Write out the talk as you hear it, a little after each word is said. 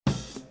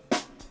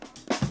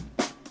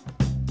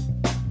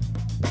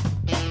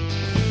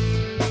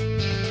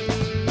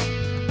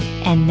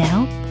And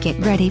now, get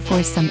ready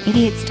for some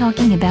idiots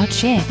talking about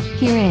shit.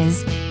 Here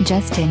is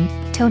Justin,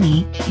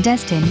 Tony,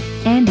 Destin,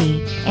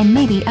 Andy, and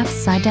maybe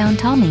Upside Down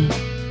Tommy.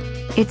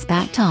 It's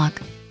Bat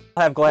Talk.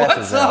 I have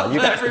glasses. What's up,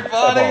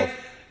 everybody?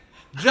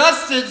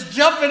 Justin's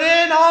jumping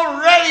in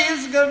already.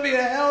 This is going to be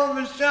a hell of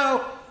a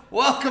show.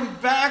 Welcome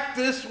back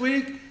this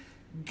week.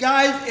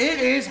 Guys, it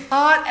is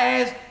hot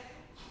as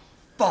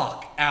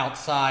fuck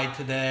outside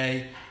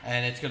today,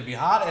 and it's going to be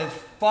hot as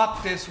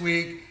fuck this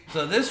week.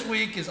 So this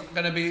week is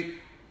going to be,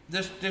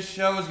 this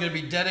show is going to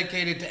be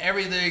dedicated to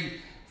everything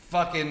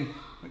fucking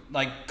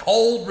like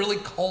cold, really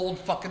cold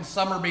fucking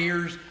summer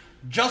beers.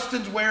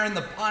 Justin's wearing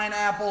the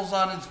pineapples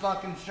on his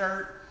fucking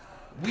shirt.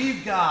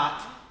 We've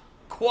got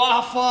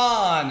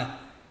Quaffon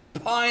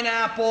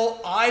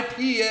Pineapple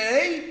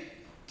IPA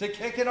to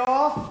kick it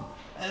off,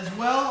 as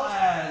well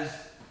as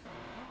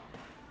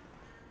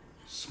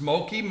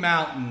Smoky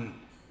Mountain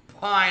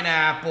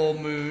Pineapples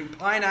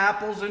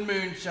and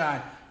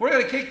Moonshine. We're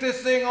going to kick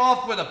this thing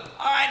off with a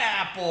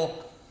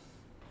pineapple.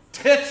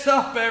 Tits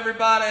up,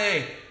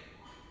 everybody.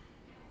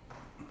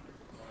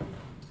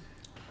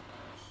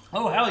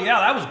 Oh, hell yeah,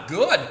 that was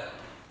good.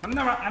 I've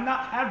not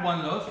had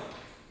one of those.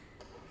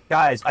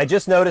 Guys, I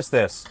just noticed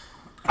this.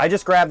 I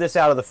just grabbed this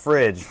out of the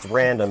fridge. It's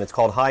random. It's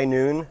called High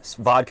Noon. It's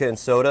vodka and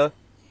soda.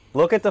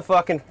 Look at this.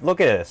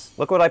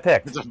 Look what I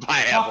picked. It's a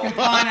pineapple. Fucking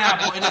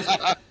pineapple. It is,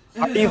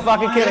 Are you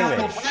fucking kidding me?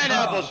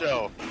 Pineapple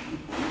show.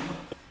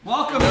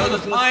 Welcome to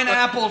the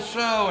Pineapple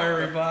Show,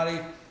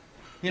 everybody.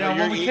 You know,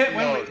 when we get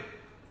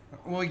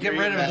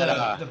rid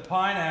of the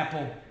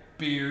pineapple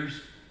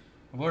beers,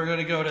 we're going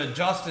to go to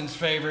Justin's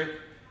favorite,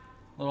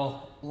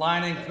 little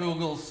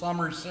Leinenkugel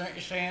Summer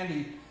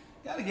Shandy.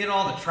 Got to get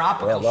all the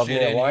tropical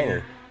shit in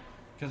here.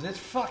 Because it's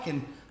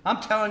fucking,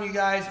 I'm telling you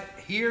guys,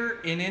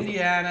 here in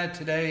Indiana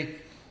today,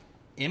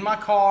 in my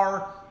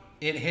car,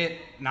 it hit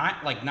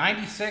like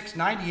 96,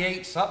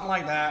 98, something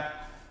like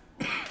that.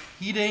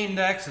 Heat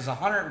index is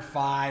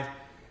 105.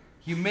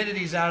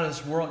 Humidity's out of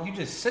this world. You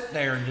just sit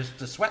there and just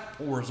the sweat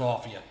pours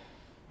off you.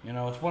 You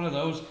know, it's one of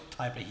those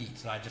type of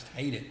heats that I just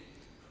hate it.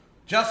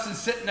 Justin's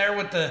sitting there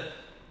with the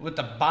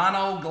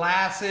Bono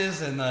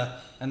glasses and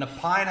the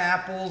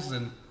pineapples,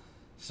 and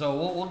so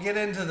we'll get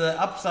into the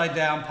upside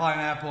down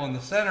pineapple in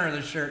the center of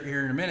the shirt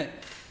here in a minute.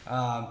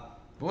 But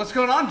what's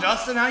going on,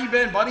 Justin? How you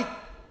been, buddy?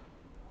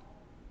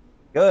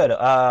 Good.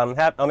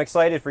 I'm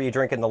excited for you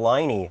drinking the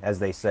Liney, as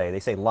they say. They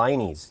say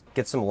Lineys.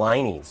 Get some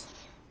Lineys.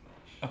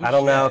 I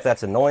don't know if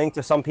that's annoying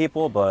to some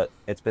people, but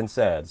it's been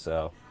said.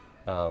 So,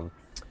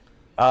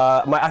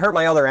 I hurt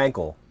my other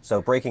ankle.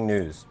 So breaking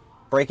news.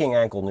 Breaking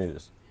ankle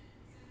news.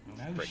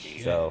 No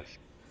shit. So,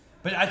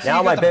 but I see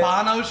you got the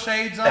Bono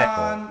shades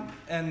on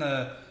and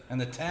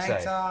the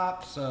tank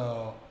top.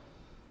 So,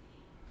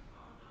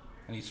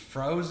 and he's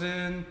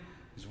frozen.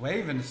 He's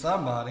waving to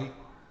somebody.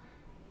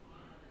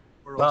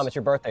 Mom, it's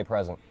your birthday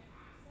present.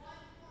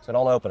 So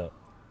don't open it.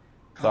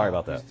 Sorry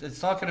about that. It's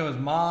talking to his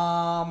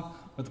mom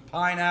with the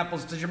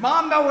pineapples. Does your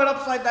mom know what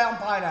upside down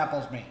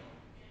pineapples mean?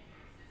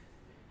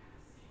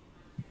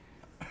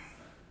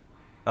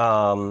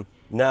 No,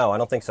 I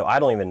don't think so. I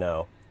don't even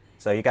know.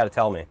 So you got to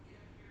tell me.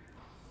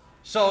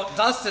 So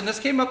Dustin, this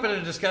came up in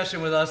a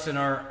discussion with us in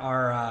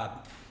our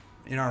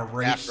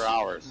race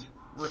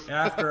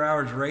after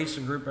hours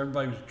racing group.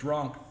 Everybody was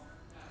drunk.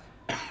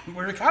 We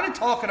were kind of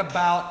talking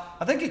about,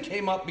 I think it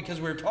came up because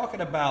we were talking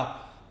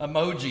about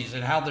emojis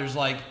and how there's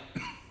like,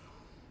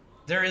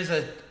 there is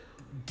a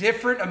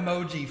different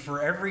emoji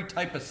for every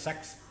type of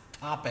sex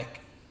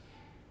topic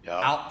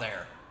out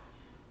there.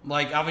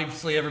 Like,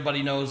 obviously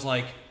everybody knows,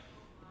 like,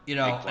 you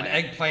know, an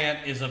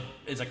eggplant is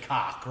a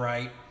cock,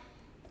 right?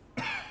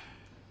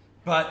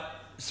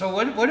 But, so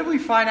what did we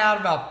find out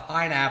about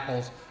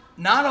pineapples?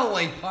 Not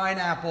only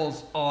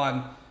pineapples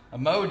on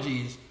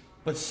emojis,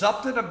 but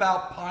something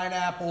about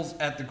pineapples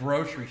at the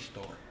grocery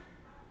store.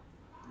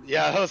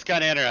 Yeah, that was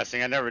kind of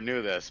interesting. I never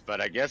knew this, but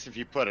I guess if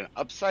you put an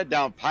upside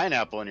down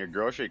pineapple in your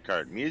grocery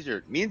cart, means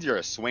you're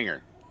a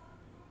swinger.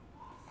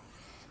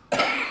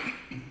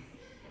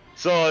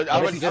 So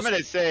I'm going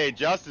to say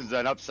Justin's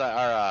an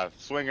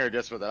swinger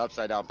just with an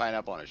upside down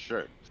pineapple on his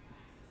shirt.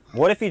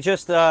 What if you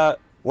just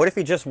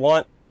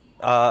want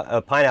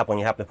a pineapple and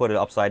you happen to put it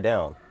upside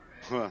down?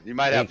 You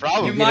might have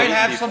problems. You might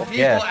have some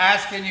people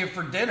asking you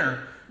for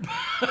dinner.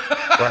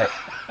 Right.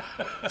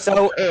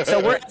 So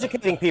we're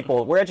educating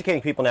people. We're educating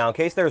people now in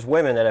case there's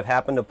women that have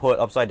happened to put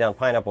upside down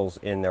pineapples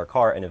in their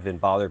cart and have been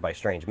bothered by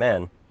strange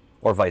men,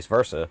 or vice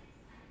versa.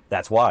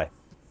 That's why.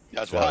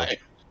 That's why.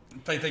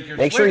 They think you're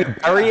Make sure you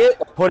bury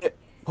it.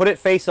 Put it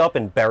face up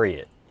and bury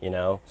it. You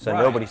know, so Right.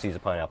 nobody sees a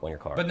pineapple in your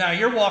cart. But now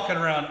you're walking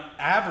around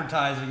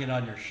advertising it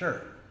on your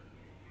shirt.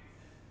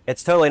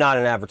 It's totally not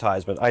an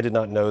advertisement. I did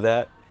not know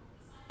that.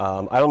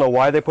 I don't know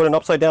why they put an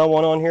upside down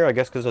one on here. I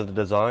guess because of the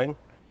design.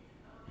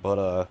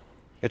 But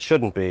it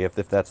shouldn't be if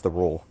that's the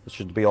rule. It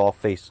should be all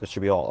face. It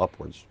should be all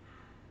upwards.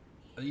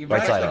 You've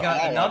Right actually side got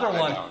up. another All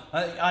one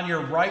upside on your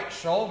right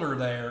shoulder.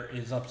 There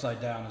is upside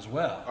down as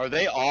well. Are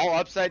they all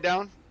upside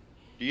down?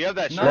 Do you have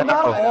that No, shirt?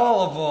 not upside down? all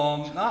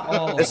of them. Not all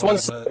of them. This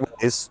one's but-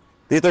 sideways.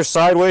 They're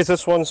sideways.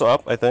 This one's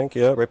up, I think.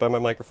 Yeah, right by my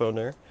microphone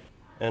there.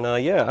 And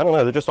yeah, I don't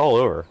know. They're just all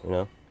over. You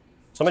know,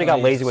 somebody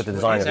got lazy with the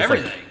design. He's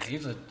everything.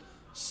 He's a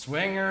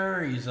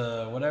swinger. He's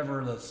a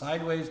whatever the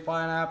sideways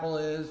pineapple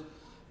is.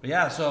 But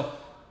yeah, so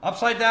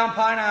upside down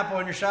pineapple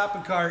in your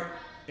shopping cart.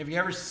 If you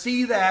ever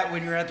see that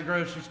when you're at the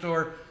grocery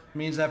store, it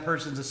means that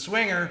person's a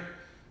swinger.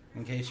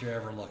 In case you're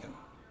ever looking.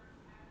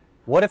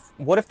 What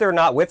if they're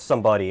not with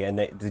somebody and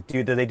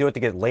do they do it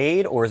to get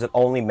laid, or is it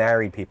only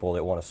married people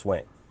that want to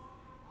swing?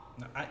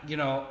 I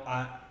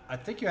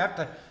think you have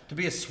to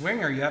be a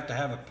swinger. You have to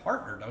have a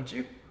partner, don't you?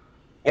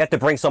 You have to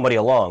bring somebody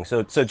along.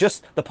 So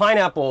just the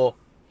pineapple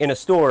in a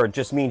store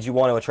just means you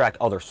want to attract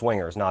other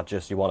swingers, not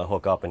just you want to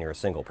hook up and you're a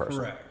single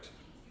person. Correct.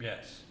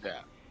 Yes.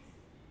 Yeah.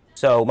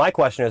 So my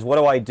question is, what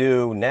do I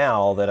do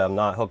now that I'm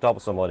not hooked up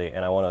with somebody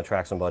and I want to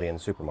attract somebody in the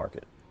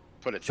supermarket?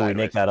 Put it Should sideways.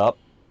 we make that up?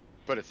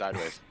 Put it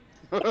sideways.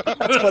 That's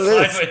what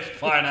it is. Sideways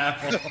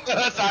pineapple.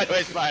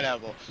 Sideways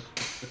pineapple.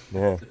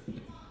 Yeah.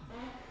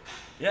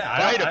 Yeah.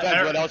 Probably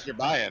depends what else you're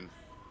buying.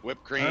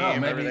 Whipped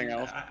cream, everything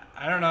else.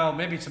 I don't know.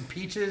 Maybe some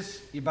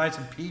peaches. You buy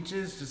some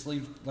peaches. Just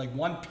leave like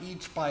one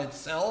peach by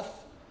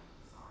itself.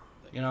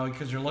 You know,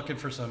 because you're looking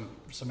for some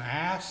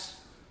ass,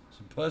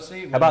 some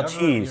pussy. How about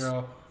cheese? You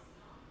know.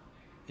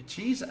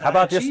 Cheese. How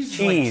about just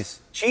cheese?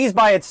 Like, cheese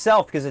by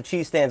itself, because the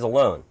cheese stands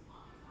alone.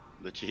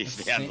 The cheese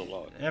stands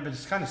alone. Yeah, but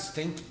it's kind of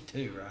stinky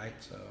too, right?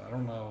 So I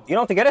don't know. You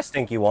don't have to get a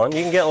stinky one.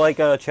 You can get like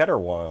a cheddar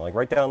one, like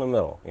right down the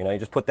middle. You know, you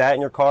just put that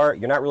in your cart.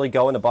 You're not really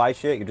going to buy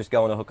shit. You're just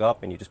going to hook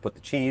up, and you just put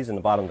the cheese in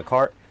the bottom of the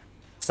cart.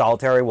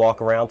 Solitary,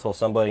 walk around till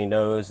somebody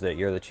knows that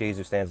you're the cheese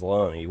who stands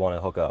alone, and you want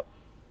to hook up.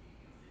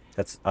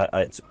 That's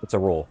it's a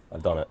rule.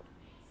 I've done it.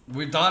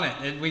 We've done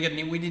it. We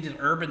need an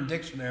Urban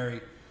Dictionary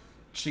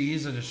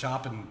cheese in a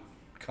shopping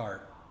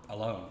cart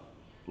alone.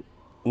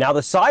 Now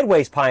the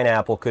sideways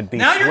pineapple could be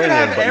now swinging, you're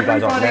gonna have but you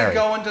guys aren't everybody married.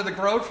 going to the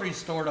grocery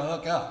store to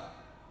hook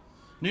up.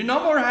 You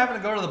no more having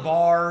to go to the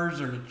bars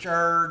or the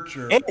church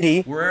or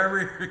Andy, wherever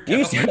you're going. You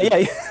used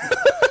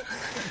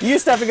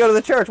to have to go to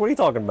the church. What are you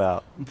talking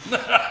about?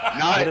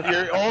 Now if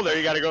you're older,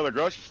 you got to go to the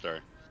grocery store.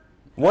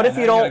 What if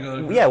you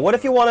don't? Yeah. What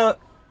if you want to,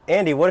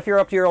 Andy? What if you're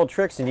up to your old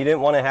tricks and you didn't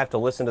want to have to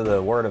listen to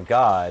the Word of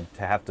God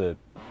to have to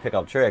pick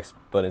up tricks,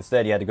 but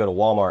instead you had to go to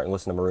Walmart and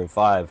listen to Maroon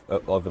 5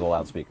 over the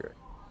loudspeaker?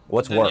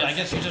 What's worse? Yeah, I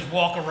guess you just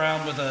walk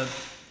around with a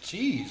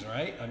cheese,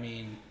 right? I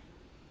mean,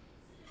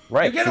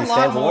 right. You get a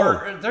lot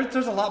more.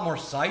 There's a lot more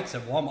sites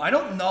at Walmart. I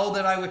don't know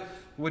that I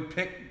would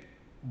pick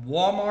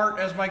Walmart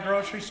as my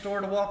grocery store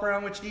to walk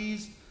around with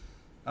cheese.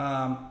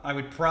 I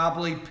would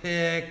probably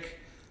pick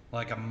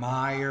like a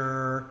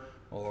Meijer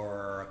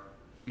or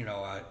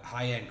a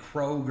high-end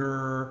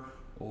Kroger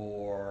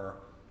or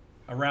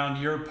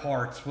around your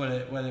parts. What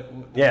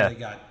they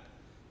got?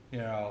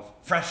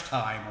 Fresh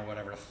Time or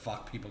whatever the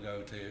fuck people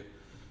go to.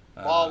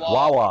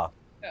 Wawa.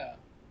 Yeah.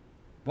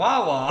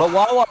 Wawa.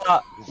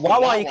 But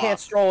Wawa, you can't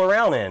stroll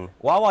around in.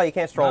 Wawa, you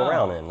can't stroll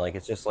around in. Like,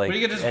 it's just like, but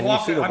you could just and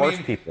walk. you see the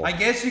worst people. I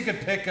guess you could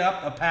pick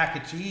up a pack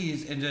of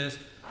cheese and just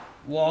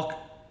walk.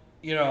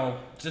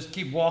 Just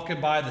keep walking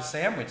by the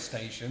sandwich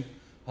station,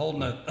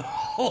 holding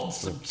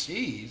some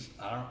cheese.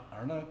 I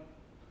don't know.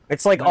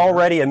 It's like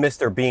already a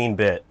Mr. Bean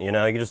bit, you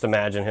can just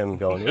imagine him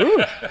going,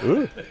 ooh,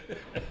 ooh.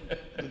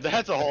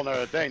 That's a whole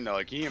nother thing, though.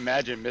 Like, can you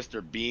imagine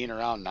Mr. Bean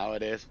around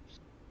nowadays?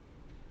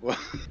 Oh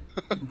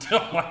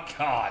my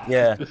God!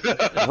 Yeah,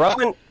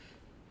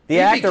 the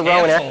actor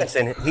Rowan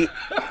Atkinson.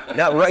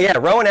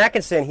 Rowan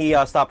Atkinson. He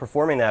stopped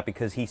performing that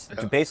because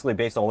basically,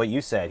 based on what you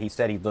said, he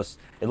said it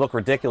looked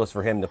ridiculous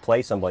for him to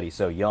play somebody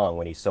so young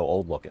when he's so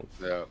old looking.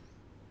 Yeah.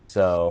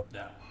 So.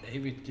 Yeah,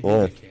 he'd be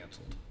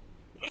canceled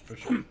for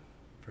sure.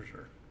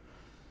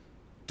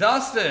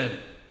 Dustin,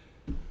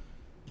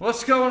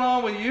 what's going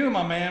on with you,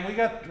 my man?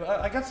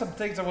 I got some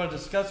things I want to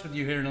discuss with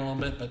you here in a little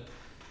bit, but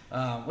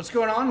what's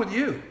going on with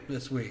you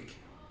this week?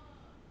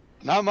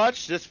 Not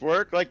much, just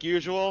work like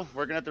usual,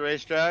 working at the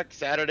racetrack.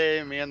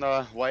 Saturday, me and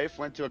the wife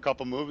went to a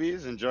couple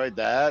movies, enjoyed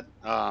that.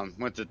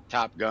 Went to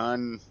Top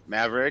Gun,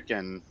 Maverick,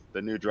 and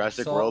the new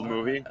Jurassic World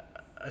movie.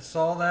 I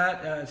saw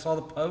that. I saw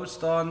the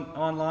post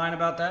online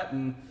about that,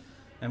 and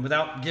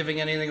without giving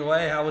anything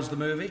away, how was the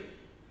movie?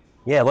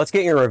 Yeah, let's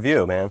get your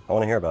review, man. I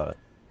want to hear about it.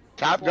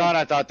 Top Gun,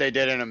 I thought they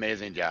did an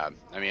amazing job.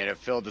 I mean, it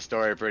filled the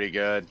story pretty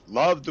good.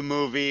 Loved the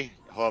movie.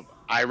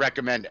 I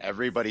recommend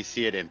everybody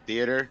see it in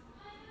theater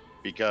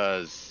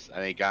because I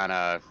think on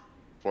a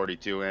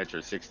 42-inch or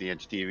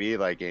 60-inch TV,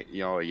 like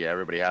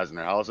everybody has in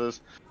their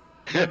houses.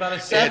 About a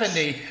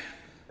 70.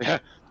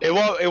 It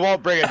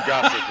won't bring it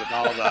justice with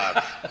all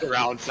the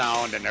surround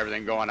sound and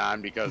everything going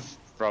on because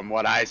from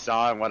what I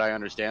saw and what I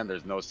understand,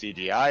 there's no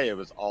CGI. It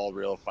was all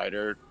real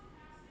fighter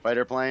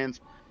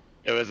planes.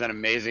 It was an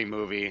amazing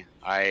movie.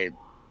 They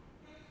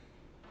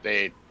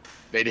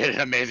did an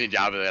amazing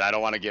job of it. I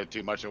don't want to give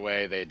too much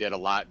away. They did a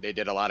lot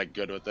of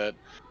good with it.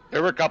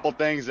 There were a couple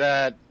things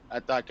that I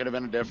thought could have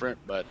been different,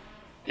 but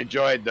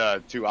enjoyed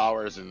the 2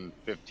 hours and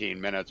 15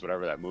 minutes,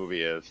 whatever that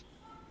movie is.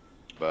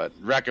 But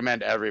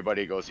recommend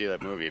everybody go see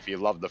that movie. If you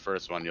loved the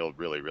first one, you'll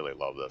really, really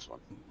love this one.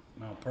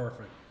 No,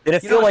 perfect. Did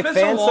it feel like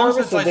fan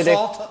service, or did it?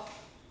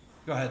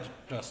 Go ahead,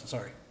 Justin.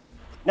 Sorry.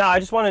 No, I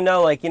just want to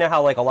know, like, you know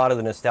how, like, a lot of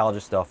the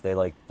nostalgia stuff, they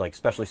like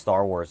especially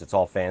Star Wars, it's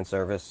all fan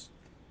service.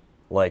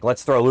 Like,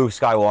 let's throw Luke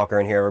Skywalker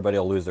in here, everybody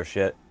will lose their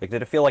shit. Like,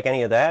 did it feel like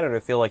any of that, or did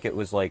it feel like it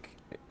was like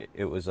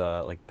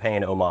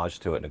paying homage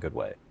to it in a good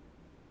way?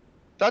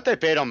 Thought they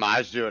paid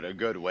homage to it a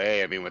good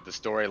way. I mean, with the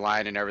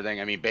storyline and everything.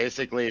 I mean,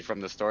 basically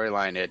from the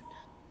storyline,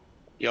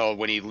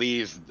 when he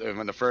leaves,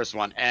 when the first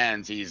one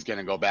ends, he's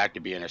gonna go back to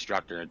being an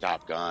instructor in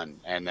Top Gun,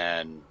 and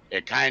then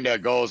it kind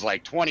of goes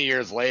like 20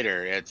 years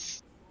later.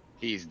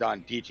 He's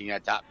done teaching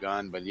at Top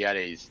Gun, but yet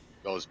he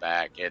goes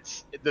back.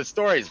 The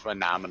story's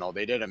phenomenal.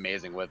 They did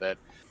amazing with it.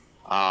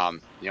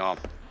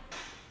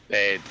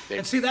 They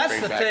and see,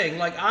 that's the thing.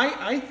 Like,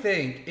 I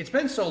think it's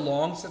been so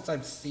long since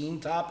I've seen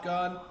Top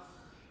Gun.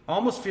 I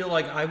almost feel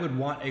like I would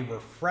want a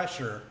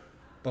refresher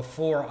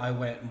before I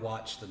went and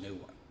watched the new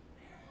one.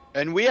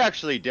 And we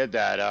actually did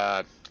that.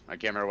 I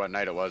can't remember what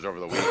night it was over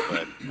the week,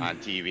 but on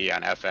TV,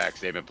 on FX,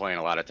 they've been playing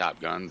a lot of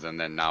Top Guns, and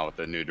then now with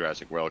the new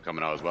Jurassic World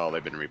coming out as well,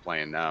 they've been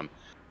replaying them.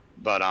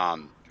 But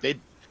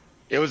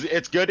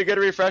it's good to get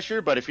a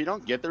refresher, but if you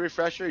don't get the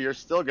refresher,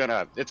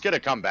 it's gonna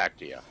come back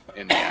to you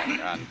in the end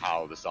on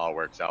how this all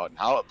works out and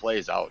how it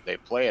plays out. They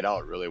play it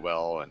out really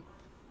well, and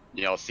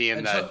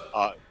seeing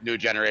the new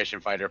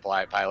generation fighter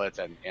pilots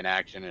in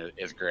action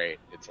is great.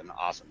 It's an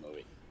awesome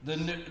movie.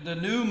 The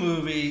new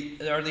movie,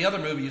 or the other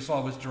movie you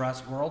saw, was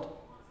Jurassic World?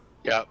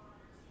 Yep.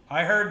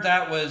 I heard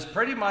that was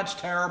pretty much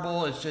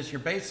terrible. It's just your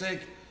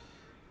basic,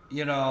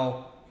 you're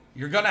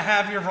going to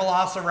have your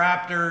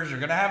velociraptors, you're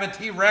going to have a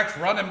T-Rex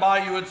running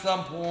by you at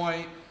some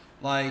point.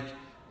 Like,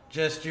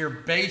 just your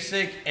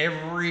basic,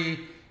 every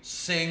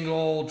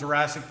single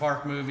Jurassic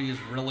Park movie is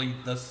really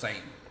the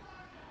same.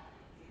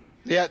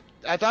 Yeah,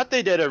 I thought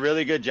they did a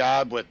really good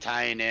job with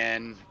tying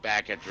in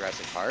back at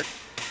Jurassic Park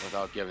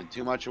without giving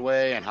too much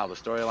away and how the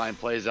storyline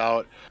plays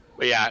out.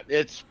 But yeah,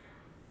 it's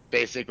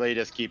basically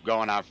just keep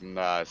going on from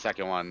the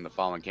second one, The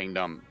Fallen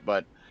Kingdom.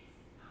 But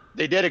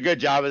they did a good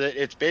job with it.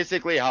 It's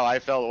basically how I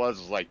felt it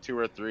was like 2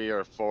 or 3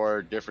 or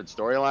 4 different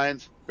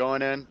storylines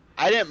going in.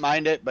 I didn't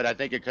mind it, but I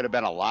think it could have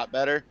been a lot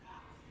better.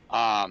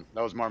 That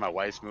was more my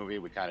wife's movie.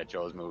 We kind of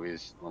chose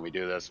movies. When we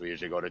do this, we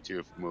usually go to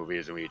 2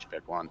 movies and we each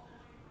pick one.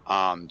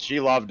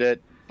 She loved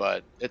it,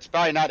 but it's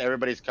probably not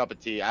everybody's cup of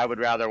tea. I would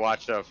rather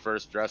watch the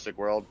first Jurassic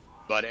World,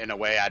 but in a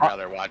way, I'd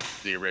rather watch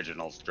the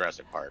original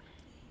Jurassic Park.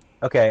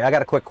 Okay, I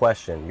got a quick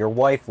question. Your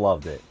wife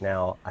loved it.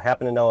 Now, I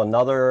happen to know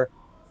another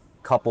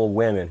couple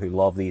women who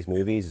love these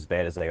movies as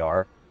bad as they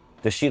are.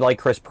 Does she like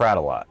Chris Pratt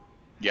a lot?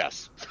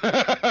 Yes.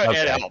 Okay,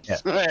 It helps. Yeah.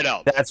 It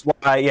helps. That's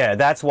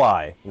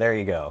why. There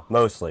you go.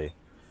 Mostly.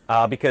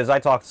 Because I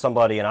talked to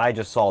somebody and I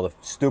just saw the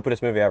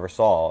stupidest movie I ever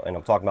saw, and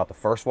I'm talking about the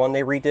first one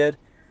they redid,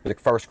 the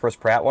first Chris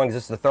Pratt one, because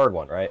this is the third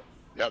one, right?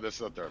 Yeah, this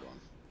is the third one.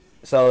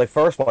 So the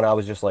first one, I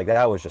was just like,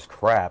 that was just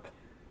crap.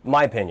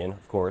 My opinion,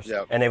 of course.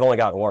 Yep. And they've only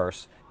gotten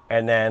worse.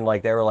 And then,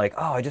 like, they were like,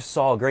 oh, I just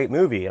saw a great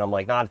movie. And I'm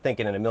like, not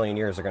thinking in a million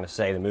years they're going to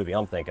say the movie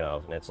I'm thinking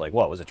of. And it's like,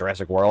 what, was it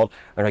Jurassic World?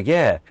 And they're like,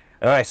 yeah.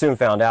 And I soon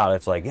found out,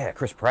 it's like, yeah,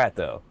 Chris Pratt,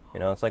 though.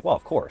 It's like, well,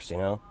 of course,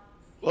 Well,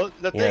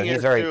 the thing is,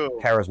 he's very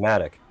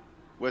charismatic.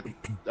 With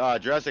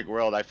Jurassic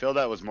World, I feel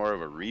that was more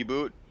of a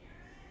reboot.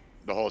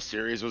 The whole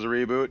series was a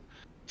reboot.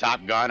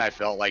 Top Gun, I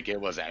felt like it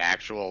was an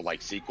actual,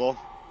 like, sequel.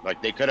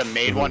 Like, they could have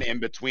made one in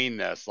between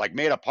this. Like,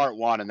 made a part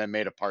 1 and then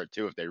made a part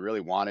 2 if they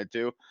really wanted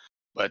to.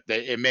 But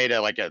it made it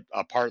like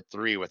a part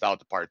 3 without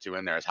the part 2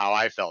 in there is how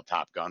I felt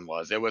Top Gun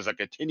was. It was a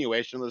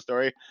continuation of the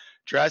story.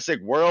 Jurassic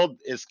World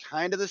is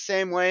kind of the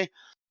same way,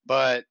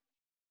 but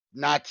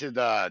not to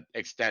the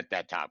extent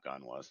that Top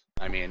Gun was.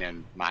 I mean,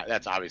 and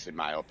that's obviously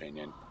my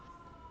opinion.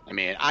 I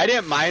mean, I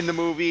didn't mind the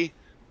movie,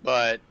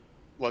 but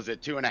was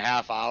it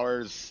 2.5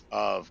 hours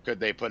of, could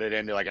they put it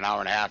into like an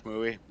hour and a half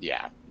movie?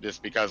 Yeah,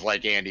 just because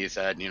like Andy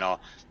said, you got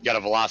a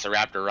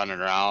Velociraptor running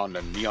around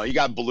and, you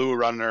got Blue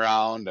running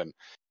around and,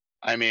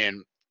 I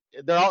mean,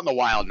 they're out in the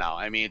wild now.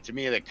 I mean, to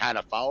me, they kind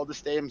of follow the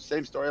same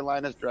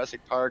storyline as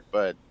Jurassic Park,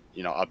 but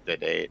up to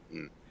date.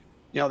 And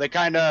they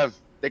kind of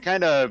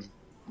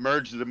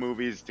merge the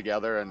movies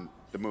together. And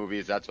the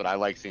movies, that's what I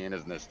like seeing,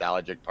 is the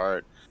nostalgic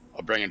part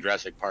of bringing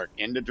Jurassic Park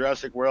into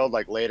Jurassic World,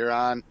 like later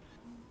on.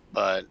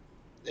 But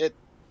it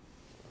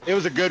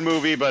was a good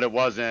movie, but it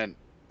wasn't.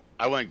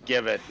 I wouldn't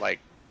give it like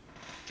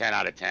 10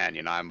 out of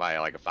 10. I'm by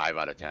like a 5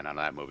 out of 10 on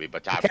that movie.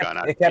 But Top Gun,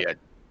 I'd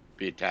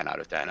be a 10 out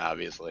of 10,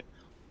 obviously.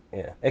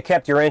 Yeah, it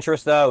kept your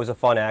interest, though. It was a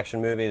fun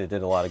action movie that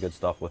did a lot of good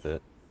stuff with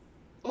it.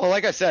 Well,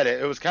 like I said,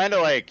 it was kind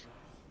of like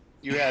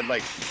you had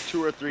like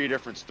 2 or 3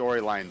 different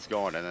storylines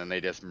going, and then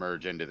they just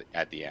merge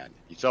at the end.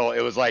 So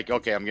it was like,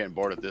 okay, I'm getting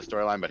bored of this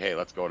storyline, but hey,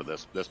 let's go to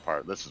this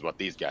part. This is what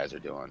these guys are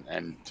doing.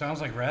 And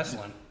sounds like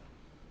wrestling.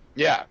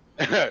 Yeah,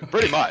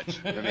 pretty much.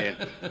 I mean,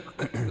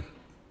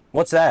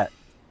 what's that?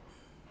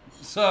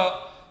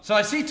 So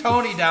I see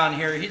Tony down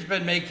here. He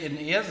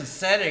hasn't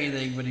said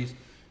anything, but he's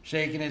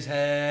shaking his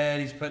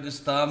head. He's putting his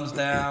thumbs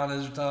down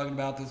as we're talking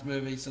about this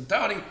movie. So,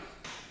 Tony,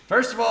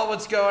 first of all,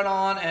 what's going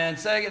on? And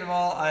second of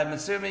all, I'm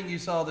assuming you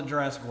saw the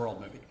Jurassic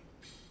World movie.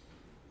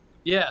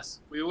 Yes.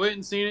 We went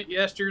and seen it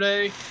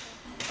yesterday.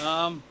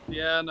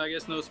 Yeah, and I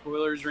guess no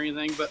spoilers or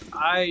anything, but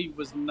I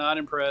was not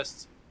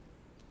impressed.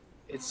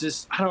 It's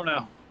just, I don't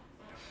know.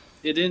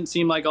 It didn't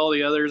seem like all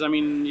the others. I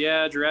mean,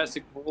 yeah,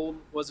 Jurassic World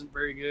wasn't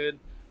very good.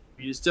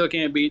 You still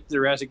can't beat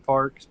Jurassic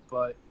Park,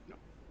 but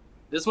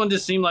this one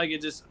just seemed like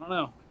it just, I don't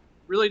know,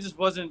 really just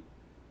wasn't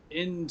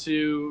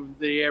into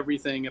the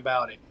everything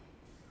about it.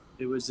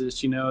 It was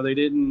just, they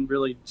didn't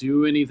really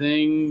do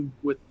anything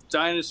with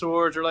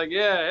dinosaurs or like,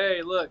 yeah,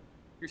 hey, look,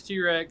 here's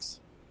T-Rex.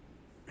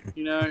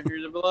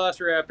 Here's a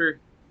Velociraptor.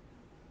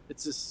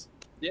 It's just,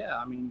 yeah,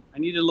 I mean, I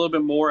needed a little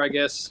bit more, I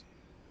guess,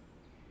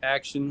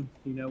 action,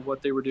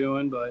 what they were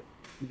doing, but,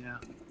 yeah.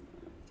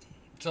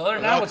 So other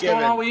than that, what's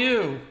going on with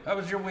you? How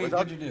was your week?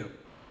 What'd you do?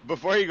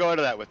 Before you go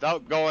into that,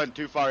 without going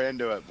too far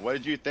into it, what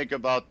did you think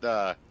about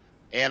the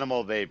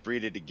animal they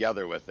breeded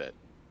together with it?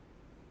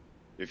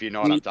 If you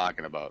know what I'm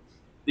talking about.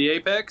 The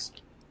Apex?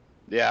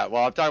 Yeah,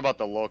 well, I'm talking about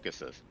the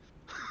locusts.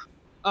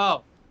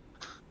 Oh.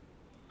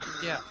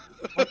 Yeah.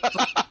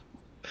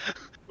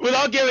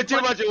 Without giving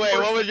too much away,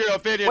 what was your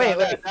opinion on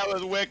that? That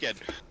was wicked.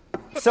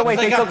 So wait,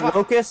 they took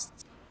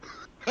locusts?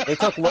 They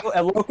took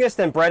a locust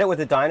and bred it with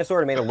a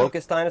dinosaur and made a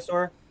locust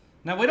dinosaur?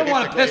 Now, we don't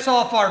want to piss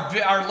off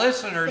our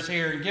listeners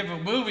here and give a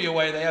movie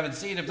away they haven't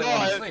seen if they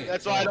want to see it.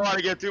 That's why I don't want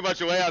to give too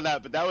much away on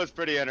that, but that was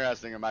pretty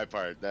interesting on my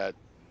part.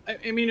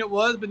 I mean, it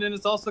was, but then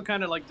it's also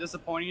kind of like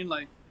disappointing.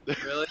 Like,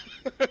 really?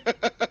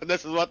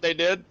 This is what they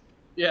did?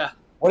 Yeah.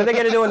 What are they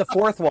going to do in the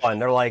fourth one?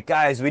 They're like,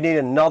 guys, we need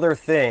another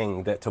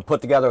thing to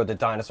put together with the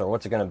dinosaur.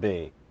 What's it going to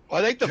be? Well,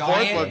 I think the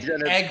fourth one's going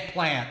to...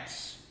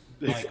 eggplants.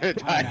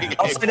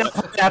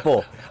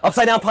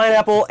 Upside down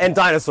pineapple and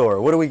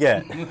dinosaur. What do we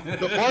get?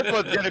 The fourth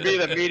one's going to be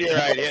the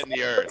meteorite hitting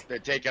the Earth. They're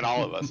taking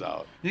all of us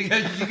out. You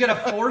got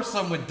to force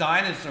them with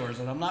dinosaurs,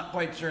 and I'm not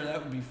quite sure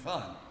that would be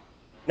fun.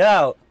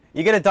 No,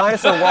 you get a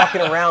dinosaur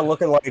walking around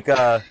looking like, you get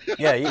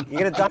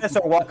a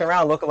dinosaur walking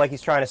around looking like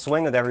he's trying to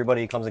swing with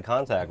everybody he comes in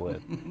contact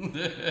with.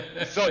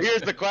 So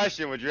here's the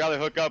question: would you rather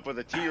hook up with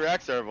a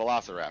T-Rex or a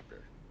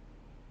Velociraptor?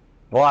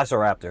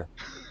 Velociraptor.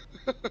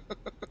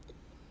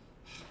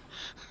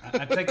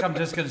 I think I'm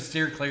just going to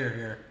steer clear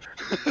here.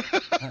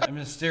 I'm going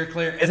to steer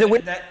clear. Is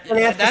it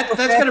that's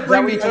going to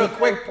bring me to a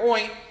quick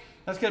point.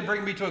 That's going to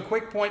bring me to a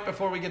quick point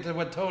before we get to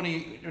what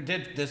Tony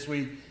did this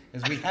week.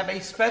 Is we have a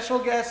special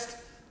guest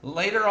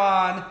later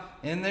on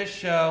in this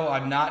show.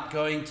 I'm not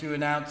going to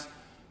announce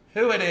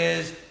who it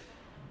is,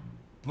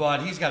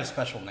 but he's got a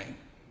special name.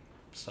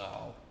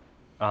 So.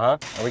 Are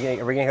we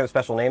gonna have a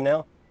special name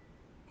now?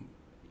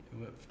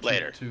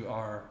 Later. To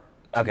our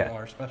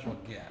special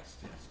guest.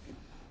 Yes.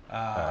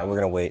 We're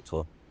gonna wait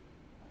till.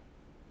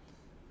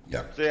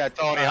 Yep. So yeah,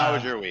 Tony, how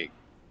was your week?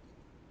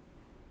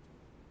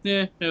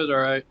 Yeah, it was all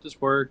right.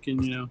 Just work,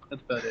 and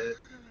that's about it.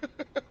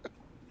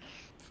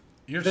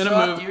 You're then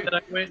a movie that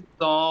I went and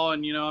saw,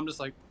 and I'm just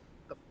like,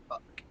 what the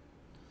fuck?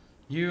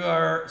 You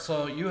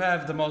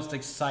have the most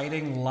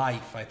exciting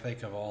life, I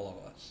think, of all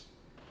of us.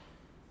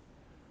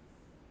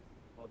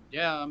 Well,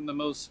 yeah, I'm the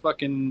most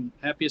fucking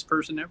happiest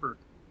person ever.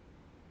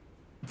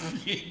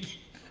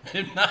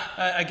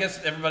 I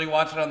guess everybody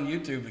watching on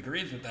YouTube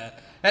agrees with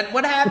that. And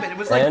what happened? It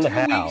was like 2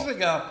 weeks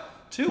ago.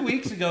 2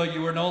 weeks ago,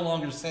 you were no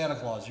longer Santa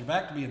Claus. You're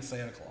back to being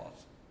Santa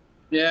Claus.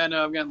 Yeah,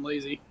 no, I've gotten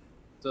lazy.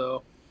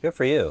 So. Good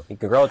for you. You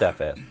can grow it that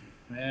fast.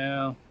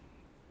 Yeah.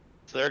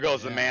 So there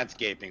goes the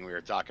manscaping we were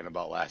talking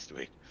about last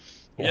week.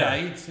 Yeah,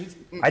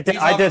 I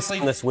did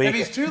some this week. If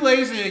he's too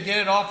lazy to get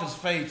it off his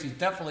face, he's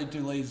definitely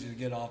too lazy to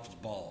get it off his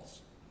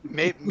balls.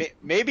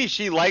 Maybe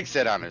she likes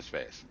it on his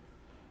face.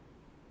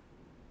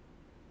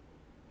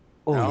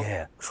 Oh, no?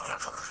 Yeah.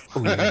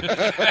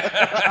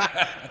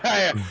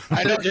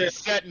 I know she's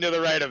sitting to the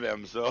right of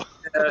him, so.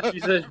 Yeah, she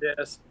says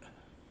yes.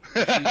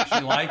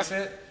 She likes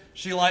it?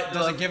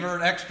 Does it give her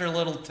an extra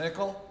little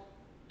tickle?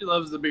 She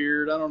loves the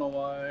beard. I don't know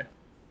why.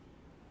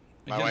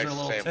 My wife's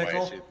the same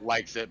way. She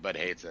likes it but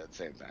hates it at the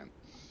same time.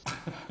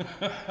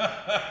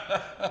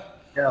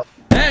 Yeah.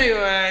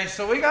 Anyway,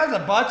 so we got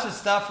a bunch of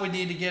stuff we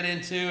need to get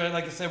into. And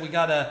like I said, we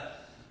got a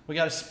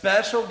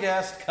special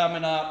guest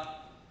coming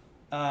up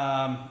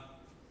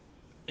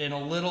in a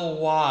little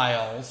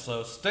while.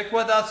 So stick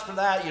with us for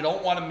that. You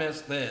don't want to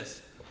miss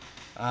this.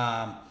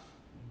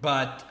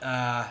 But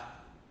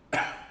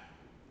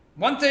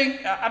one thing,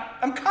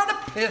 I'm kind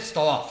of pissed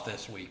off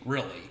this week,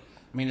 really.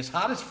 I mean, it's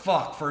hot as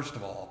fuck, first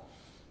of all.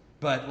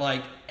 But,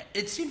 like,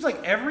 it seems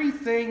like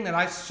everything that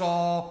I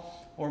saw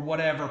or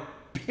whatever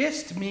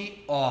pissed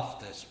me off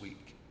this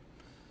week.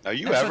 Are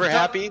you ever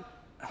happy?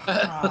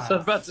 That's what I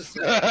was about to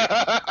say.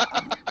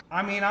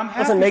 I mean, I'm happy.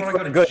 Doesn't make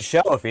for a good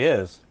show if he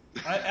is.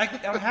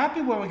 I'm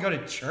happy when we go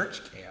to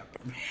church camp.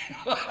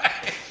 Not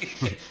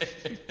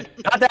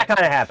that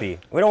kind of happy.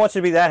 We don't want you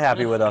to be that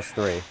happy with us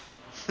three.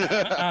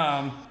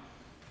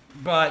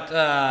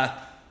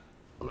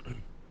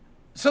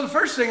 So the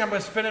first thing, I'm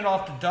going to spin it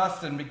off to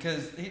Dustin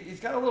because he's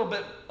got a little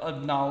bit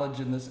of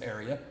knowledge in this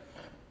area.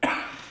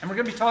 And we're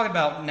going to be talking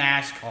about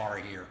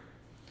NASCAR here.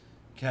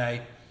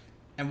 Okay?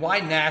 And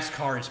why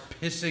NASCAR is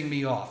pissing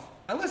me off.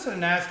 I listen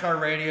to NASCAR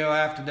radio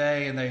half the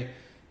day and they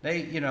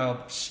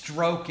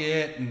stroke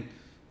it and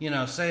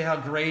say how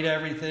great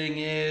everything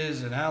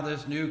is and how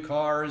this new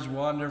car is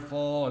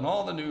wonderful and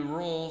all the new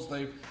rules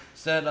they've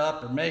set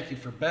up are making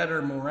for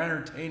better, more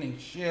entertaining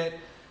shit.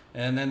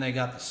 And then they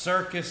got the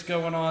circus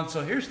going on.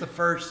 So here's the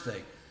first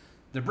thing.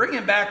 They're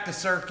bringing back the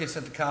circus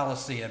at the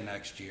Coliseum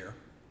next year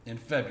in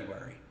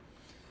February.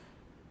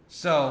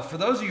 So for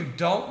those of you who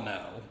don't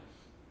know,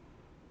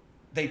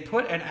 they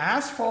put an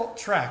asphalt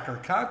track or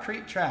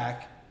concrete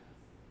track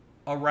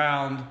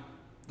around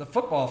the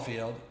football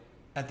field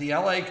at the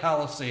LA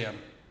Coliseum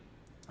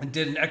and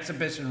did an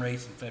exhibition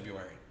race in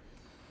February.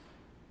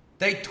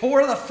 They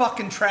tore the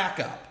fucking track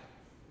up,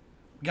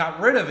 got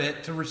rid of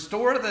it to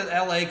restore the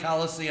LA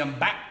Coliseum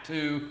back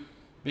to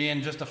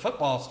being just a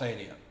football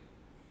stadium.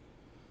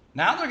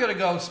 Now they're going to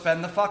go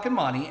spend the fucking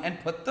money and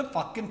put the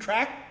fucking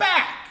track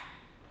back.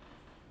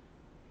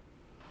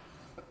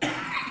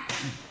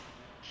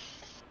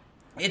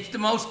 It's the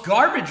most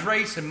garbage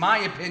race in my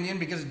opinion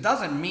because it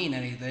doesn't mean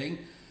anything.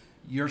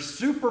 Your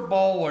Super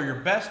Bowl or your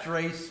best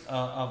race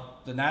of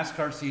the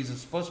NASCAR season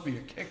is supposed to be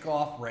your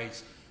kickoff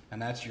race,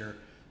 and that's your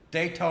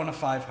Daytona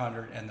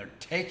 500, and they're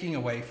taking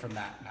away from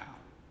that now.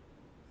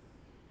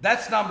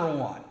 That's number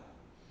one.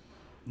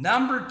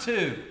 Number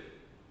two,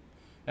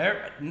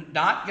 they're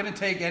not going to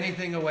take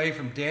anything away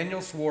from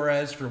Daniel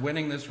Suarez for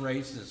winning this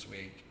race this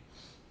week.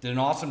 Did an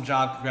awesome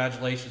job.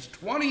 Congratulations.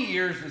 20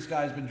 years this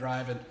guy's been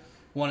driving.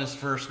 Won his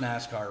first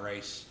NASCAR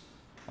race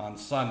on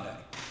Sunday.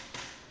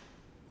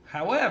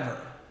 However,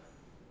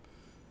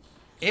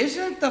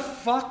 isn't the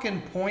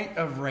fucking point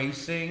of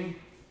racing,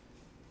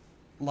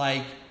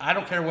 like, I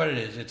don't care what it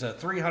is. It's a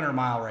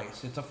 300-mile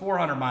race. It's a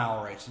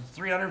 400-mile race. It's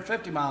a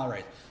 350-mile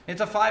race.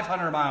 It's a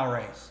 500-mile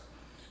race.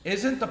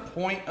 Isn't the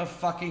point of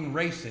fucking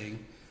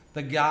racing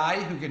the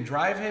guy who can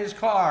drive his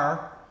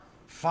car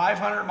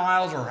 500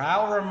 miles or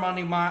however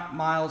many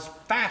miles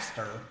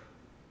faster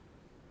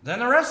than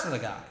the rest of the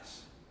guys?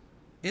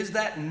 Is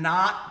that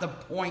not the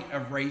point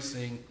of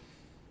racing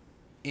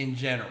in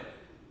general?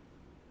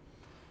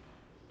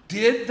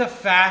 Did the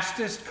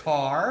fastest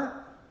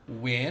car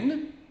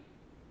win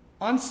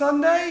on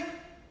Sunday?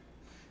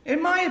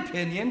 In my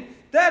opinion,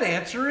 that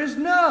answer is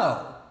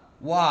no.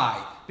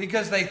 Why?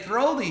 Because they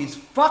throw these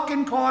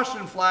fucking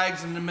caution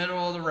flags in the middle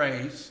of the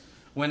race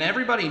when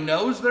everybody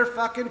knows they're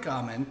fucking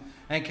coming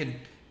and can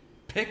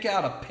pick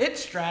out a pit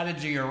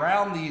strategy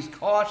around these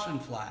caution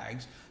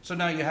flags. So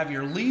now you have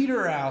your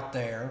leader out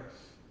there.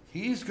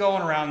 He's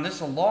going around. This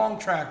is a long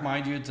track,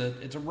 mind you.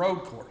 It's a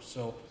road course.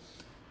 So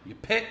you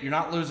pit, you're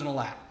not losing a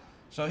lap.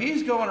 So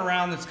he's going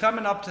around. It's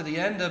coming up to the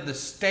end of the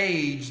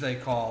stage, they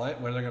call it,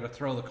 where they're going to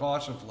throw the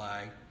caution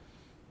flag.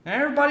 And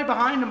everybody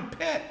behind him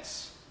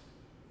pits.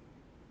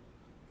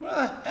 Well,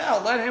 the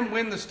hell, let him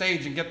win the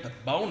stage and get the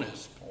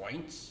bonus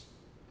points.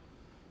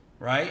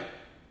 Right?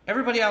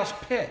 Everybody else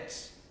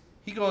pits.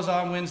 He goes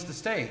on, wins the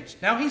stage.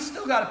 Now, he's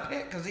still got to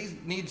pit because he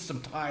needs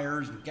some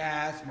tires and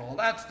gas and all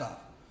that stuff.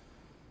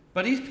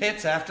 But he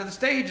pits after the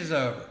stage is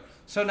over.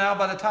 So now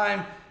by the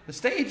time the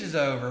stage is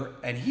over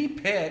and he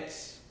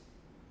pits,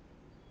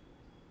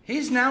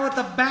 he's now at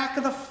the back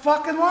of the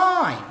fucking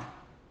line.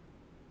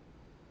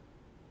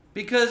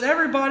 Because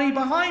everybody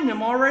behind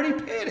him already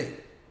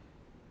pitted.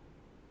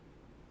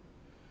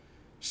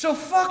 So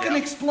fucking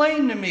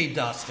explain to me,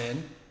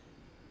 Dustin,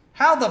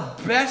 how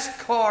the best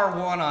car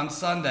won on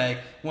Sunday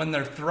when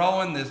they're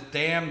throwing this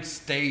damn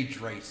stage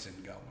racing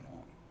going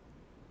on.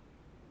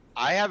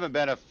 I haven't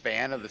been a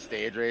fan of the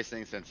stage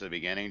racing since the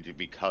beginning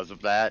because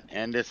of that,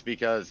 and it's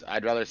because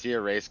I'd rather see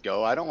a race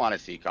go. I don't want to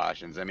see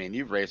cautions. I mean,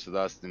 you've raced with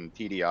us in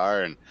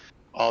TDR and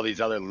all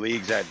these other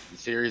leagues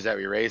series that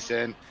we race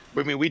in.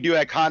 I mean, we do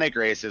iconic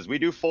races. We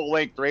do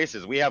full-length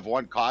races. We have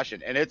one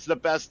caution, and it's the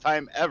best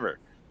time ever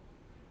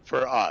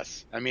for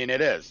us. I mean,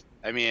 it is.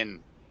 I mean,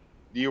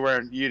 you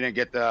didn't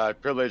get the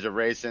privilege of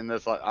racing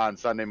this on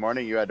Sunday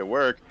morning. You had to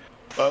work,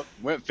 but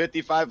went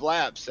 55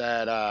 laps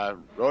at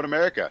Road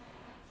America.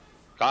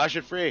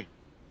 Caution free.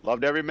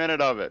 Loved every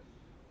minute of it.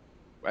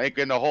 I think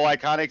in the whole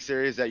iconic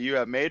series that you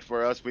have made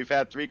for us, we've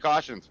had 3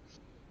 cautions.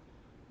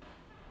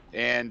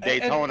 And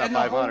Daytona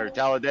 500,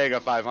 Talladega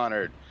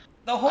 500.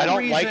 The whole I don't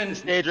reason... like the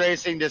stage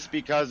racing just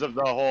because of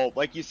the whole,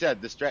 like you said,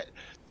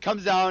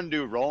 comes down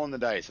to rolling the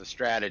dice, a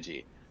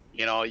strategy.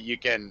 You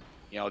can,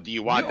 do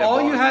you want them?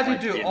 All you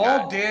had to do,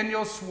 all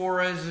Daniel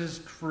Suarez's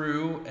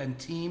crew and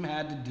team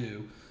had to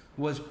do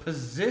was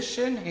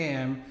position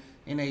him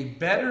in a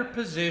better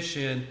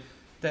position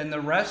than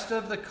the rest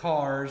of the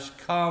cars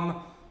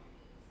come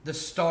the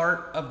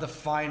start of the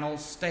final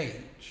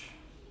stage.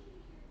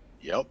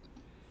 Yep.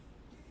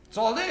 That's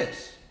all it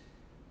is.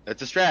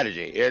 It's a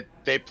strategy.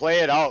 They play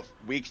it out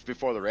weeks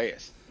before the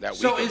race.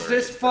 So is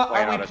this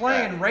are we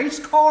playing race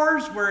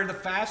cars where the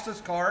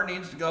fastest car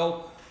needs to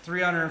go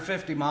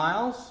 350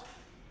 miles?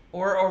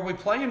 Or are we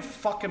playing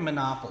fucking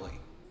Monopoly?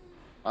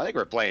 I think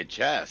we're playing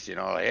chess.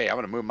 Hey, I'm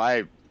going to move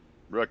my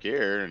rook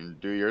here and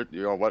do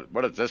your,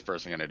 what is this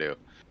person going to do?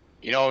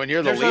 When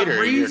you're the leader,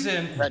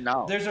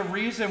 there's a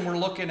reason we're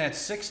looking at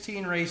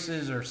 16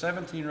 races or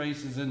 17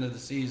 races into the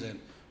season,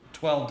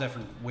 12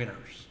 different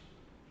winners.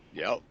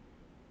 Yep.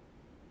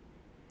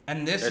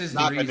 And this is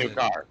not the reason. A new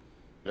car.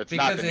 It's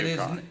because not the new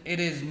car. it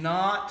is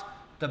not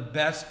the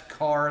best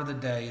car of the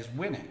day is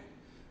winning.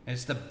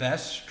 It's the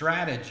best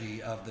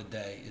strategy of the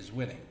day is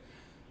winning.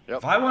 Yep.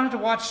 If I wanted to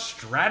watch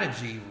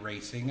strategy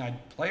racing,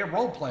 I'd play a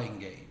role-playing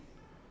game.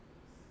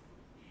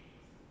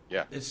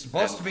 Yeah. It's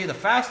supposed to be the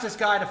fastest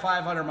guy to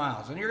 500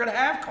 miles, and you're going to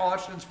have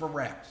cautions for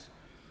wrecks.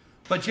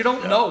 But you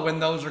don't know when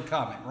those are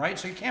coming, right?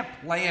 So you can't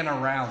plan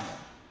around them.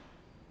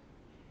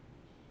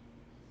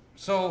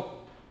 So,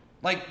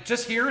 like,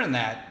 just hearing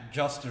that,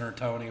 Justin or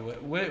Tony,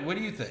 what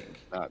do you think?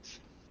 Nuts.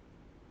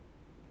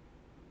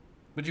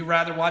 Would you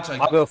rather watch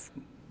I'll go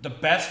the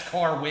best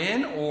car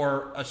win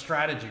or a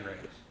strategy race?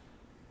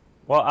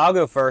 Well, I'll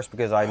go first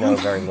because I know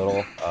very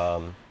little.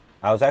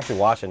 I was actually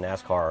watching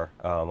NASCAR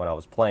when I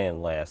was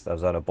playing last. I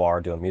was at a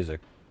bar doing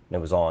music, and it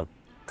was on.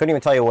 Couldn't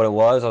even tell you what it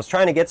was. I was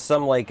trying to get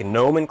some like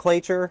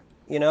nomenclature,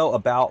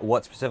 about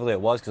what specifically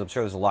it was, because I'm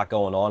sure there's a lot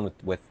going on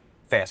with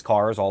fast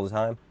cars all the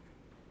time.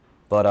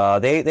 But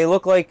they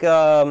look like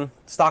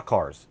stock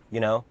cars,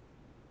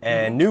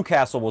 And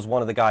Newcastle was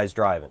one of the guys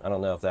driving. I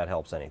don't know if that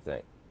helps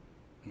anything.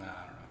 Nah, I don't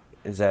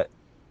know. Is that?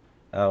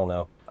 I don't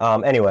know.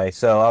 Anyway,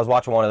 so I was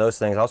watching one of those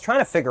things. I was trying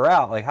to figure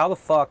out, like, how the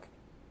fuck.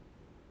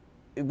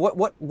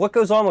 What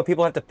goes on when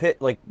people have to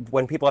pit? Like,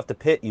 when people have to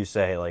pit, you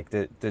say, like,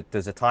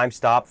 does the time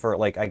stop for,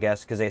 like, I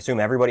guess, because they assume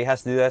everybody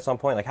has to do that at some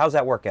point? Like, how does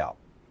that work out?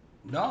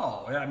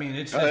 No, I mean,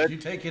 it's like you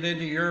take it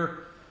into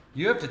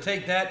you have to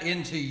take that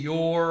into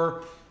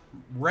your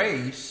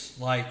race.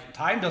 Like,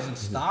 time doesn't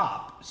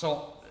stop.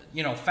 So,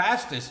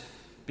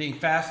 being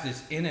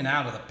fastest in and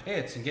out of the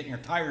pits and getting your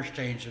tires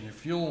changed and your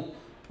fuel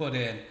put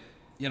in,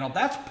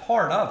 that's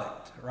part of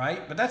it,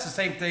 right? But that's the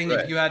same thing right.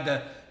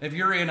 if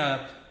you're in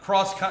a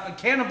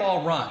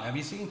Cannonball Run. Have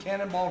you seen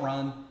Cannonball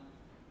Run?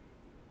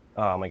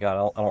 Oh my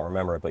God, I don't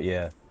remember it, but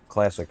yeah,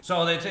 classic.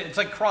 So it's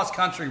like cross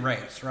country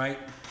race, right?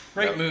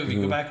 Great movie.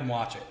 Go back and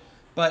watch it.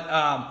 But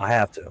I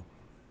have to.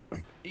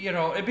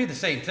 It'd be the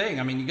same thing.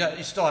 I mean,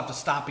 you still have to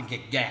stop and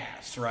get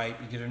gas, right?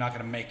 Because you're not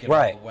going to make it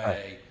right, all the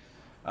way.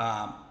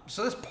 Right.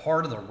 So that's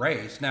part of the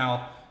race.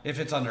 Now, if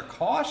it's under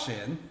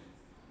caution,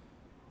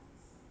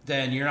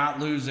 then you're not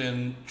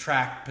losing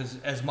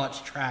as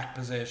much track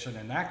position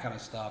and that kind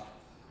of stuff.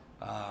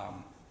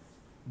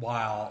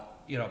 While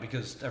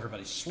because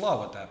everybody's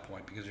slow at that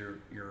point because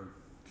you're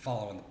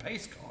following the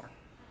pace car.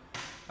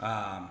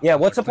 Yeah,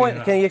 what's the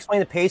point? Can you explain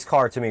the pace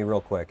car to me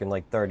real quick in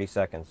like 30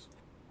 seconds?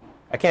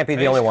 I can't be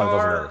the only one that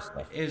doesn't know this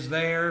stuff. Is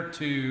there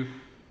to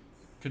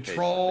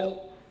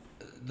control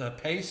the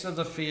pace of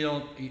the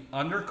field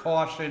under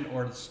caution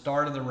or the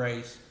start of the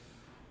race.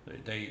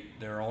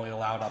 They're only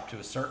allowed up to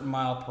a certain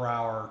mile per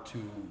hour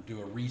to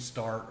do a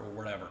restart or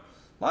whatever.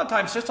 A lot of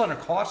times, just under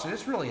caution,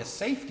 it's really a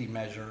safety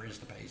measure is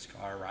the pace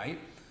car, right?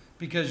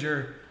 Because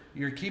you're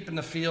keeping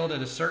the field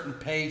at a certain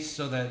pace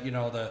so that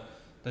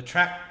the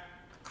track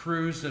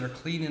crews that are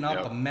cleaning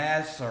up a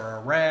mess or a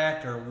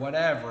wreck or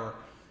whatever,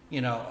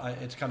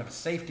 it's kind of a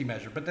safety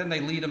measure. But then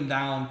they lead them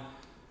down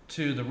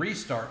to the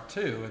restart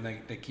too, and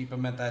they keep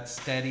them at that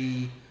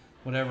steady,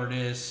 whatever it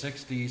is,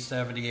 60,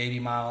 70, 80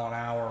 mile an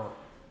hour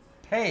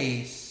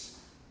pace.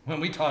 When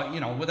we talk,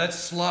 that's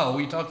slow.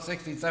 We talk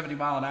 60, 70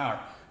 mile an hour.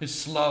 It's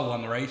slow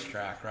on the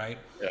racetrack, right?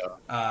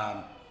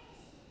 Yeah.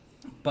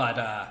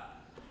 But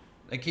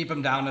they keep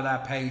them down to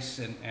that pace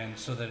and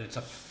so that it's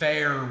a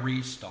fair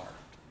restart.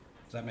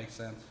 Does that make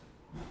sense?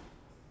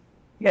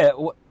 Yeah,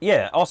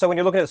 yeah. Also, when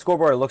you're looking at the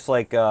scoreboard, it looks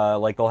like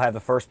they'll have the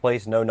first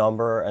place, no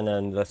number, and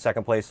then the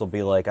second place will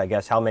be like, I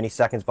guess, how many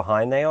seconds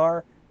behind they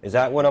are. Is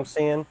that what I'm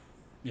seeing?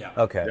 Yeah.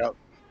 Okay.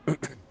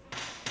 Yep.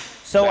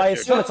 So I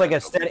assume it's like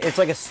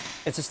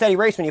a steady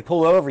race. When you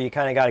pull over, you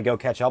kind of got to go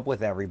catch up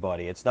with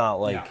everybody. It's not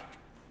like. Yeah.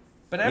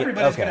 But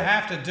everybody's going to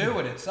have to do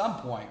it at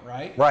some point,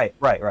 right? Right.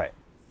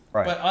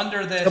 But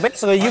under this, so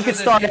basically, you could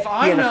start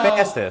being the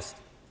fastest.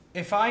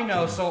 If I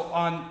know, so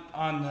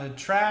on the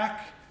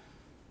track.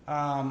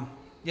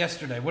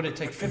 Yesterday, would it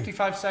take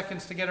 55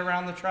 seconds to get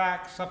around the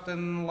track?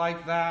 Something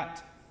like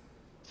that?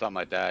 Something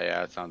like that,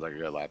 yeah. It sounds like a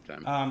good lap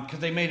time. Because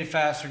they made it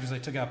faster because they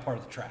took out part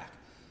of the track.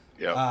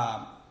 Yep.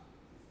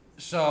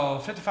 So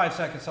 55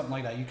 seconds, something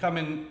like that. You come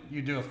in,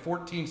 you do a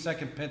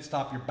 14-second pit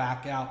stop, you're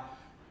back out.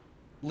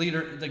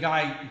 Leader, the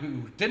guy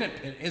who didn't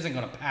pit isn't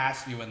going to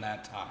pass you in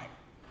that time.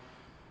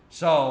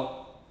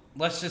 So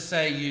let's just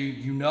say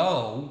you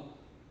know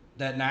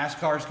that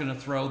NASCAR is going to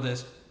throw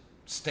this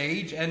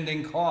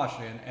stage-ending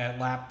caution at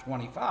lap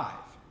 25.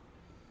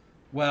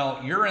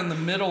 Well, you're in the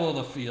middle of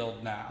the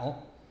field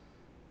now.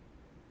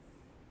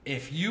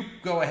 If you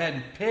go ahead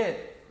and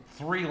pit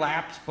 3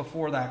 laps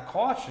before that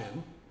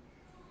caution,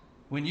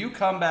 when you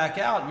come back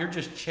out, you're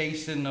just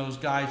chasing those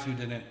guys who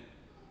didn't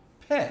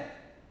pit.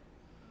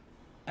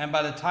 And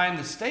by the time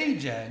the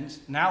stage ends,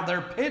 now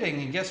they're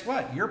pitting, and guess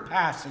what? You're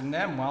passing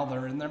them while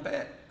they're in their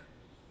pit.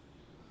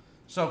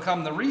 So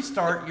come the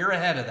restart, you're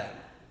ahead of them.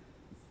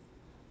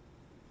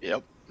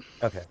 Yep.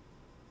 Okay.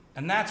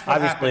 And that's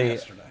what happened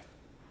yesterday.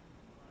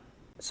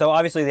 So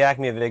obviously the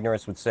acme of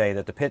ignorance would say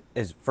that the pit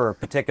is for a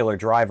particular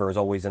driver is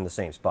always in the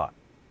same spot.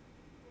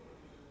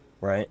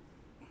 Right?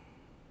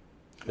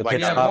 The Like, pit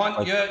You have stop, one.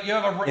 like- You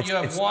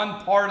have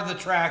one part of the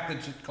track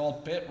that's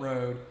called pit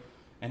road,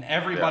 and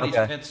everybody's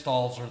Okay. pit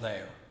stalls are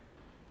there.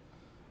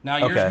 Now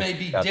yours Okay, may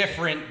be gotcha.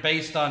 different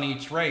based on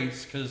each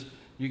race because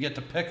you get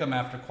to pick them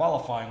after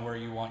qualifying where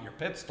you want your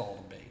pit stall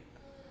to be.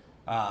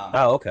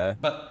 Oh, okay.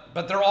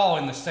 But they're all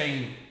in the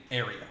same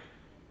area.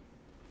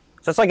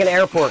 So it's like an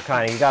airport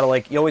kind of. You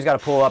gotta you always gotta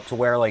pull up to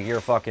where like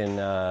your fucking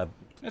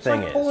It's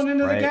thing like pulling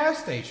into right? the gas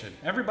station.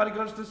 Everybody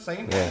goes to the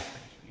same gas station.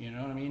 You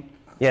know what I mean?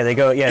 Yeah, they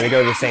go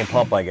to the same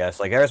pump, I guess.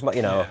 Like there's my,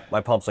 Yeah.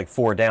 my pump's like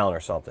 4 down or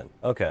something.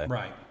 Okay.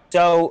 Right.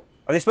 So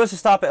are they supposed to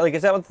stop at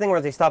is that what the thing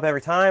where they stop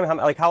every time?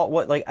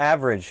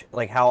 Average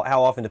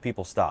how often do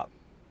people stop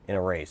in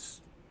a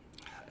race?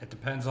 It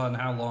depends on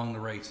how long the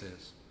race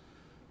is.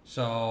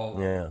 So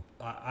Yeah.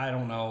 I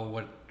don't know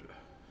what.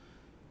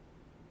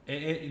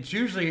 It's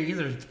usually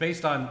either it's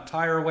based on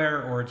tire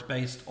wear or it's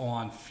based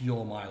on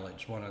fuel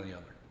mileage, one or the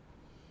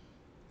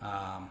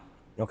other.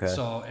 Okay.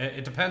 So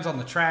it depends on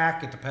the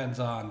track. It depends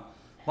on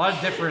a lot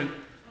of different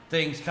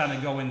things. Kind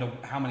of go into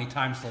how many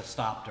times they'll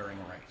stop during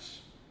a race.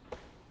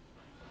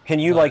 Can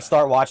you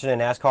start watching a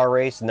NASCAR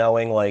race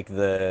knowing like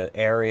the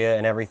area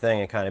and everything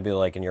and kind of be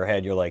like in your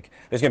head you're like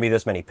there's gonna be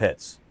this many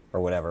pits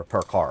or whatever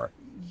per car?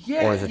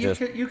 Yeah, Or is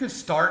it you could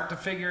start to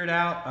figure it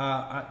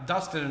out.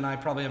 Dustin and I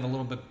probably have a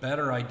little bit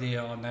better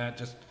idea on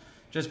that,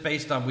 just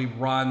based on we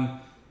run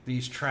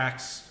these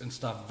tracks and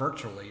stuff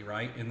virtually,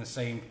 right, in the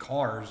same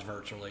cars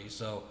virtually.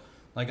 So,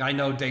 like I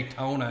know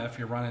Daytona, if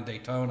you're running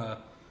Daytona,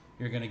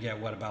 you're going to get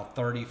about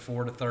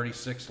 34 to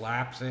 36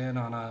 laps in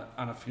on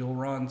a fuel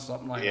run,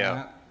 something like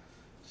that.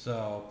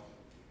 So.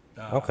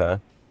 Okay.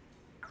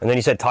 And then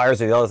you said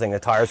tires are the other thing. The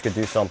tires could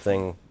do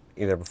something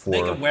either before.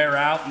 They could wear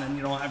out, and then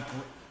you don't have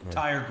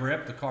tire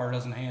grip. The car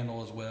doesn't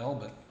handle as well,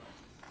 but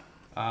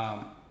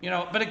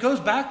but it goes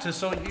back to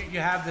you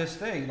have this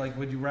thing. Like,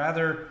 would you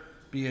rather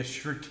be a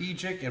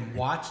strategic and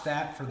watch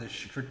that for the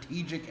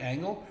strategic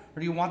angle, or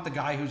do you want the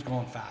guy who's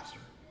going faster?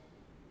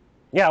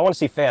 Yeah, I want to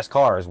see fast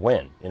cars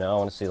win. I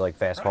want to see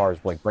fast cars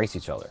brace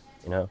each other.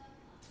 What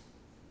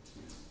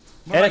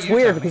And about it's you,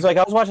 weird Tony? because I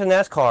was watching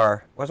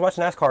NASCAR.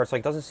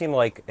 It's doesn't seem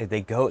like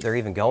they're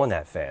even going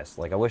that fast.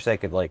 I wish they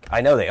could I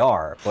know they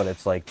are, but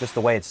it's just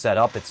the way it's set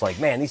up. It's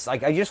man, these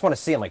I just want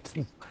to see them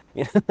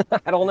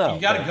I don't know.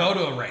 You got to go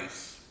to a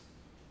race.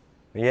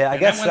 Yeah, I And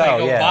guess then when so.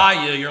 they go Yeah,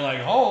 by you, you're like,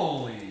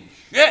 holy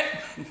shit!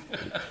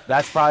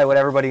 that's probably what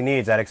everybody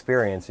needs, that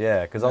experience.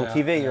 Yeah, because on Yeah,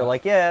 TV yeah. you're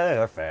like, yeah,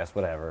 they're fast,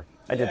 whatever.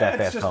 I did that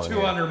fast It's just coming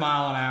here. 200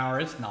 mile an hour.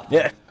 It's nothing.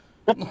 Yeah.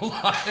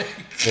 Like,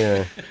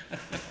 Yeah.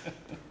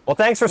 Well,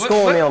 thanks for What-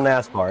 schooling what- me on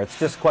NASCAR. It's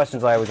just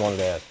questions I always wanted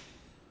to ask.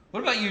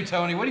 what about you,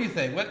 Tony? What do you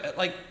think?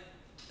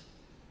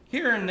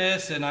 Hearing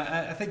this, and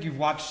I think you've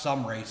watched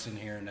some racing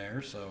here and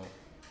there, so.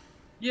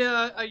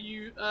 Yeah,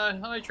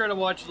 I try to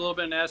watch a little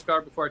bit of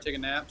NASCAR before I take a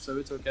nap, so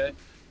it's okay.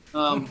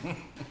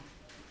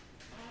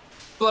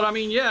 But I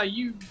mean, yeah,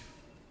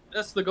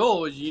 that's the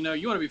goal is, you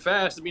want to be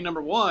fast to be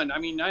number one. I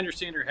mean, I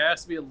understand there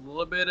has to be a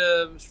little bit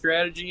of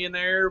strategy in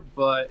there,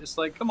 but it's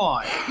like, come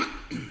on.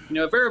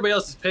 If everybody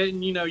else is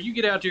pitting, you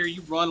get out there,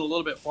 you run a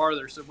little bit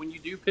farther. So when you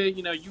do pit,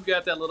 you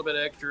got that little bit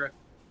extra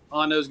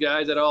on those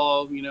guys that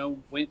all,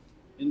 went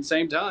in the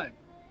same time.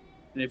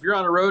 And if you're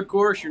on a road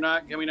course, you're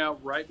not coming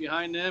out right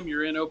behind them.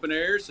 You're in open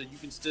air, so you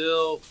can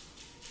still,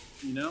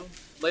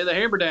 lay the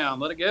hammer down,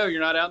 let it go.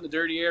 You're not out in the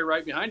dirty air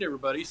right behind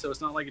everybody, so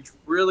it's not like it's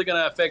really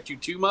going to affect you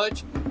too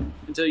much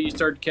until you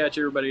start to catch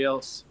everybody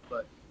else.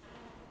 But,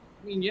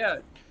 I mean, yeah,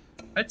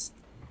 it's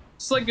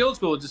like the old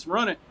school. Just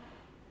run it.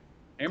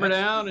 Hammer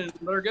down and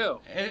let her go.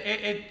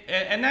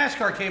 And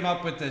NASCAR came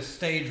up with this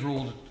stage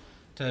rule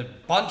to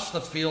bunch the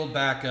field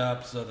back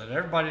up so that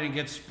everybody didn't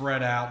get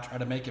spread out, try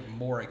to make it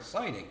more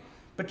exciting.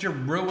 But you're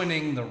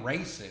ruining the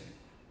racing,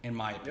 in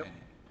my opinion.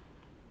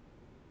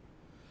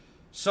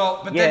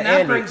 So, but Yeah, then that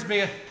Andy. brings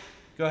me.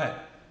 Go ahead.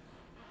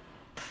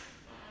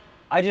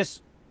 I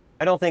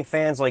don't think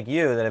fans like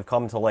you that have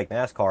come to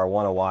NASCAR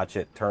want to watch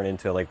it turn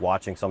into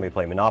watching somebody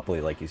play Monopoly,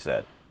 like you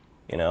said.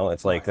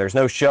 It's there's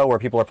no show where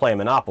people are playing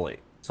Monopoly.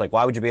 It's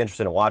why would you be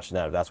interested in watching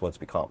that if that's what it's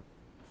become?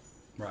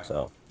 Right.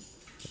 So,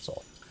 that's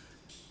all.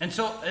 And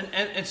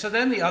so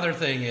then the other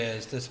thing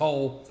is this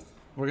whole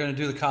we're going to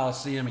do the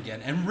Coliseum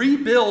again and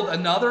rebuild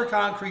another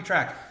concrete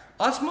track.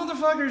 Us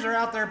motherfuckers are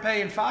out there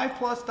paying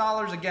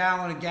 $5+ a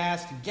gallon of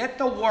gas to get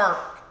to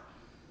work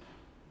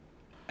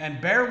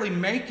and barely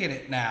making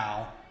it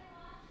now.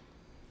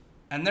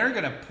 And they're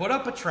going to put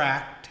up a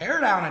track, tear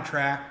down a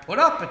track, put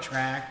up a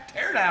track,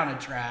 tear down a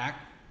track.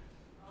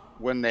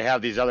 When they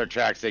have these other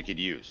tracks they could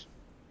use.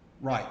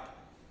 Right.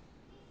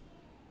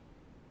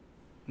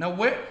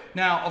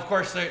 Now, of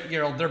course,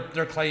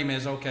 their claim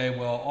is, okay,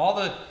 well, all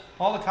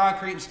the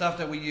concrete and stuff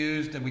that we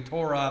used and we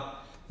tore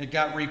up, it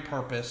got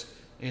repurposed.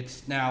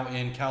 It's now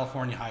in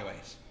California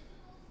highways.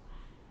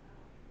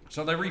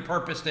 So they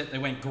repurposed it. They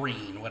went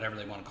green, whatever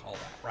they want to call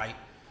that, right?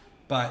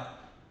 But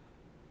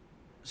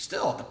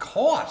still, the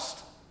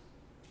cost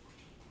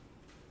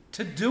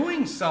to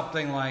doing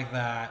something like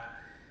that,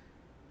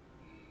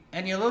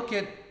 and you look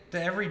at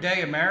the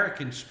everyday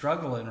American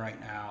struggling right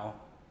now,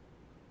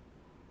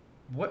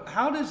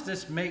 How does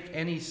this make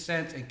any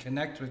sense and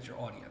connect with your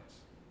audience?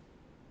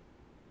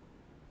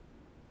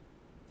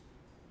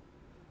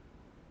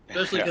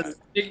 Especially because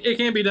it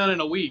can't be done in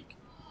a week.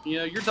 You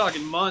know, you're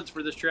talking months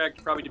for this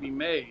track probably to be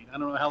made. I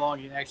don't know how long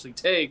it actually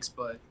takes,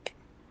 but,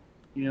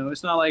 you know,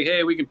 it's not like,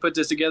 hey, we can put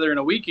this together in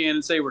a weekend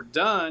and say we're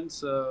done.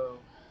 So,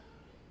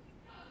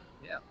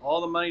 yeah,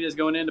 all the money that's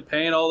going into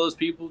paying all those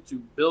people to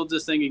build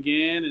this thing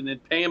again and then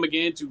pay them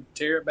again to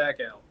tear it back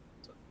out.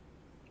 So.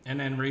 And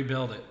then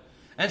rebuild it.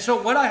 And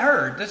so what I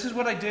heard, this is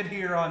what I did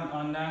hear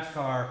on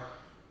NASCAR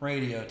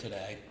radio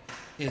today,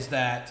 is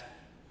that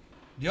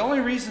the only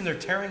reason they're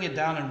tearing it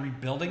down and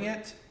rebuilding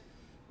it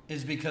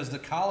is because the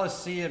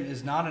Coliseum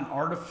is not an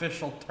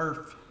artificial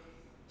turf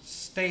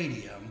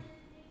stadium.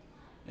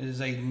 It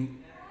is a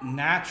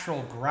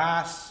natural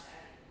grass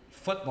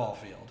football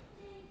field.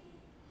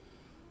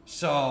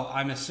 So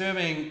I'm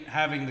assuming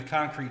having the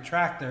concrete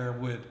track there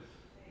would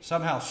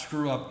somehow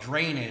screw up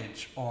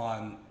drainage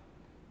on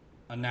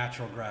a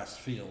natural grass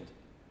field.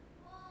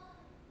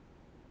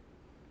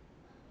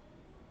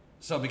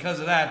 So because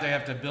of that, they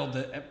have to build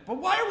it. But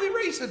why are we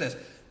racing this?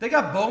 They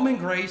got Bowman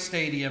Gray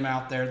Stadium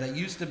out there that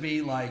used to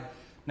be like,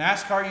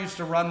 NASCAR used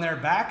to run there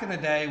back in the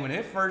day when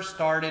it first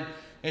started.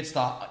 It's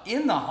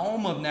in the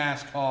home of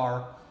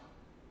NASCAR,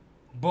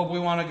 but we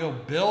want to go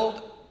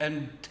build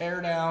and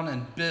tear down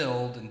and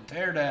build and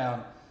tear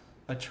down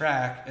a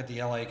track at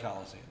the LA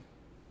Coliseum.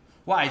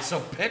 Why? So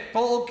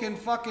Pitbull can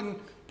fucking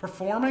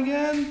perform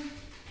again?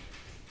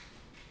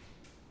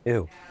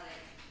 Ew.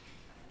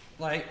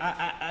 Like,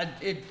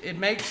 it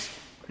makes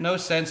no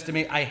sense to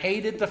me. I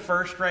hated the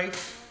first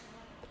race.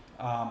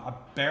 I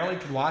barely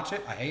could watch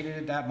it. I hated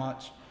it that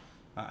much.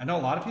 I know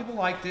a lot of people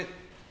liked it,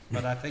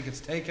 but I think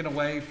it's taken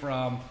away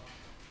from,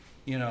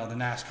 you know, the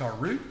NASCAR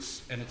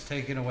roots, and it's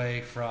taken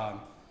away from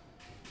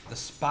the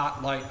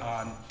spotlight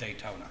on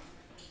Daytona.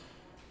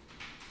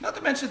 Not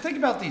to mention, think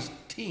about these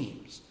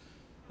teams.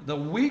 The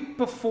week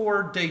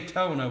before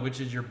Daytona, which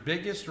is your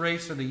biggest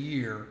race of the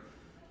year,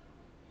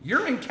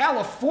 you're in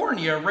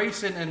California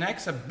racing an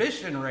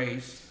exhibition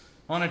race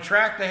on a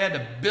track they had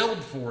to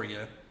build for you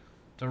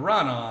to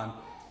run on.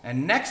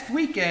 And next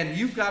weekend,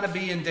 you've got to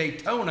be in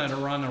Daytona to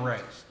run the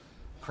race.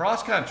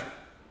 Cross country.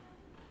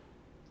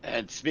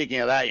 And speaking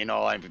of that, you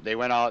know, like they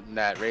went out in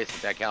that race,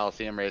 that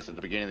Coliseum race at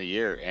the beginning of the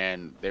year,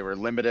 and they were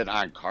limited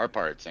on car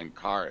parts and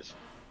cars.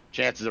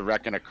 Chances of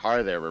wrecking a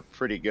car there were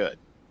pretty good.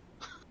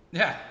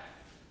 Yeah.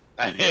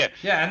 I mean,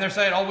 Yeah, and they're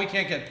saying, oh, we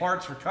can't get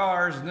parts for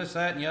cars and this,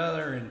 that, and the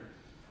other. And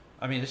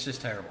I mean, it's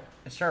just terrible.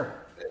 It's terrible.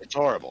 it's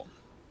horrible.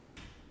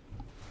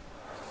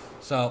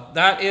 So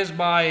that is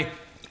my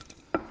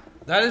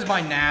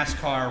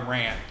NASCAR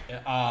rant.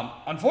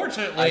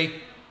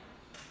 Unfortunately,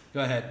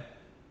 go ahead.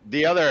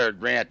 The other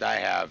rant I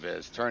have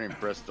is turning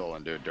Bristol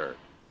into dirt.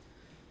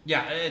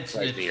 Yeah, it's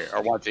Twice a year,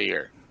 or once a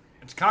year.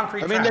 It's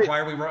concrete I mean, track. they- Why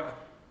are we running?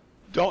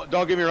 Don't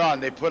get me wrong.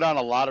 They put on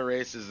a lot of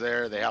races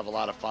there. They have a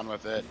lot of fun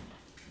with it,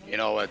 you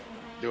know, with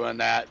doing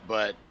that.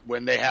 But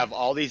when they have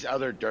all these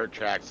other dirt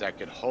tracks that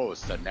could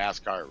host a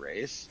NASCAR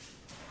race,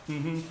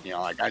 you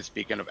know, like I'm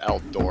speaking of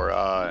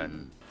Eldora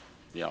and,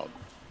 you know,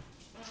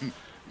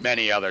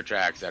 many other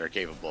tracks that are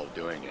capable of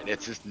doing it.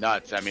 It's just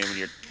nuts. I mean, when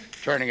you're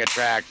turning a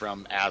track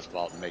from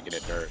asphalt and making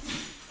it dirt.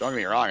 Don't get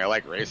me wrong. I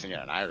like racing it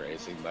and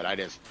iRacing, but I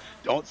just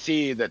don't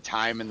see the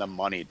time and the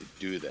money to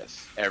do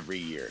this every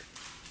year.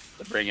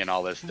 To bring in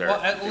all this dirt.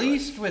 Well, at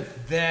least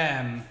with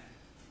them,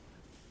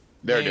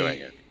 they're doing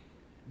it.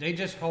 They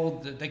just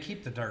they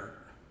keep the dirt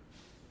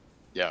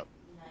Yep.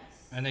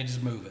 and they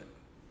just move it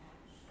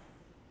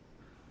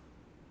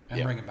and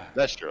Yep. bring it back.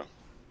 That's true.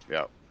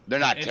 Yep. They're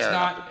not It's tearing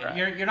up the not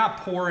track. you're not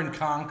pouring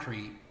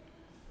concrete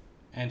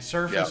and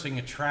surfacing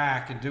a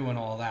track and doing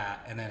all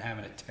that and then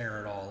having to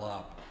tear it all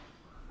up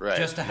Right.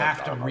 just to No have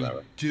to problem about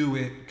that. redo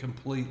it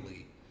completely.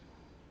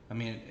 I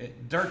mean,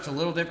 dirt's a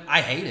little different.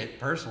 I hate it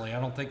personally. I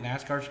don't think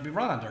NASCAR should be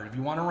run on dirt. If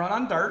you want to run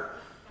on dirt,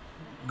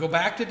 go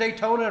back to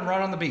Daytona and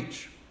run on the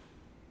beach.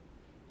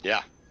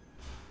 Yeah.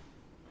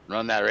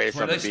 Run that race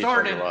Where on they the beach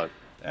started. like it was.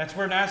 That's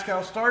where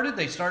NASCAR started.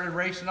 They started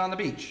racing on the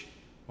beach.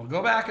 Well,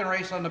 go back and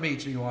race on the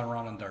beach if you want to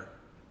run on dirt.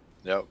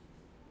 Yep.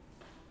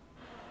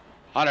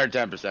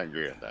 110%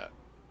 agree with that.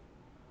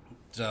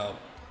 So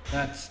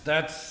that's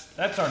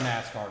our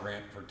NASCAR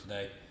rant for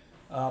today.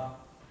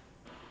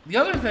 The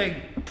other thing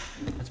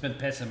that's been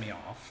pissing me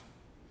off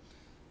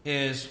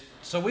is,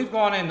 so we've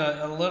gone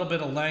into a little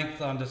bit of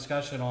length on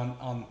discussion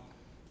on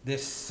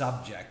this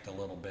subject a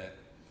little bit.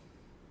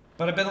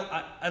 But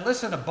I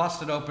listen to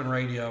Busted Open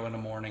Radio in the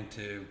morning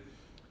too.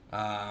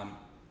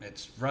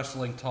 It's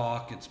wrestling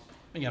talk. It's,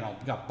 you know,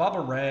 we got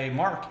Bubba Ray,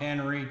 Mark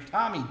Henry,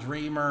 Tommy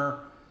Dreamer,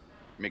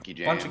 Mickey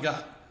James. bunch of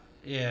guys.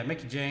 Yeah,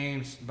 Mickey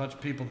James, a bunch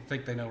of people that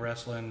think they know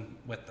wrestling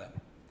with them.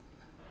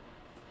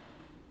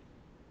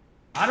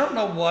 I don't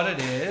know what it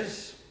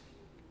is,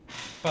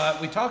 but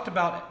we talked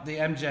about the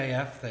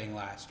MJF thing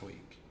last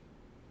week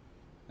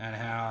and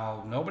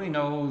how nobody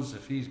knows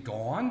if he's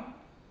gone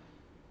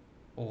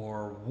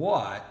or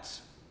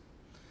what.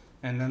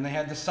 And then they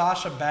had the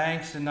Sasha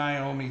Banks and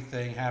Naomi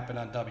thing happen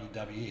on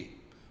WWE.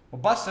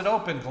 Well, Busted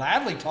Open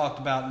gladly talked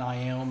about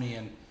Naomi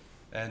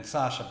and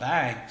Sasha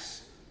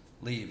Banks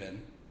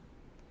leaving,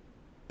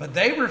 but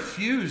they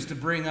refused to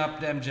bring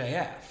up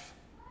MJF.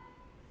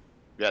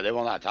 Yeah, they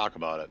will not talk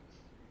about it.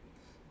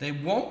 They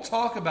won't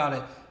talk about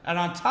it. And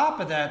on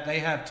top of that, they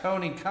have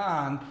Tony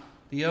Khan,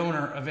 the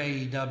owner of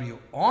AEW,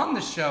 on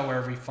the show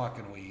every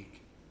fucking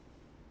week.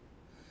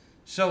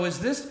 So is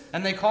this,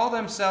 and they call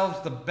themselves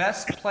the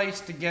best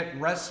place to get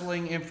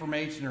wrestling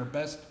information or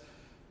best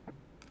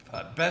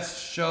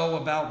show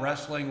about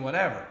wrestling,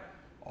 whatever.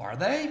 Are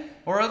they?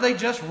 Or are they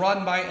just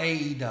run by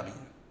AEW?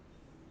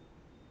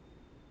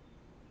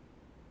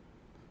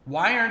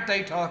 Why aren't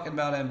they talking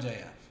about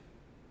MJF?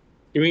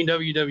 You mean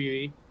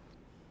WWE?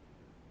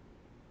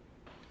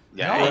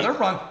 Yeah, No, they're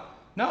run.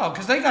 No,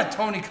 because they got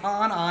Tony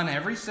Khan on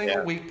every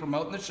single week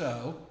promoting the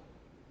show.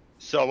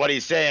 So what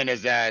he's saying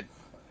is that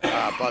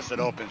Busted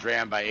Open's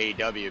ran by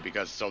AEW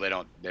because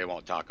they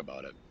won't talk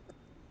about it.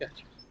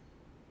 Gotcha.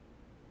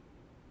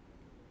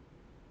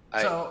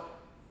 So,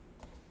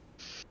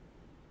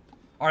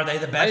 are they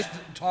the best to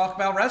talk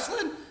about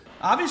wrestling?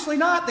 Obviously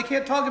not. They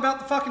can't talk about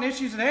the fucking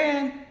issues at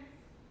hand.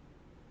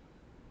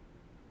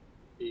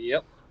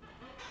 Yep.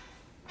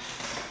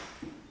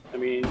 I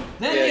mean,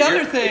 Then the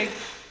other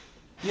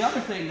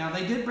thing, now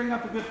they did bring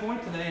up a good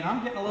point today, and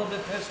I'm getting a little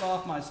bit pissed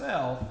off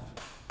myself.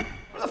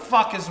 Where the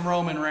fuck is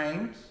Roman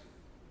Reigns?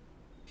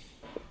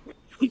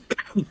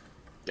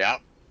 Yeah.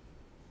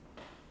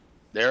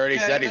 They already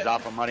said he's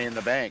off of Money in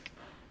the Bank.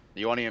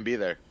 He won't even be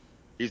there.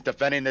 He's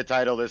defending the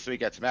title this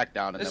week at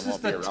SmackDown, and This then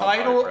is won't be the around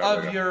title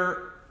forever. of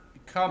your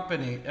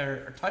company,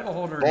 or title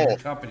holder of your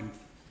company.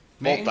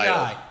 Main Both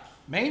titles.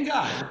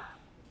 guy.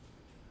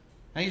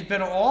 And he's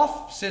been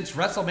off since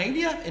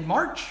WrestleMania in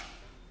March.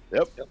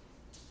 Yep.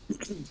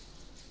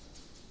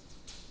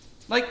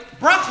 Like,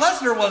 Brock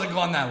Lesnar wasn't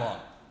gone that long.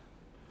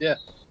 yeah.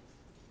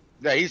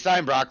 Yeah, he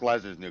signed Brock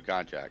Lesnar's new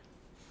contract.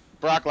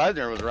 Brock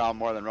Lesnar was around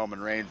more than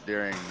Roman Reigns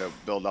during the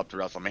build up to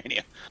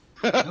WrestleMania.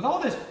 With all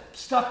this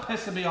stuff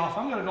pissing me off,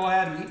 I'm going to go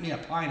ahead and eat me a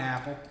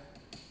pineapple.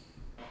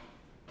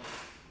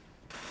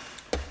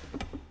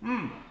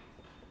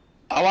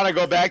 I want to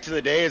go back to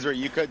the days where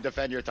you couldn't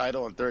defend your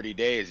title in 30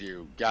 days.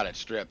 You got it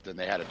stripped, and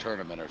they had a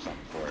tournament or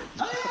something for it.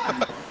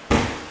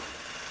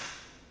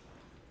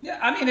 Yeah,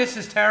 I mean, it's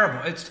just terrible.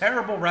 It's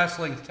terrible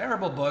wrestling. It's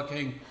terrible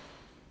booking.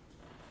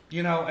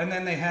 You know, and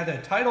then they had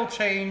a title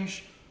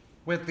change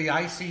with the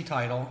IC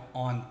title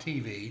on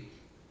TV.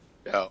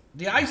 Yeah,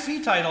 The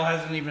IC title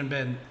hasn't even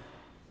been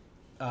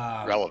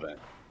relevant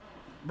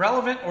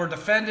or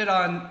defended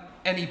on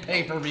any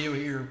pay-per-view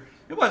here.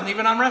 It wasn't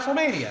even on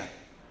WrestleMania.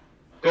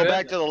 Go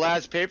back to the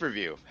last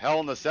pay-per-view, Hell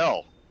in the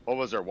Cell. What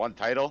was there, one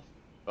title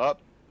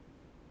up?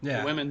 Yeah.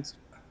 The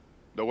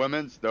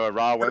women's. The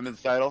Raw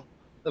women's title?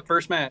 The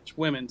first match,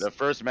 women's. The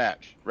first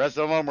match. Rest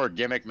of them were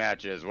gimmick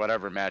matches,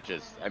 whatever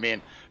matches. I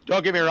mean,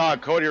 don't get me wrong,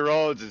 Cody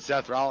Rhodes and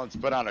Seth Rollins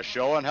put on a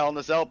show on Hell in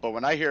the Cell, but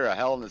when I hear a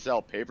Hell in the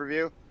Cell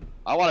pay-per-view,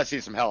 I want to see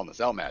some Hell in the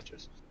Cell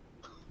matches.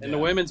 And the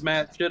women's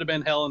match should have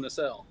been Hell in the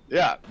Cell.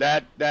 Yeah,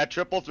 that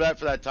triple threat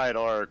for that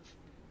title, or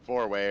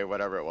four-way,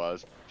 whatever it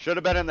was, should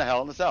have been in the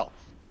Hell in the Cell.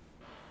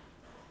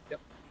 Yep.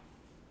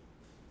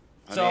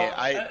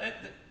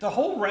 The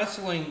whole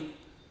wrestling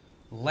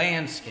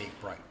landscape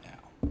right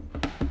now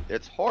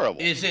It's horrible.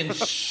 is in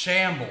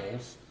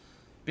shambles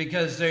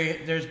because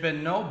there's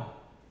been no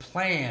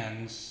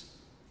plans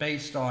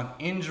based on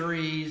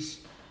injuries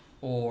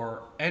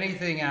or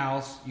anything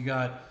else. You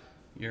got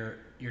your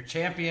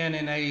champion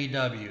in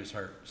AEW is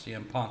hurt.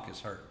 CM Punk is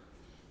hurt.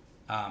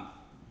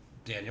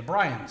 Daniel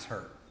Bryan's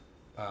hurt.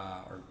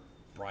 Or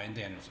Bryan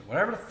Danielson,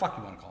 whatever the fuck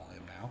you want to call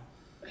him now.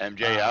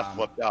 MJF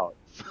flipped out.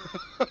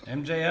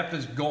 MJF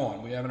is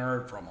gone. We haven't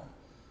heard from him.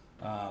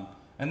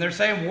 And they're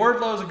saying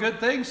Wardlow's a good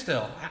thing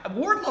still.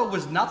 Wardlow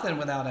was nothing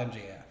without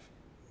MJF.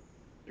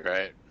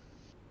 Right.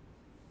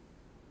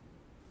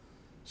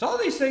 So all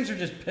these things are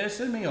just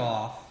pissing me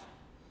off.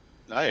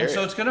 I hear And so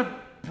you. it's going to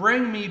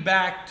bring me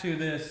back to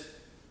this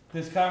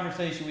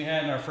conversation we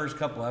had in our first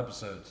couple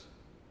episodes.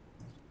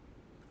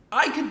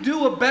 I could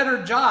do a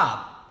better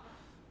job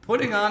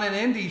putting on an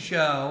indie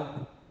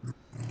show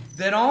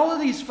than all of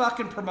these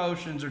fucking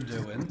promotions are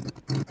doing.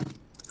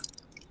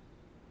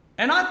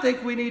 And I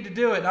think we need to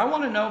do it. And I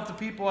want to know if the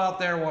people out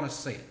there want to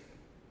see it.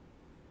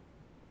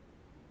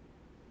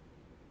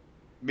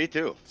 Me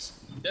too.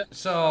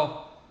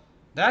 So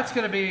that's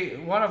going to be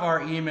one of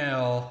our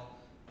email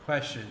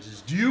questions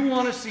is, do you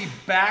want to see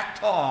Back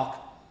Talk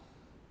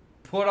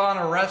put on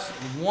a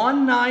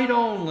one night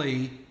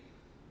only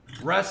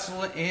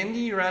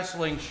indie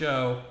wrestling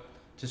show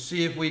to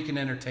see if we can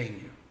entertain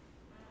you?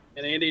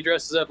 And Andy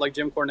dresses up like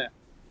Jim Cornette.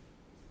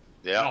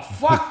 Yeah. Oh,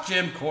 fuck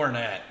Jim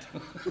Cornette.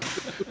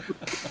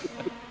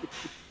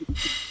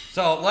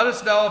 So let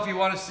us know if you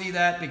want to see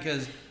that,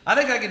 because I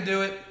think I can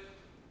do it.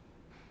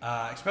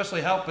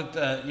 Especially help with,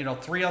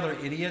 3 other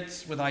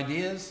idiots with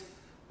ideas.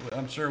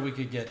 I'm sure we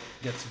could get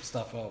some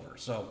stuff over.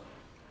 So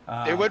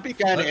It would be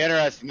kind of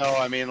interesting, though.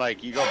 I mean,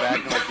 like, you go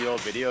back to like the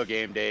old video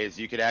game days,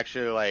 you could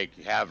actually like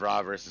have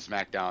Raw versus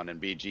SmackDown and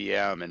be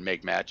GM and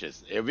make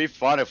matches. It would be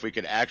fun if we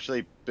could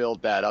actually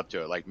build that up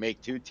to it, like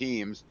make 2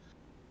 teams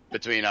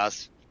between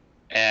us,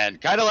 and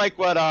kind of like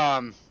what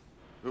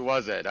who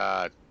was it?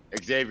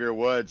 Xavier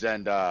Woods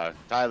and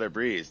Tyler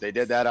Breeze. They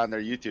did that on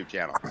their YouTube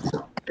channel.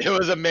 It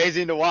was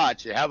amazing to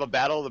watch. You have a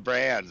battle of the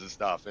brands and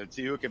stuff, and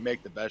see who can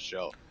make the best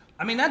show.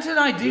 I mean, that's an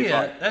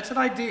idea. That's an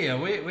idea.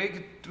 We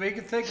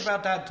could think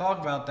about that, talk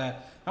about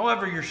that.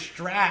 However, you're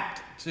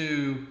strapped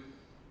to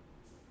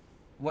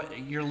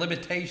what your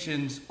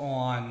limitations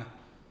on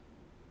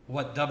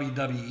what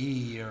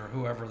WWE or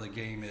whoever the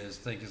game is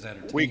think is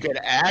entertaining. We could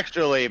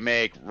actually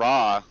make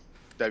Raw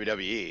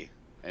WWE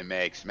and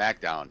make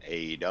SmackDown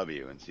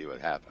AEW and see what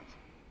happens.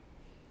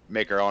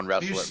 Make our own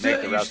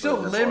wrestler. You're still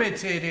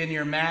limited in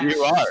your match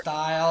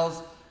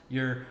styles.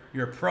 Your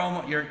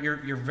promo.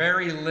 You're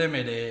very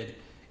limited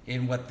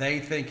in what they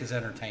think is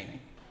entertaining.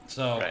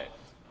 So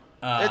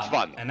it's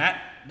fun. And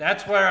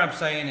that's where I'm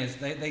saying is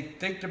they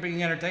think they're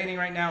being entertaining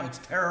right now. It's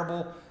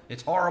terrible.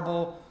 It's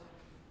horrible.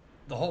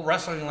 The whole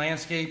wrestling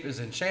landscape is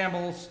in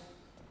shambles.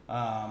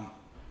 I'm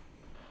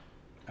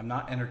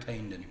not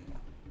entertained anymore.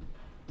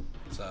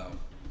 So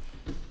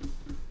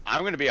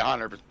I'm going to be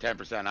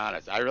 110%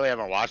 honest. I really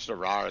haven't watched a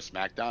Raw or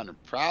SmackDown in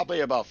probably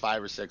about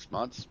 5 or 6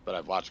 months, but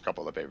I've watched a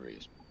couple of the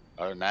pay-per-views.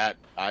 Other than that,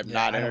 I'm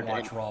not entertained. I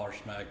don't watch Raw or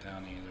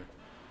SmackDown either.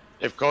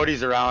 If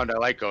Cody's around, I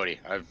like Cody.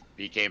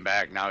 He came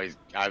back. Now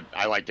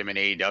I liked him in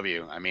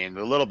AEW. I mean,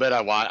 the little bit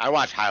I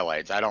watch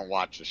highlights. I don't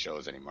watch the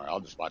shows anymore. I'll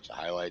just watch the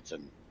highlights,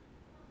 and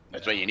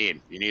that's what you need.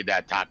 You need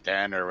that top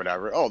 10 or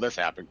whatever. Oh, this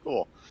happened.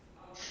 Cool.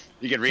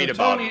 You can read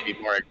about it and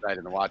be more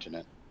excited than watching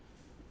it.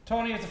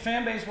 Tony, if the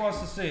fan base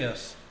wants to see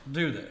us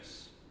do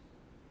this,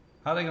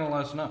 how are they going to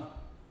let us know?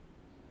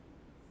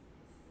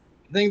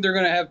 I think they're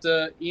going to have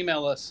to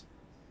email us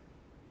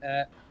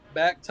at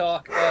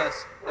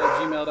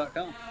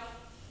backtalkus@gmail.com.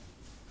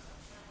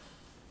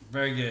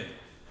 Very good.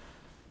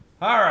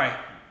 All right,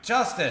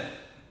 Justin,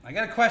 I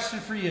got a question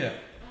for you.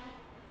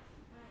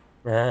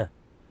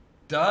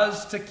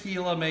 Does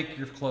tequila make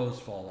your clothes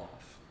fall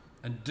off?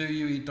 And do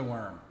you eat the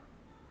worm?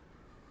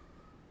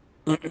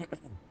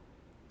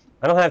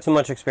 I don't have too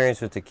much experience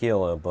with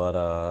tequila, but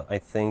I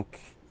think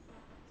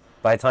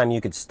by the time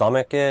you could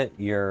stomach it,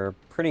 you're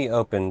pretty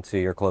open to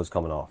your clothes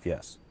coming off,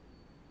 yes.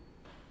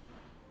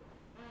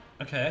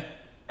 Okay.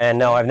 And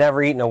no, I've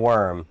never eaten a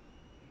worm.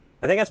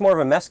 I think that's more of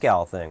a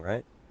mezcal thing,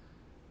 right?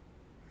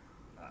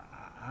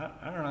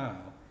 I don't know.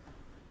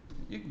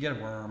 You can get a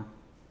worm.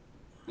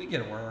 You can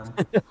get a worm.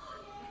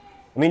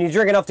 I mean, you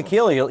drink enough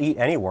tequila, you'll eat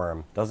any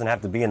worm. Doesn't have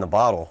to be in the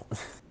bottle.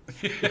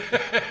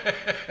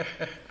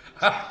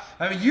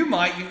 I mean, you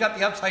might. You've got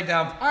the upside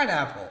down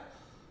pineapple.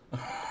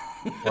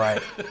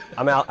 Right.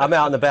 I'm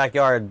out in the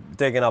backyard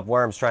digging up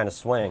worms, trying to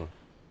swing,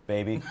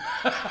 baby.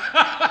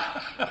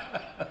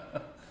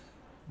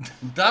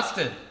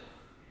 Dustin,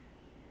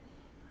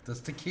 does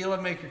tequila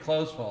make your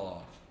clothes fall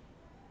off?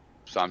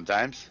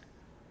 Sometimes.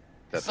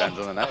 Depends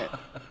on the night.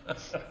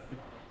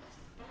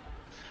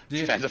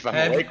 Depends if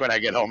I'm awake when I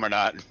get home or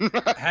not.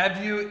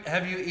 Have you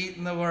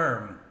eaten the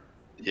worm?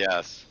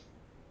 Yes.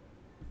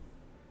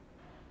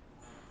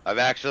 I've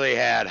actually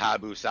had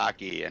Habu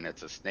Sake, and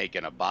it's a snake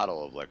in a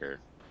bottle of liquor.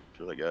 It's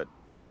really good.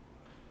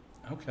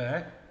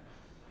 Okay.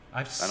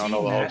 I've seen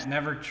that,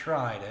 never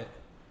tried it.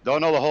 Don't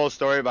know the whole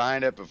story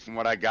behind it, but from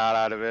what I got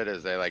out of it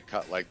is they like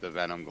cut like the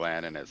venom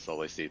gland, and it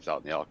slowly seeps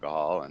out in the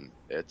alcohol, and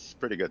it's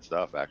pretty good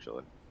stuff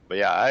actually. But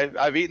yeah,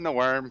 I've eaten the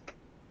worm.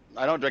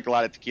 I don't drink a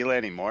lot of tequila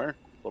anymore.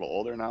 A little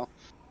older now.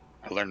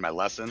 I learned my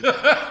lesson. You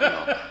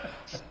know,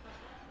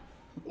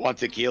 1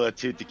 tequila,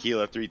 2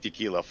 tequila, 3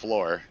 tequila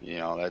floor. You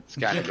know, that's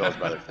kind of goes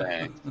by the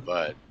thing.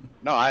 But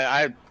no,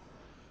 I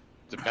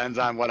depends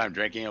on what I'm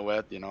drinking it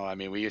with. You know, I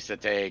mean, we used to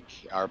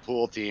take our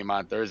pool team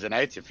on Thursday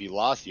nights. If you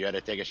lost, you had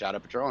to take a shot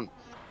of Patron.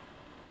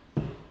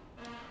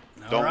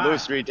 Don't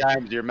lose 3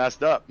 times, you're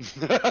messed up.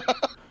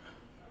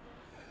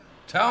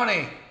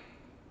 Tony,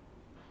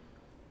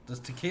 does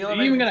tequila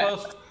make you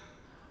close?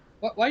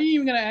 Why are you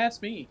even gonna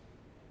ask me?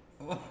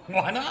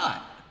 Why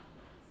not?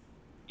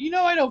 You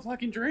know I don't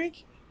fucking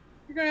drink.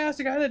 You're gonna ask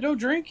a guy that don't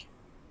drink?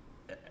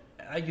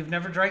 You've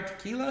never drank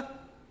tequila?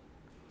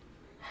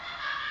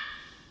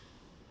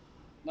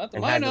 Not to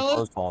my knowledge.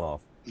 Clothes fall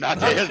off. Not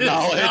to his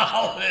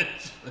knowledge.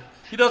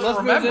 He doesn't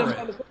remember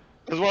it.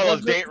 It was one of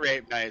those date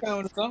rape nights.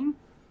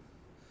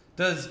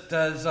 Does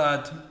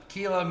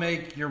tequila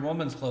make your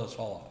woman's clothes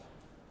fall off?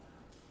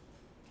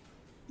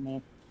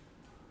 No.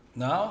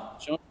 No?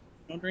 She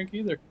don't drink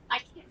either. I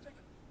can't drink.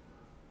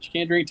 She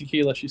can't drink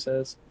tequila, she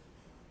says.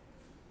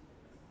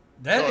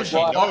 That is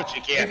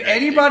if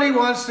anybody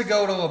wants to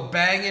go to a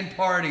banging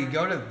party,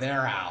 go to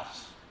their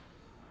house.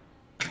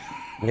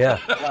 Yeah.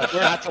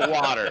 Lots of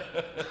water.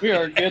 We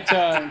are a good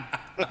time.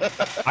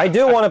 I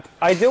do want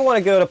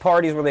to go to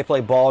parties where they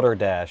play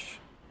Balderdash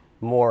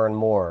more and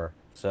more.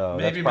 So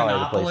maybe that's probably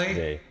Monopoly? the place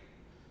to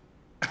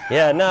be.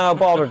 Yeah, no,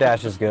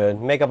 Balderdash is good.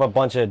 Make up a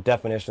bunch of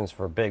definitions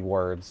for big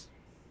words.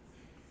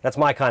 That's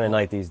my kind of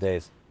night these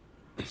days.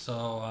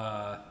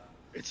 So,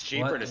 it's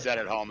cheaper to sit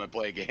at home and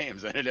play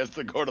games than it is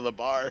to go to the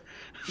bar.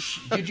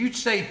 Did you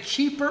say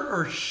cheaper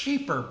or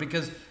sheeper?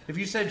 Because if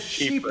you said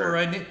sheeper,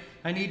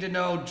 I need to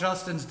know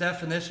Justin's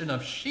definition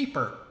of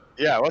sheeper.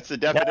 Yeah, what's the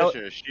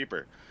definition of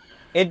sheeper?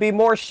 It'd be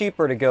more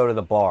cheaper to go to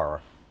the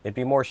bar. It'd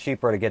be more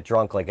cheaper to get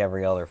drunk like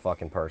every other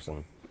fucking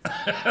person.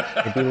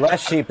 It'd be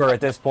less cheaper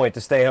at this point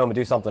to stay home and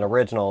do something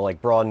original,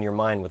 like broaden your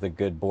mind with a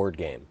good board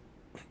game.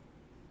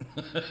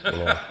 You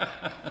know?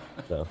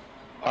 So.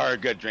 Or a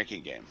good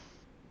drinking game.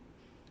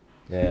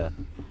 Yeah.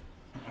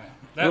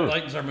 That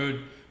lightens our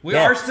mood. We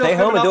Yeah, are still stay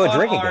home coming and do up a on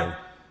drinking our- game.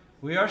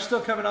 We are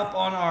still coming up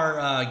on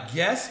our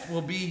guest.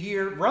 Will be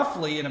here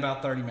roughly in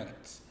about 30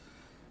 minutes.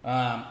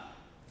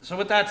 So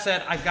with that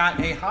said, I got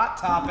a hot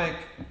topic.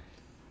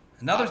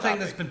 Another thing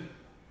that's been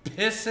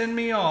pissing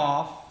me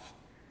off.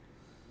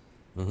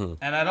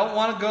 And I don't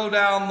want to go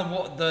down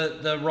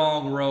the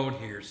wrong road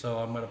here, so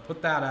I'm going to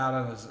put that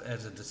out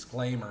as a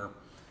disclaimer.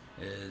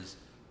 Is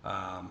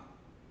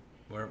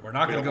we're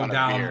not going to go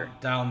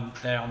down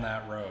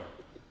that road.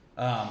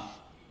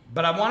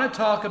 But I want to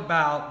talk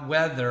about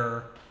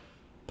whether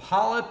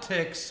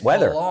politics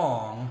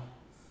belong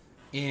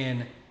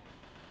in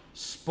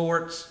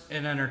sports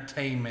and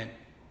entertainment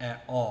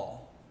at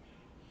all.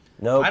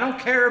 Nope. I don't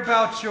care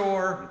about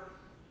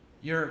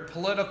your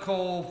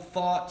political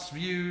thoughts,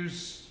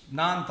 views,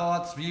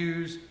 non-thoughts,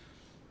 views.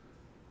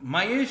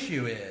 My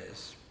issue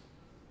is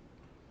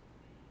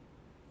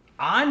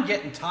I'm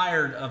getting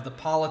tired of the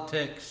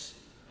politics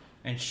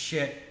and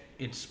shit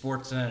in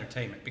sports and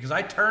entertainment, because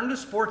I turn to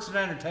sports and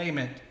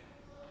entertainment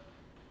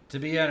to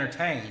be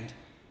entertained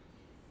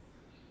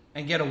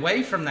and get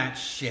away from that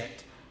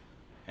shit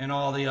and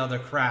all the other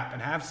crap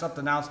and have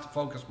something else to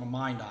focus my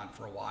mind on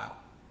for a while.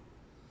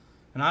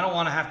 And I don't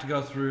want to have to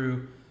go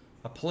through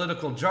a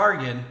political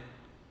jargon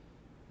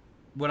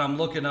when I'm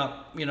looking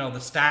up, the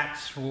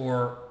stats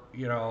for,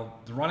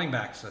 the running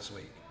backs this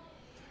week.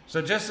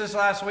 So just this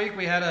last week,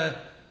 we had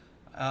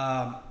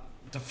a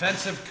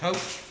defensive coach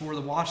for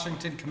the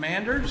Washington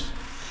Commanders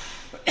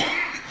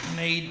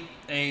made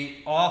a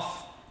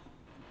off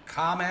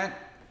comment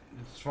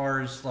as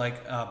far as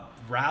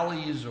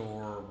rallies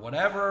or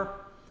whatever.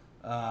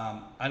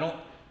 I don't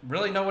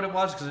really know what it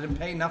was because I didn't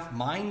pay enough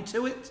mind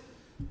to it.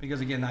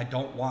 Because again, I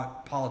don't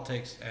want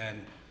politics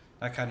and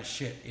that kind of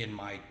shit in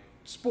my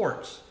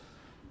sports.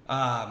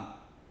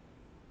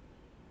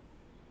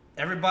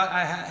 Everybody,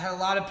 I had a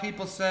lot of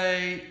people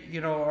say,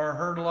 or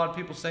heard a lot of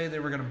people say they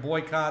were going to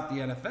boycott the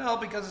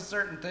NFL because of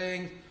certain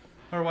things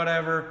or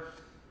whatever.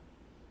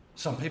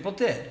 Some people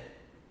did.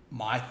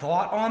 My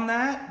thought on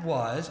that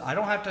was I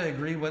don't have to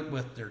agree with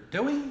what they're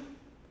doing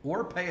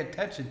or pay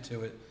attention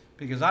to it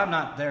because I'm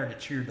not there to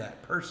cheer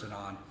that person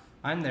on.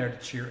 I'm there to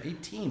cheer a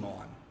team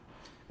on.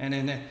 And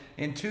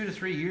in 2 to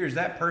 3 years,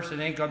 that person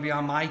ain't going to be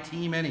on my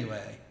team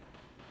anyway.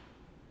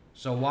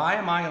 So why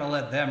am I going to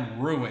let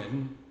them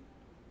ruin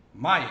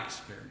my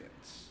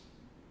experience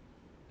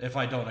if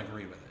I don't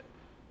agree with it?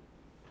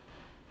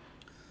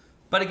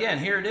 But again,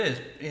 here it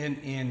is.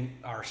 In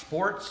our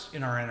sports,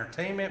 in our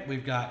entertainment,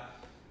 we've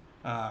got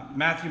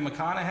Matthew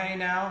McConaughey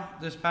now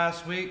this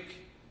past week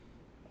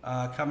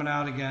coming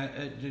out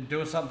again,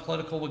 doing something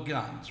political with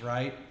guns,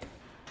 right?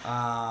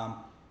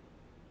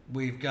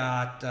 We've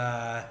got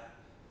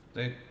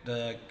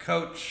the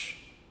coach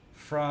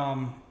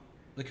from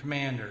the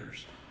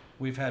Commanders.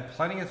 We've had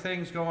plenty of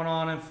things going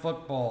on in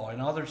football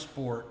and other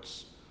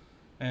sports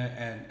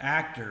and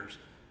actors.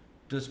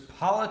 Does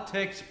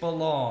politics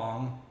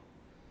belong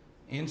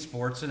in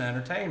sports and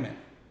entertainment?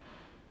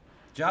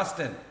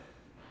 Justin.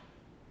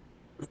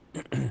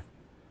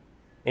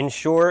 In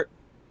short,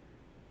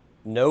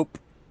 nope.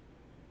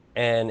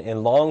 And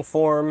in long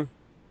form,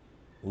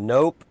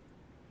 nope.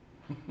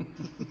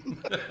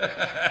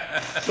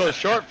 So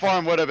short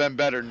form would have been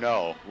better,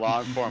 no.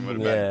 Long form would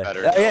have been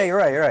better. No. Yeah, you're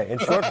right. In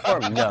short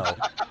form, no.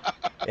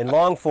 In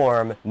long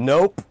form,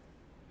 nope.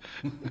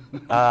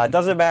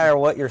 Doesn't matter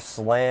what your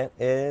slant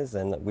is,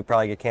 and we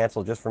probably get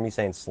canceled just for me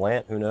saying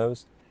slant, who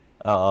knows.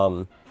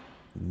 No,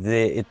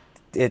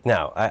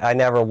 I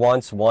never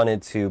once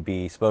wanted to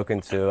be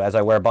spoken to. As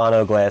I wear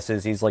Bono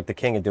glasses, he's like the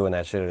king of doing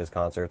that shit at his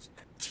concerts.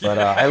 But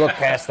I look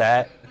past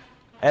that.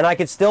 And I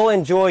could still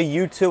enjoy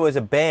U2 as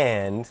a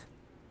band,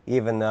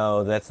 even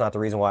though that's not the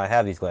reason why I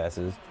have these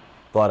glasses.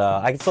 But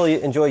I can still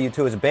enjoy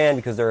U2 as a band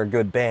because they're a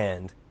good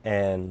band.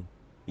 And,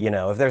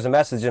 if there's a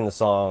message in the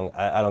song,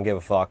 I don't give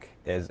a fuck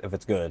if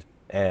it's good.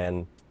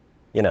 And,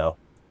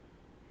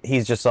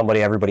 he's just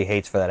somebody everybody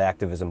hates for that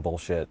activism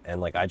bullshit.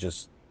 And,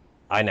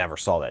 I never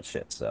saw that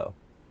shit, so,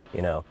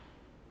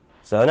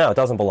 So, no, it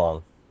doesn't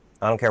belong.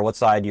 I don't care what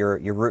side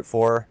you root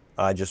for.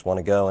 I just want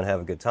to go and have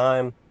a good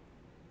time.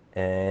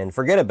 And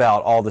forget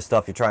about all the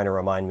stuff you're trying to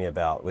remind me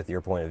about with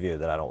your point of view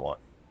that I don't want.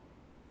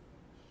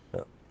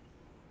 No.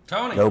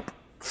 Tony. Nope.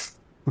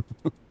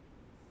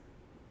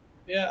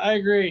 Yeah, I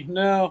agree.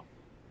 No.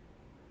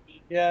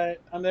 Yeah,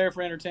 I'm there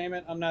for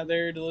entertainment. I'm not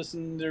there to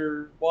listen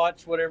or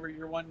watch whatever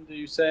you're wanting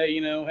to say.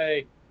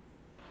 Hey,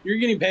 you're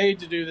getting paid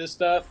to do this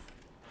stuff.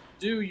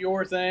 Do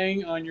your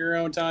thing on your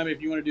own time if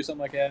you want to do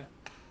something like that.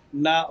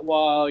 not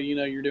while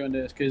you're doing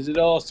this, because it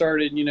all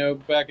started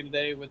back in the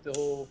day with the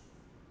whole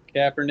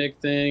Kaepernick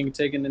thing,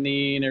 taking the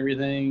knee and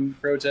everything,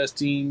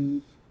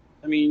 protesting.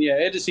 I mean, yeah,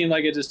 it just seemed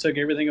like it just took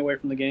everything away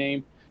from the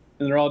game,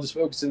 and they're all just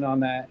focusing on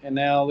that. And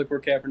now look where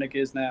Kaepernick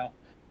is now,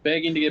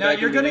 begging to get back.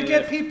 Now you're going to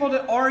get people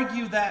to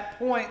argue that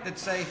point, that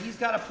say he's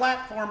got a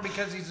platform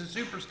because he's a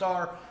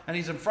superstar and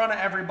he's in front of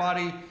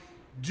everybody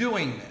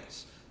doing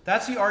this.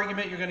 That's the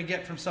argument you're going to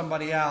get from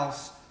somebody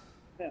else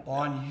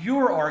on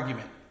your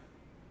argument.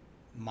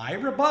 My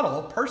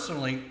rebuttal,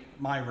 personally,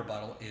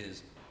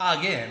 is,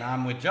 again,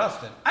 I'm with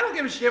Justin. I don't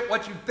give a shit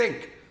what you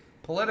think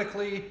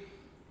politically,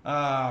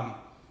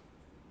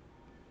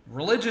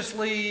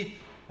 religiously,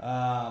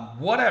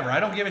 whatever. I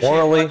don't give a shit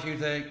what you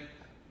think.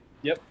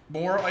 Yep.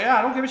 Yeah,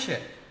 I don't give a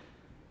shit.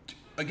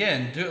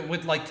 Again, do it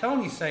with, like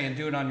Tony's saying,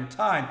 do it on your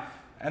time.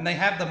 And they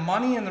have the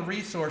money and the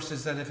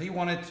resources that if he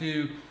wanted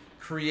to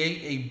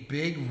create a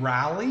big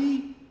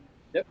rally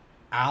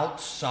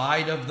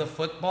outside of the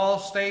football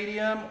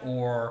stadium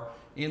or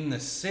in the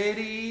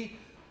city,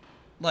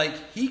 like,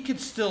 he could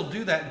still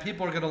do that, and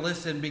people are going to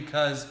listen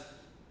because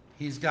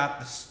he's got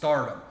the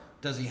stardom.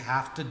 Does he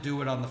have to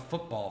do it on the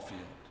football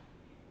field?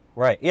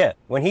 Right, yeah.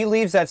 When he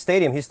leaves that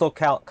stadium, he's still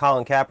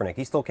Colin Kaepernick.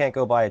 He still can't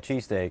go buy a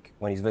cheesesteak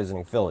when he's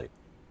visiting Philly.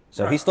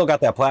 So he's still got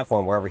that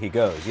platform wherever he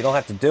goes. You don't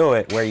have to do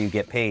it where you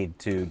get paid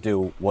to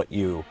do what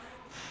you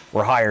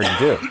were hired to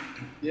do.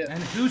 Yeah.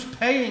 And who's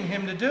paying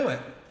him to do it?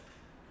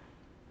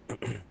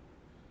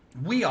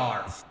 We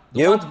are.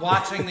 The ones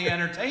watching the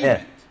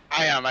entertainment.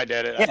 I am. I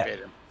did it. I paid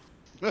him.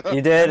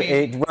 You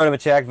did? You wrote him a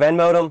check?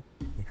 Venmo'd him?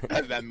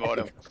 I Venmo'd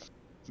him.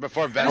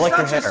 Before Venmo. It's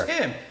not just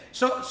him.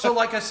 So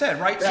like I said,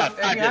 right? Yeah, so,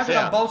 and you have it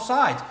on both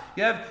sides.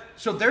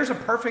 So there's a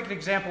perfect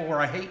example where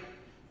I hate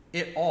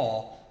it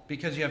all,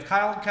 because you have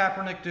Colin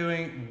Kaepernick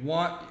doing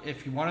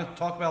if you want to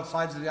talk about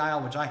sides of the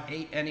aisle, which I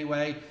hate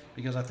anyway,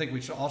 because I think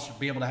we should also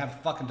be able to have a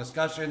fucking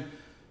discussion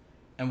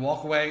and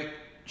walk away,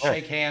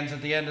 shake hands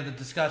at the end of the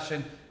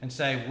discussion and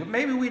say, well,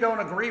 maybe we don't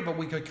agree, but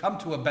we could come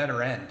to a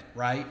better end,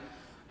 right?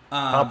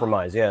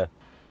 Compromise, yeah.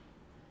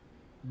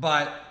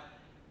 But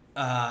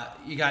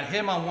you got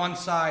him on one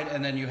side,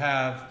 and then you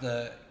have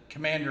the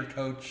commander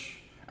coach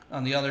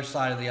on the other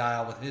side of the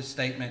aisle with his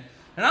statement.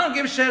 And I don't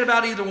give a shit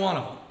about either one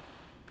of them.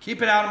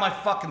 Keep it out of my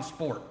fucking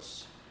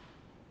sports.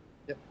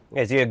 Yep.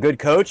 Is he a good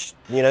coach?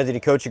 Did he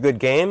coach a good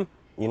game?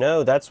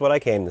 That's what I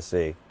came to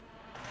see.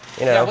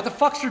 Yeah, what the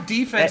fuck's your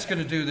defense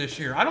going to do this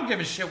year? I don't give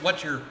a shit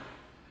what your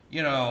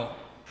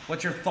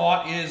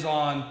thought is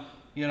on,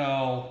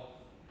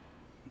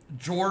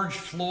 George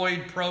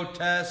Floyd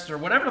protests or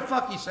whatever the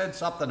fuck he said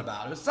something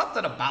about. It was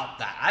something about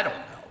that. I don't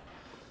know.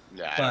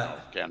 Yeah, I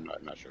don't know.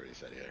 I'm not sure what he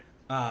said here.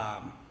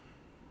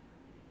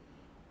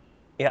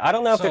 Yeah, I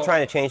don't know if they're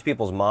trying to change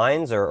people's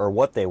minds or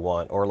what they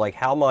want, or like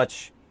how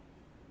much,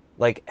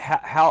 like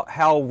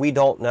how we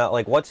don't know.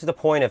 Like, what's the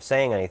point of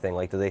saying anything?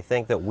 Like, do they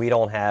think that we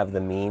don't have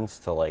the means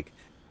to like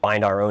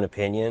find our own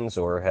opinions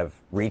or have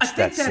reached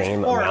that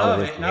same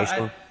amount of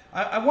information?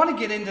 I want to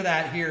get into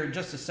that here in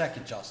just a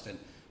second, Justin.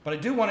 But I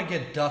do want to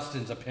get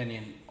Dustin's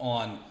opinion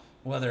on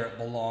whether it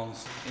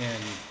belongs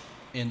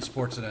in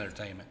sports and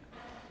entertainment.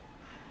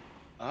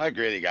 I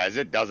agree with you guys.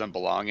 It doesn't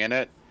belong in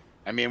it.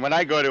 I mean, when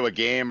I go to a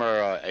game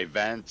or an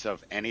event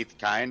of any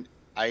kind,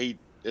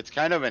 it's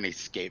kind of an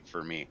escape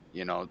for me.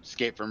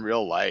 Escape from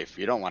real life.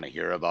 You don't want to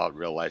hear about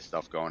real life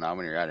stuff going on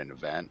when you're at an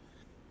event.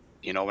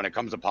 When it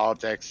comes to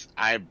politics,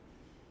 I'm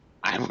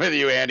with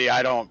you, Andy.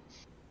 I don't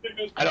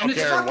and it's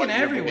care fucking what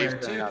everywhere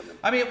too.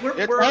 I mean,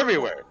 we're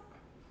everywhere.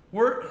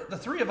 The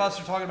three of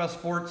us are talking about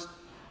sports.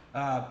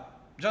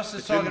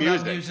 Justin's talking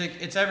about music.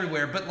 It's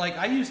everywhere. But like,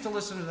 I used to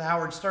listen to the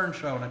Howard Stern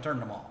show and I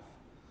turned them off.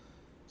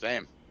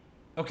 Same.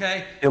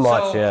 Okay. Too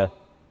much, yeah.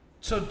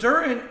 So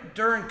during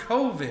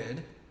COVID,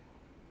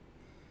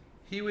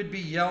 he would be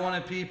yelling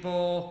at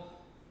people,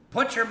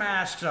 "Put your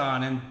masks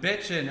on," and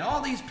bitching.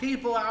 All these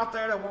people out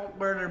there that won't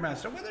wear their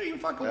masks. So whether you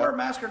fucking wear a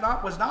mask or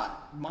not was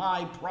not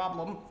my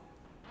problem.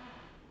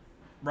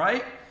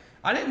 Right?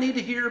 I didn't need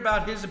to hear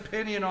about his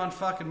opinion on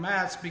fucking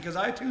masks because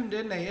I tuned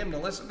into him to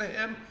listen to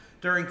him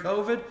during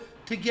COVID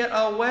to get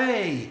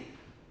away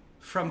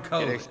from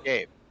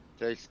COVID.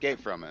 To escape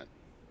from it.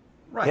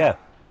 Right. Yeah.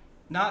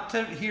 Not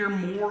to hear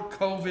more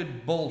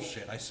COVID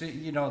bullshit. I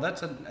see, and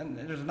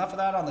there's enough of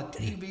that on the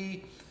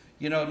TV.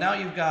 Now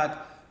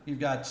you've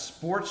got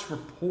sports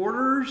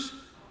reporters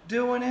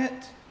doing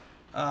it.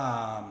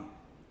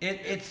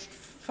 It's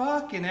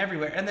fucking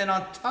everywhere. And then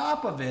on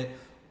top of it,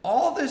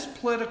 all this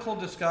political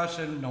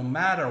discussion, no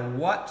matter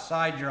what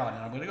side you're on,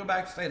 and I'm going to go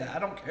back and say that. I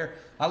don't care.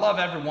 I love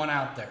everyone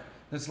out there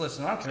that's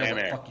listening. I don't care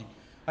what fuck you.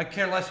 I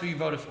care less who you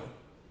voted for.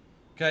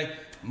 Okay?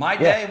 My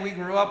day, we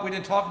grew up, we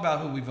didn't talk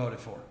about who we voted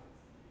for.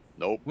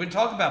 Nope. We didn't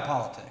talk about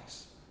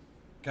politics.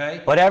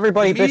 Okay? But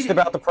everybody bitched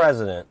about the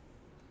president.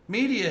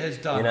 Media has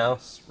done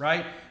this,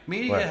 right?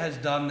 Media has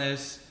done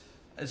this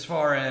as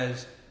far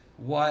as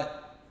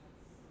what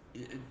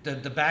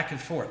the back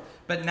and forth.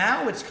 But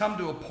now it's come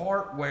to a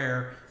part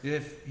where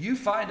if you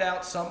find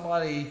out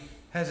somebody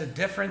has a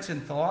difference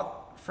in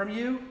thought from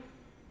you,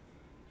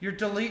 you're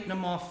deleting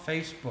them off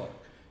Facebook.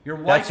 You're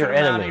wiping That's your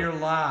them out of enemy. your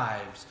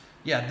lives.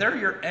 Yeah, they're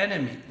your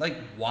enemy. Like,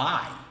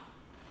 why?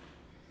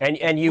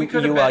 And you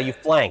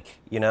flank,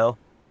 you know?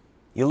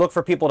 You look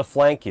for people to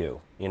flank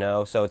you, you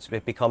know? So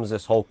it becomes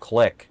this whole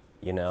clique,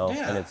 you know?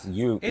 Yeah. And it's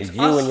you It's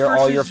you us and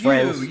all your versus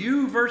friends.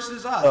 You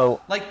versus us.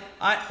 So like,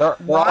 we're all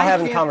why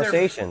having can't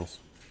conversations.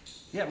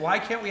 Yeah, why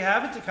can't we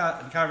have it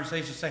the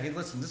conversation? Say, hey,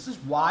 listen, this is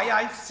why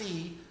I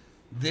see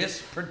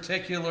this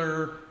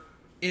particular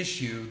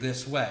issue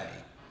this way.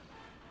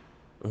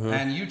 Mm-hmm.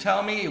 And you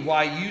tell me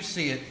why you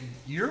see it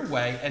your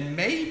way, and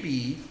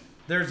maybe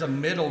there's a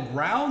middle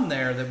ground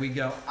there that we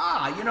go,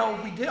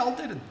 we all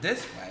did it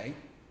this way.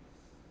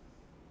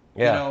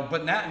 Yeah. You know,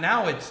 but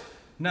now it's,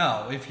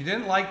 no, if you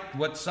didn't like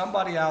what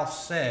somebody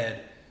else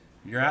said,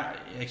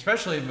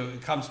 especially if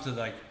it comes to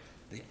like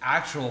the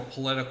actual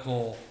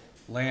political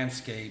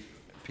landscape,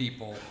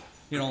 people,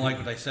 you don't like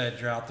what they said,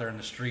 you're out there in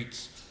the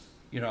streets,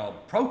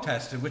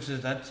 protesting,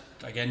 that's,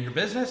 again, your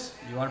business.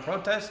 You want to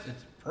protest,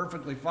 it's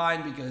perfectly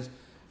fine because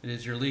it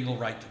is your legal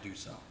right to do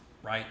so,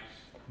 right?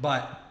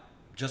 But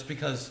just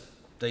because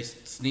they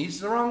sneeze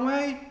the wrong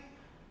way,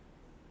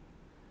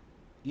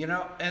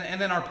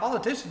 and then our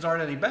politicians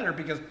aren't any better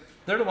because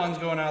they're the ones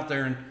going out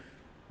there and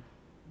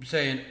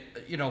saying,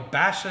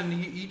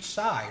 bashing each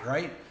side,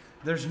 right?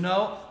 There's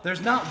not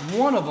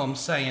one of them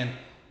saying,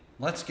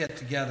 let's get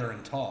together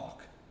and talk.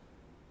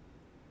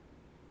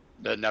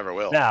 That never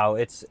will. No,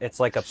 it's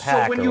like a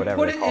pack or whatever. So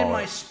when you put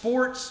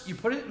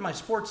it in my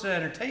sports, and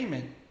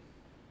entertainment.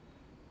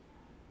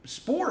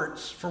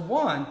 Sports, for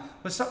one,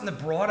 was something that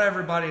brought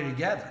everybody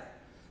together.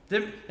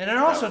 And it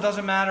also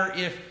doesn't matter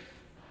if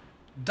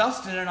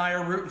Dustin and I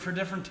are rooting for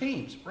different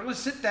teams. We're going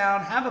to sit down,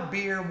 have a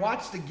beer,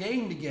 watch the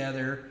game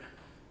together,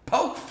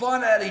 poke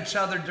fun at each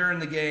other during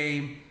the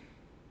game.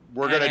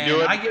 We're going to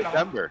do it in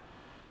December.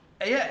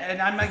 Yeah,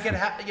 and I might get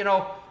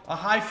a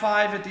high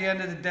five at the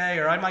end of the day,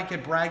 or I might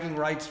get bragging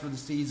rights for the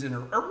season,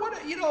 or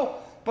what,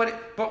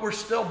 but we're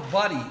still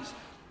buddies,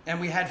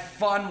 and we had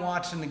fun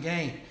watching the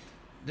game.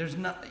 There's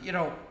not,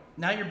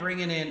 now you're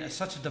bringing in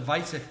such a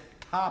divisive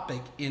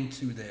topic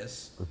into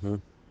this. Mm-hmm.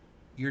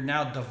 You're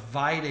now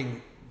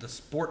dividing the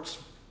sports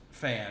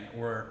fan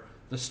or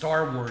the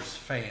Star Wars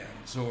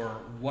fans or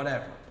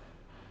whatever.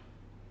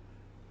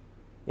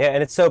 Yeah,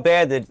 and it's so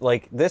bad that,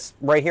 like, this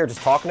right here,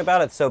 just talking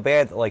about it's so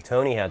bad that, like,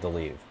 Tony had to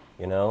leave,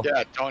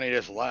 Yeah, Tony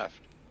just left.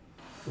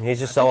 He's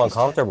just so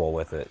uncomfortable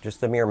with it, just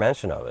the mere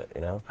mention of it,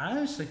 I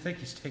honestly think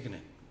he's taking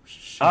it.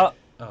 Shit. Oh,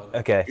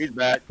 okay. He's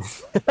back.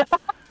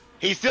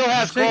 He still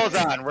has clothes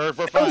on. We're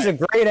fine. That was a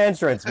great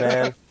entrance,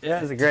 man. Yeah,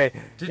 it was a great.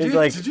 Did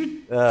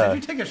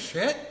you take a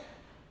shit?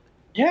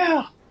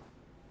 Yeah.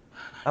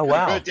 Oh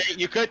wow.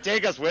 You could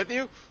take us with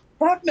you?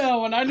 Fuck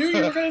no, and I knew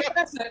you were going to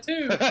ask that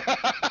too.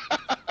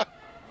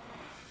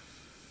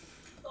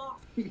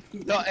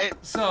 No,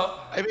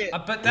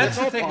 but that's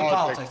the thing with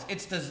politics.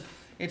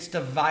 It's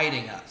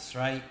dividing us,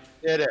 right?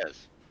 It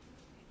is.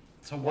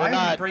 So why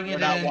are we bringing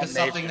it into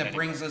something that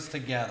brings us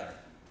together?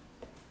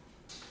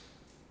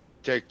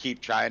 To keep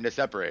trying to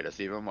separate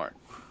us even more.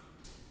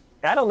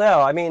 I don't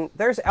know. I mean,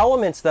 there's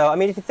elements, though. I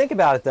mean, if you think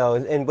about it, though,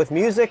 and with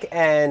music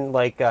and,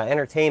 like,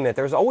 entertainment,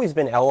 there's always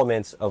been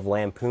elements of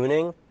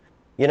lampooning,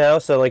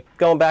 So, like,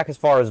 going back as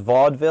far as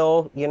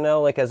vaudeville,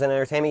 like, as an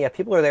entertainment, yeah,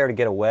 people are there to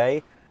get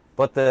away.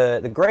 But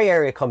the gray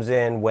area comes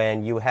in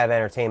when you have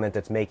entertainment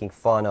that's making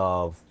fun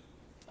of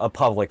a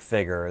public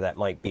figure that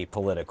might be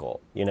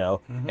political,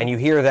 Mm-hmm. And you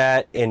hear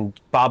that in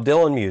Bob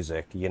Dylan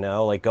music,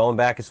 like going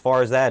back as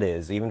far as that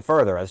is, even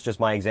further. That's just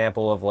my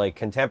example of like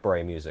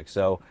contemporary music.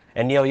 So,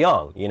 and Neil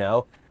Young,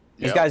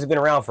 these guys have been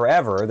around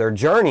forever. They're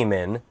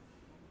journeymen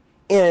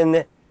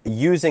in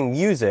using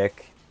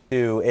music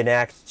to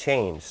enact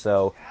change.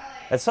 So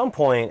at some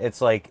point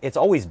it's like, it's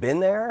always been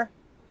there,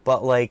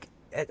 but like,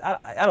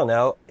 I don't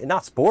know,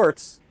 not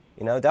sports,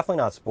 definitely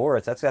not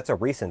sports. That's a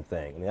recent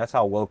thing. I mean, that's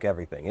how woke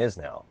everything is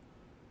now.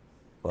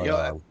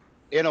 But,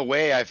 in a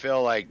way, I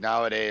feel like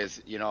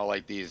nowadays,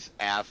 like these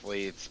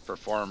athletes,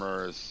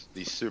 performers,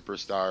 these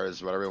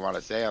superstars, whatever you want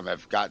to say them,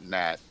 have gotten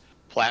that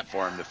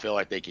platform to feel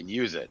like they can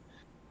use it.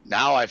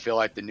 Now I feel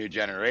like the new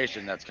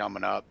generation that's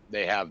coming up,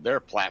 they have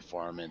their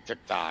platform in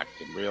TikTok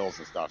and Reels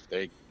and stuff.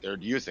 They're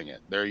using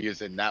it. They're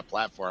using that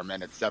platform,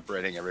 and it's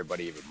separating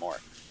everybody even more.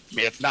 I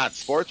mean, it's not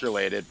sports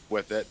related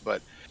with it,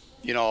 but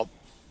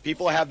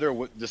people have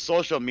the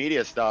social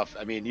media stuff.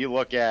 I mean, you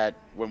look at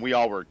when we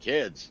all were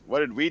kids, what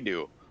did we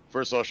do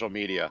for social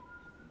media?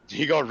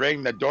 You go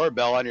ring the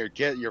doorbell on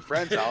your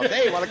friend's house.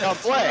 Hey, want to come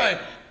play?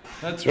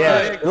 That's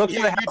right. It looks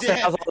like the house that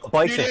has all the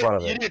bikes in front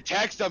of it. You didn't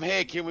text them,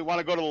 hey, can we want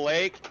to go to the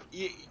lake?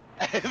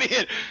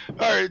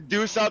 Or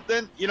do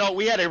something.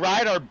 We had to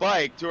ride our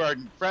bike to our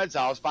friend's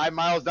house 5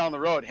 miles down the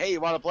road. Hey,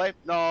 you want to play?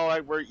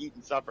 No, we're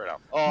eating supper now.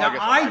 Oh, now,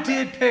 I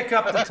did pick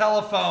up the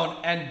telephone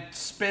and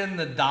spin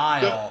the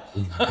dial.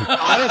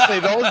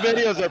 Honestly, those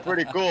videos are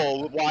pretty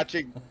cool.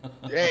 Watching,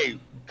 hey,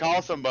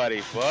 call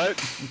somebody. What?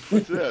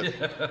 What's this?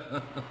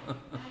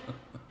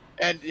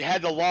 And you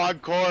had the long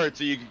cord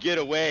so you could get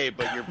away,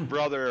 but your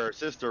brother or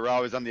sister were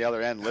always on the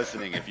other end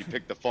listening. If you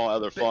picked the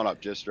other phone up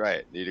just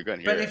right, you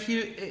couldn't hear. But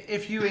it.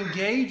 if you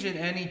engage in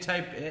any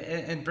type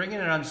and bringing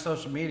it on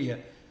social media,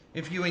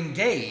 if you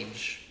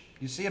engage,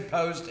 you see a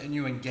post and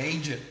you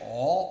engage it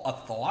all, a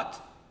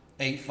thought,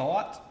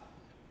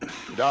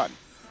 Done.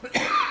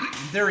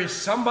 There is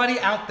somebody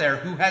out there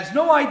who has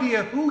no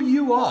idea who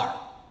you are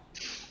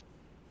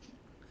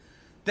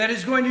that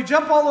is going to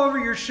jump all over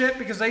your shit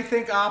because they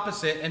think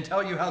opposite and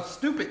tell you how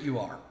stupid you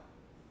are.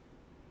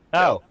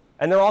 Oh,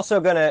 and they're also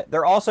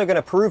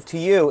gonna prove to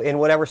you in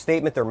whatever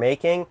statement they're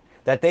making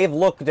that they've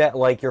looked at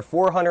like your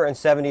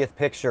 470th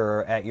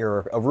picture at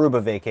your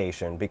Aruba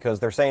vacation because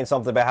they're saying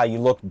something about how you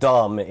look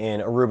dumb in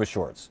Aruba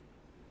shorts.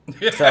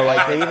 So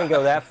like they even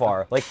go that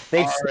far. Like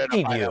they've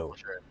studied you.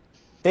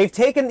 They've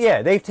taken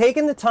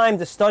the time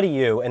to study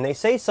you, and they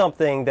say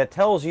something that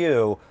tells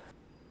you.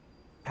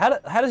 How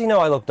does he know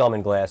I look dumb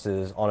in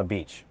glasses on a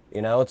beach?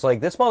 You know, it's like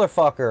this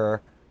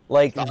motherfucker.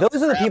 Like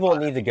those are the people that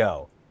need to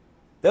go.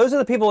 Those are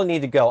the people that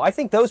need to go. I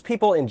think those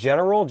people in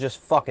general just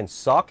fucking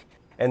suck,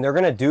 and they're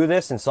gonna do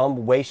this in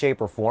some way,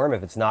 shape, or form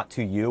if it's not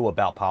to you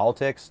about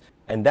politics,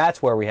 and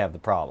that's where we have the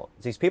problem.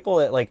 It's these people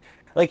that like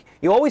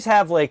you always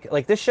have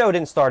like this show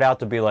didn't start out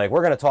to be like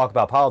we're gonna talk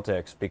about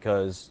politics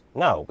because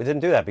no, we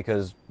didn't do that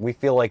because we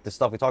feel like the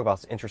stuff we talk about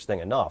is interesting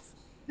enough.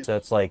 So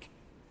it's like.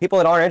 People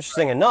that aren't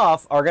interesting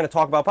enough are going to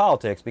talk about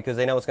politics because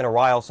they know it's going to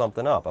rile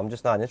something up. I'm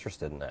just not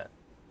interested in that,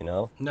 you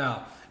know?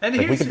 No. And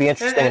like we could be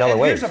interesting in other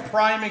ways. Here's a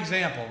prime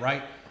example,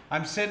 right?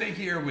 I'm sitting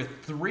here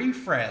with 3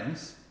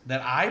 friends that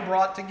I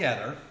brought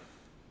together.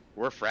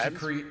 We're friends?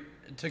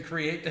 To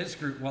create this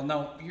group. Well,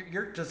 no,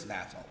 you're just an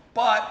asshole.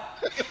 But...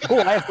 Cool,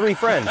 I have 3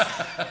 friends.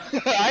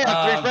 I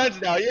have 3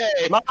 friends now,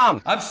 yay!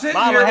 Mom! I'm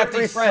sitting Mom, here I have with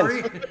 3 these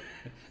friends.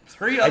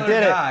 three other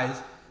guys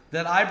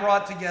that I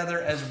brought together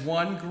as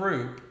one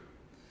group.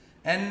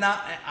 And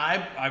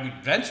I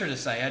would venture to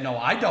say, I know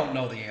I don't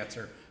know the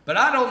answer, but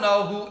I don't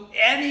know who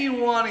any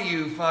one of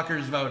you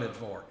fuckers voted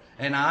for.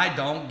 And I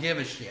don't give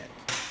a shit.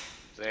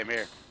 Same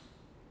here.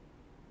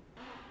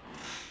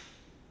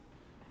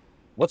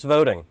 What's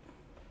voting?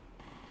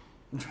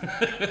 You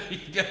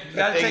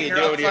gotta take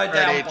your upside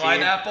down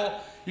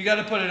pineapple. You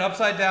gotta put an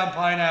upside down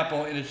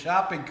pineapple in a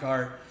shopping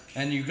cart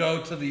and you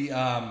go to the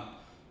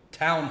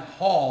town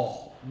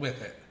hall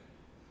with it.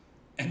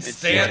 And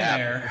stand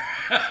there.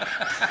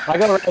 I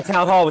go to the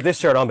town hall with this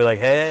shirt on and be like,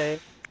 hey.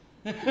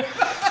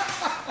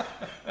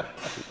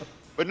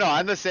 But no,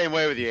 I'm the same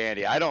way with you,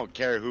 Andy. I don't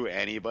care who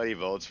anybody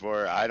votes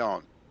for.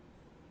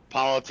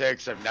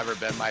 Politics have never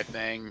been my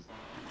thing.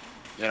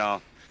 You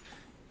know,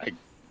 I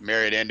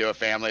married into a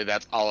family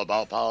that's all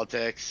about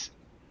politics.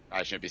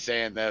 I shouldn't be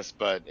saying this,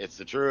 but it's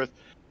the truth.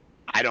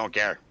 I don't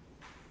care.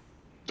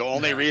 The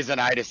only reason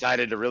I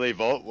decided to really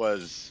vote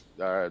was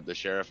the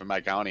sheriff in my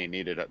county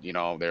needed,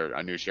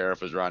 a new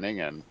sheriff was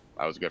running, and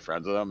I was good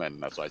friends with him, and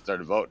that's why I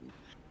started voting.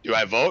 Do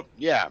I vote?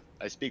 Yeah,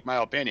 I speak my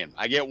opinion.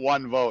 I get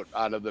 1 vote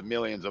out of the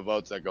millions of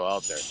votes that go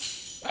out there.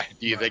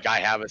 Do you think I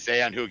have a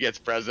say on who gets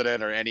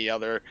president or any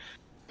other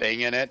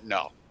thing in it?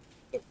 No.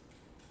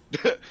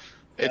 It's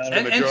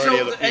the majority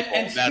of the people.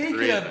 And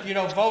speaking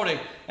of, voting,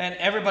 and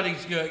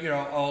everybody's good,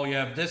 oh, you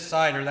have this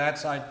side or that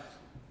side.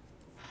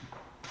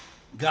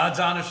 God's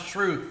honest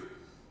truth.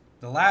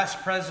 The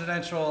last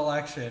presidential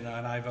election,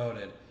 and I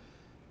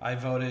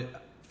voted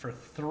for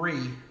 3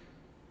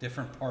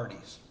 different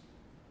parties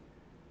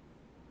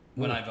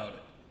when I voted.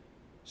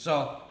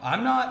 So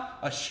I'm not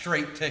a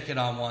straight ticket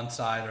on one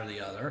side or the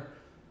other.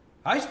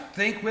 I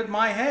think with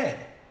my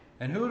head.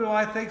 And who do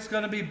I think is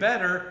going to be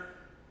better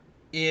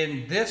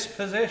in this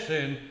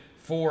position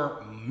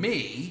for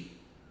me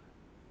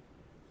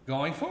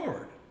going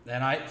forward?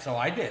 And so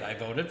I did. I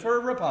voted for a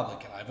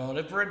Republican. I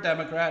voted for a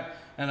Democrat.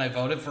 And I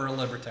voted for a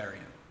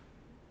Libertarian.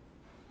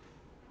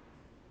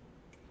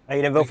 You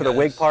didn't vote for the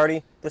Whig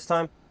Party this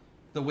time?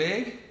 The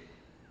Whig?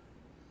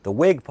 The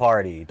Whig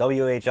Party.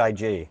 WHIG.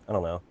 I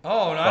don't know.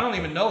 Oh, no, I don't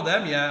even know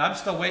them yet. I'm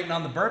still waiting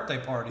on the birthday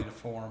party to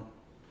form.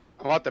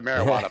 I want the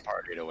marijuana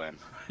party to win.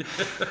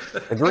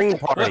 The Green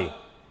Party.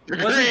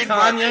 Wasn't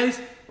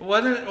Kanye's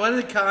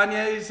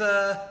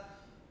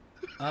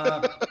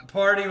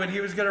party when he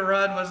was going to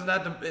run? Wasn't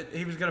that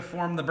he was going to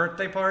form the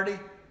birthday party?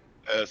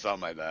 Something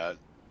like that.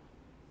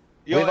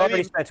 We've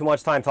already spent too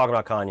much time talking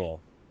about Kanye.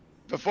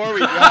 Before we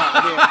go,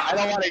 I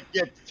don't want to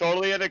get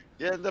totally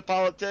into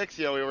politics.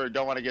 We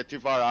don't want to get too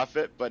far off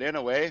it, but in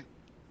a way,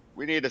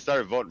 we need to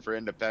start voting for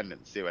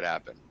independents, see what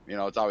happens.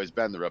 It's always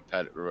been the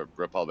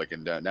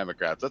Republican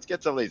Democrats. Let's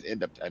get some of these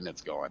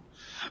independents going.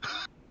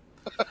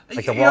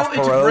 Like it's a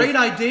great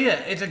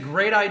idea. It's a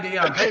great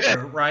idea on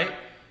paper, right?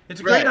 It's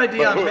a great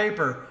idea on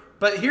paper.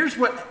 But here's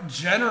what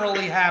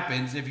generally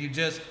happens if you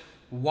just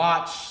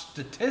watch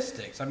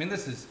statistics. I mean,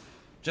 this is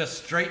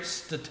just straight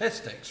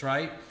statistics,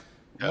 right?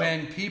 Yep.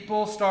 When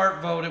people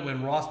start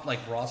voting, Ross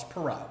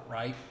Perot,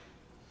 right?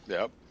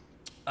 Yep.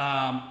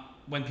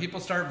 When people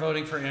start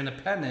voting for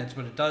independents,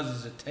 what it does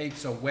is it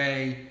takes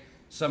away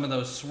some of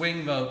those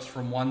swing votes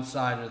from one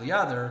side or the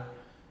other.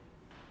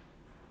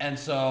 And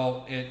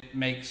so it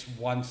makes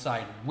one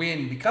side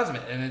win because of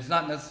it. And it's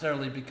not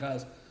necessarily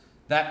because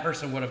that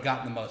person would have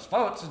gotten the most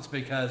votes. It's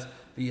because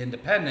the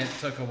independent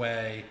took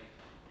away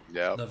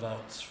the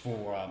votes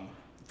from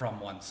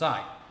one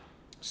side.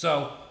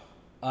 So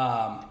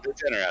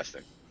it's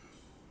interesting.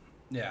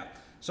 Yeah.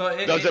 So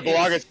does it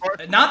belong in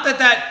sports? Not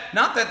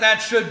that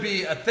should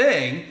be a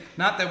thing.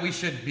 Not that we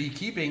should be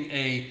keeping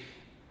a.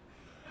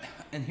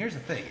 And here's the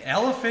thing: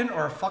 elephant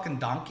or a fucking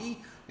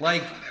donkey.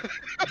 Like,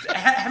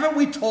 haven't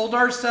we told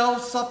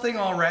ourselves something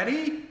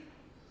already?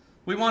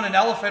 We want an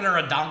elephant or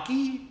a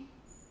donkey.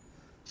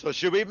 So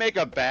should we make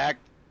a back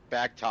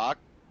talk?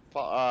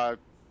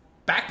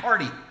 Back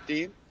party.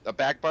 Team? A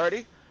back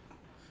party?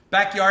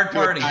 Backyard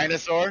party. A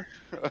dinosaur?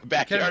 A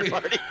backyard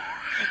party?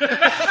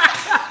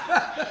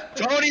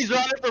 Tony's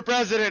running for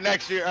president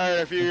next year, or in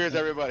a few years,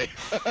 everybody.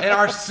 And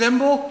our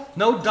symbol,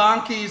 no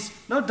donkeys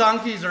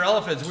or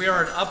elephants. We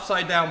are an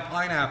upside down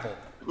pineapple.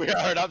 We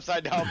are an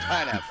upside down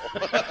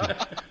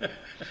pineapple.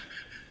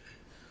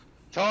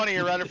 Tony,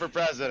 you're running for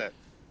president.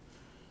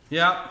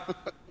 Yeah.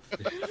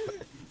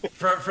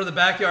 for the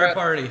backyard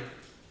party.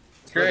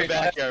 It's great. For the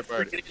backyard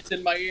party. It's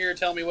in my ear,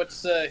 tell me what to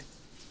say.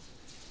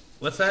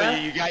 What's that?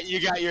 So you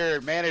got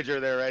your manager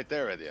there right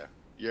there with you.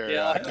 Your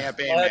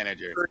campaign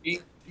manager.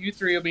 You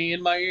three will be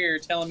in my ear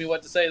telling me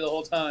what to say the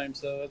whole time,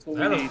 so that's what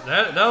we need.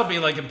 That'll be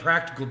like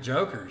Impractical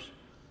Jokers.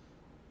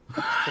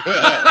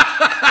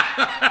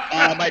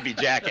 It might be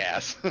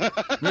Jackass.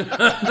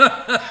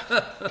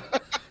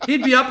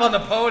 He'd be up on the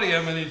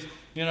podium and he's,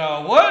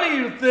 what do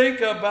you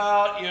think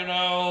about,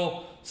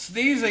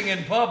 sneezing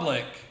in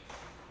public?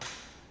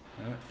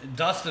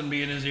 Dustin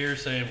be in his ear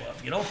saying, well,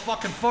 if you don't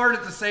fucking fart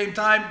at the same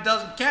time, it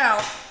doesn't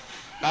count.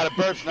 Not a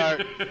burp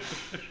snort.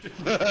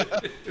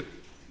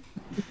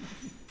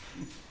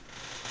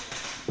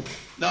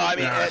 No, I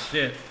mean,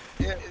 shit.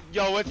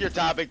 With your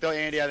topic though,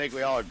 Andy, I think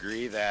we all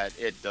agree that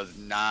it does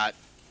not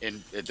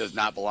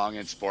belong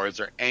in sports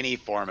or any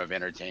form of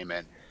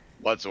entertainment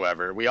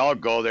whatsoever. We all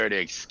go there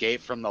to escape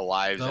from the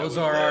lives. Those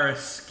are our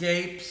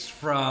escapes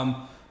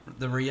from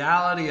the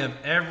reality of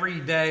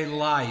everyday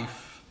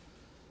life.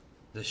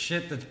 The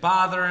shit that's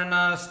bothering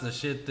us, the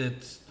shit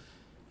that's,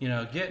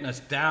 getting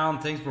us down,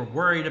 things we're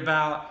worried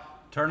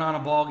about. Turn on a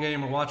ball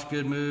game or watch a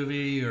good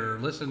movie or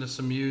listen to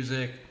some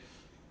music.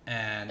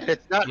 And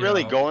it's not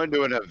really going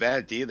to an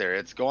event either.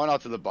 It's going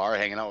out to the bar,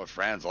 hanging out with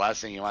friends. The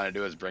last thing you want to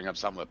do is bring up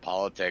something with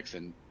politics,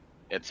 and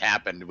it's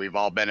happened. We've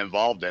all been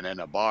involved in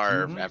a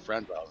bar or at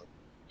friends' houses.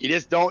 You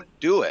just don't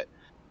do it.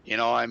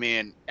 I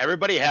mean,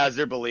 everybody has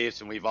their beliefs,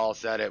 and we've all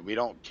said it. We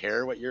don't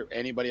care what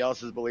anybody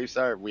else's beliefs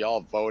are. We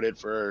all voted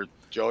for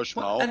Joe Schmo.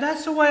 Well, and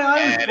that's the way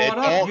I was brought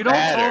up.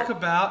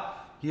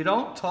 You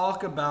don't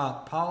talk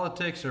about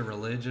politics or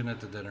religion at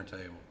the dinner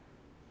table.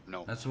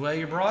 No. That's the way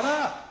you're brought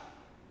up.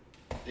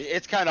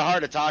 It's kind of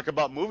hard to talk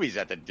about movies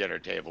at the dinner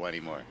table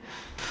anymore.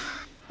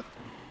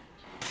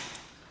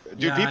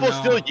 Do people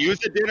still use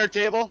the dinner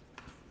table?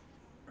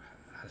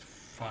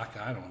 Fuck,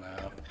 I don't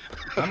know.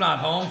 I'm not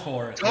home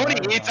for it. Tony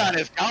eats on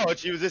his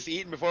couch. He was just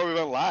eating before we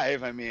went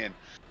live. I mean,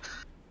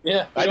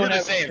 yeah, I do the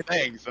same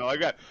thing. So we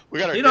got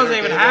our. He doesn't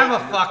even have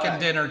a fucking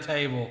dinner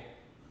table.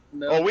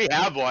 No. Oh, we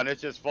have one.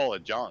 It's just full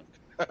of junk.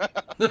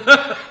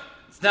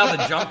 It's now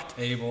the junk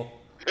table.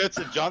 It's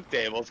a junk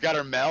table. It's got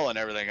our mail and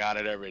everything on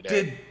it every day.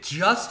 Did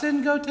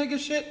Justin go take a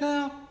shit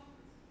now?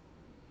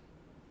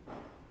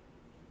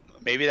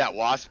 Maybe that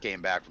wasp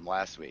came back from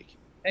last week.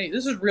 Hey,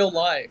 this is real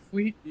life.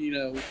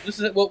 This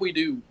is what we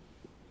do.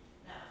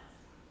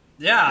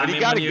 Yeah,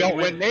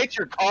 when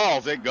nature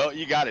calls,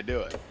 you got to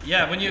do it.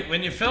 Yeah, when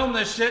you film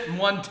this shit in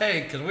one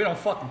take, because we don't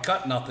fucking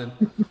cut nothing.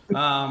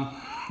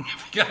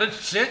 If you gotta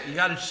shit, you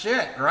gotta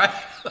shit, right?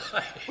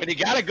 When you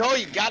gotta go,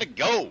 you gotta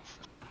go.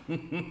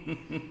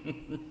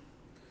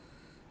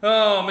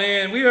 Oh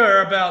man, we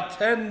are about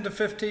 10 to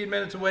 15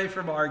 minutes away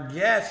from our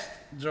guest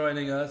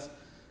joining us.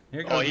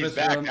 Here comes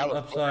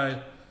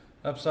Mr.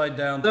 Upside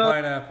Down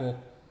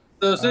Pineapple.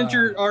 So since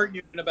you're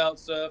arguing about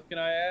stuff, can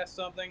I ask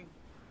something?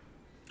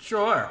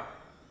 Sure.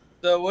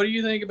 So what do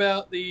you think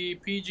about the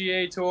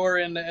PGA Tour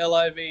and the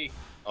LIV?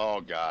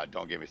 Oh God,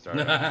 don't get me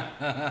started.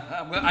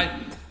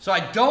 So I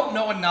don't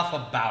know enough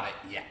about it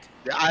yet.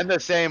 Yeah, I'm the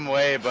same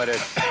way, but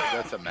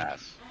that's a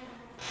mess.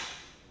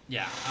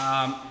 Yeah,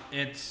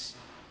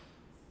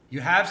 you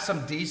have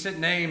some decent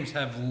names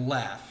have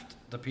left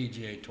the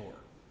PGA Tour.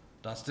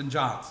 Dustin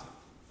Johnson,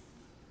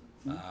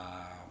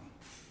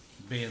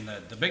 being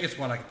the biggest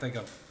one I can think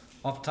of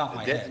off the top of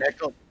my head.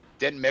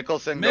 Didn't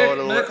Mickelson go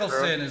to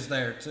Mickelson is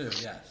there too,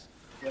 yes.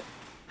 Yep.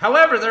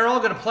 However, they're all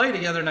going to play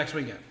together next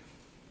weekend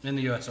in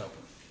the U.S. Open.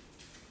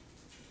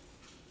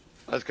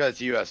 That's because it's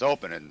the U.S.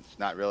 Open and it's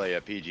not really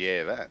a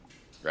PGA event,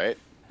 right?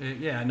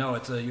 Yeah, no,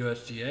 it's a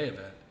USGA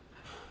event.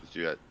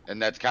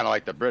 And that's kind of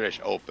like the British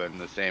Open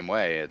the same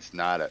way. It's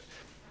not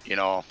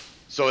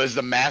so is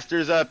the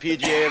Masters a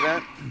PGA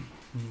event?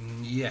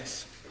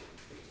 Yes.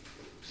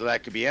 So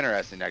that could be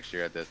interesting next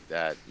year with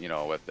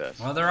this.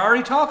 Well, they're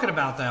already talking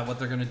about that, what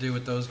they're going to do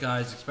with those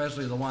guys,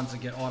 especially the ones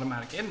that get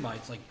automatic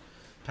invites, like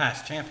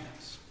past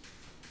champions.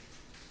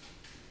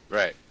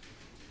 Right.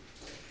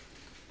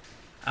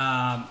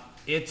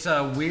 It's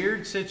a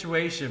weird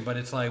situation, but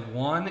it's like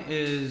one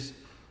is...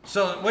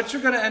 So what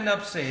you're going to end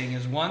up seeing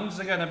is one's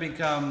going to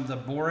become the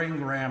boring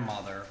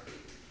grandmother,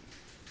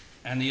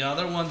 and the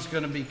other one's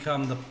going to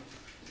become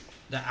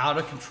the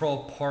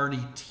out-of-control party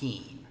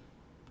teen.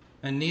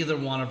 And neither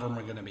one of them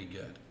are going to be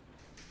good.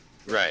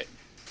 Right.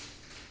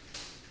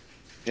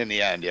 In the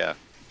end, yeah.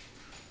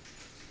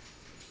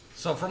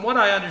 So from what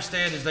I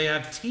understand is they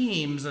have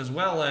teams as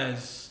well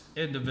as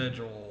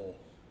individual.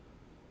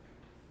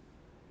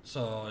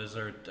 So is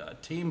there a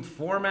team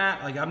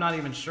format? Like, I'm not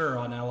even sure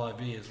on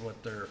LIV is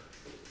what they're...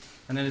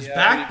 And then it's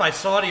backed by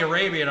Saudi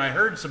Arabia, and I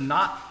heard some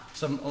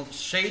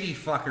shady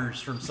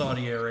fuckers from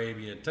Saudi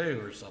Arabia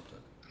too, or something.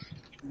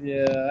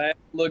 Yeah, I haven't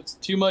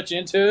looked too much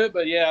into it,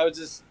 but yeah, I was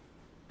just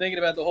thinking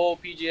about the whole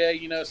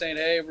PGA, saying,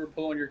 hey, we're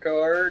pulling your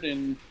card,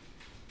 and,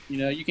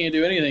 you can't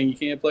do anything. You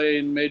can't play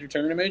in major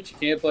tournaments. You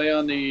can't play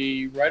on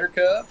the Ryder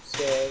Cup.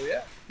 So,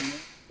 yeah,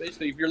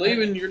 basically, if you're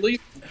leaving, you're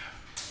leaving.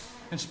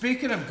 And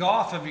speaking of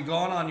golf, have you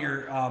gone on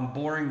your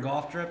boring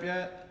golf trip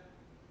yet?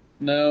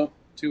 No,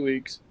 2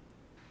 weeks.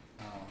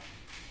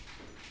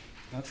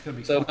 That's going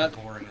to be so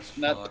fucking boring as fuck.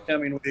 Not the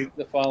coming week,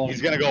 the following.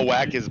 He's going to go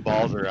whack his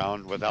balls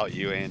around without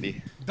you,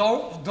 Andy.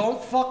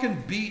 Don't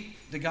fucking beat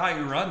the guy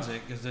who runs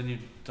it, because then you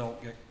don't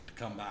get to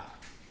come back.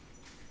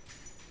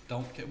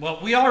 Well,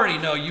 we already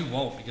know you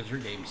won't, because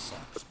your game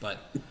sucks, but...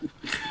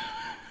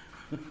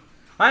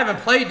 I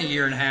haven't played in a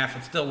year and a half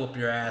and still whoop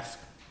your ass.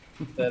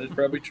 That is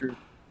probably true.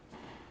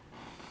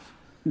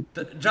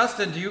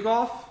 Justin, do you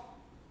golf?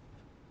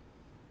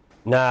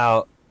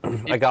 No,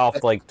 I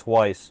golfed like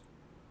twice.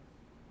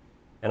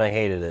 And I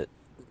hated it.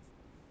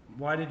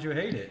 Why did you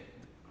hate it?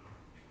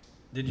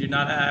 Did you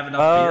not have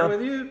enough beer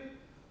with you?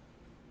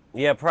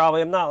 Yeah,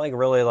 probably. I'm not like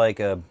really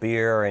like a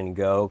beer and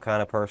go kind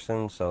of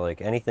person. So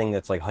like anything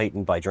that's like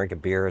heightened by drinking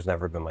beer has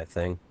never been my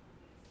thing.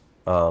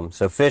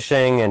 So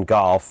fishing and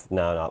golf,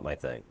 no, not my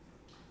thing.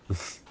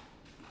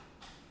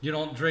 You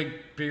don't drink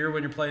beer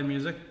when you're playing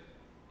music?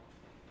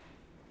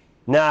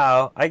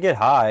 No, I get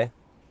high.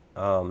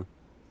 But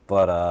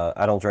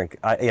I don't drink.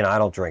 I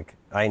don't drink.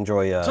 I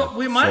enjoy. So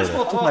we might as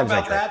well talk Sometimes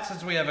about that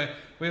since we have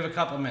a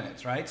couple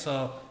minutes, right?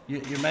 So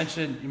you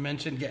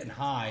mentioned getting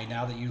high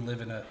now that you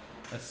live in a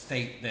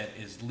state that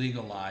is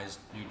legalized,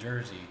 New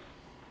Jersey.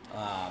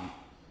 Have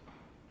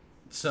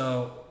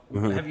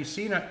you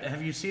seen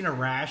a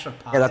rash of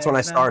potheads? Yeah, that's when I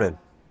now? started.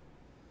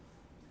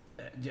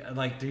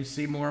 Like, do you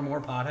see more and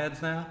more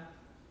potheads now?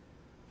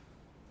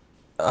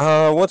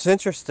 What's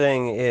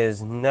interesting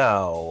is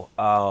no.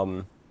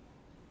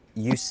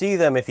 You see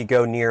them if you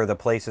go near the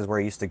places where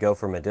you used to go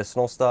for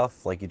medicinal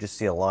stuff. Like, you just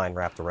see a line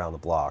wrapped around the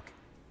block.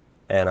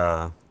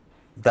 And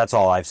that's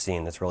all I've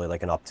seen that's really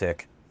like an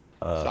uptick.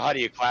 So how do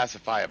you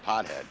classify a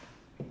pothead?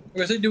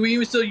 Do we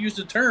even still use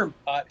the term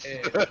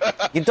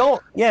pothead? You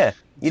don't, yeah.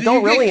 You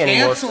don't really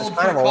anymore. It's canceled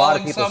kind for of a lot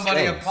of calling people's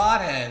somebody a things.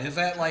 pothead. Is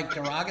that like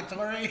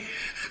derogatory?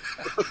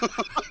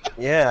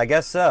 Yeah, I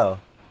guess so.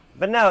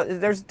 But no,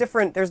 there's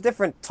different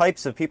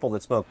types of people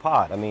that smoke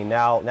pot. I mean,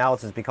 now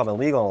it's become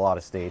illegal in a lot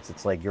of states.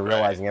 It's like you're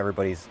realizing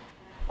everybody's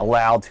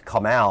allowed to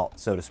come out,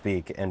 so to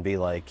speak, and be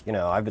like,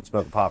 I've been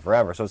smoking pot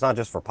forever. So it's not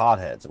just for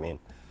potheads. I mean,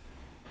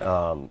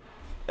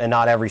 and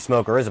not every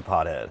smoker is a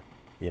pothead.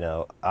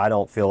 I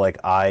don't feel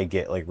like I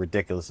get like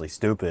ridiculously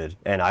stupid,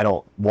 and I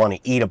don't want to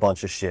eat a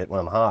bunch of shit when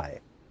I'm high.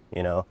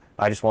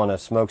 I just want to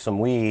smoke some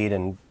weed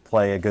and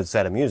play a good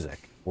set of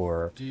music,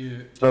 or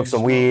smoke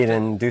some weed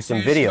and do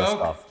some video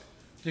stuff.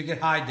 Do you get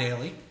high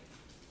daily?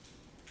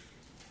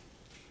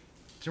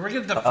 So we're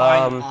going to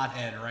define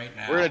pothead right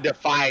now. We're going to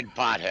define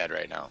pothead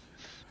right now.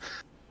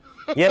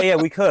 Yeah,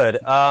 we could.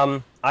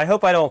 I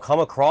hope I don't come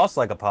across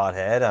like a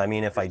pothead. I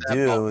mean, if I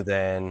do,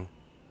 then...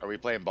 Are we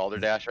playing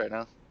Balderdash right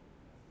now?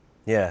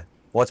 Yeah.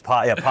 What's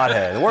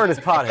pothead. The word is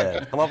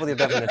pothead. Come up with your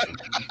definition.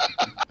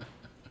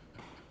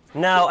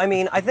 No, I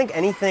mean, I think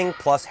anything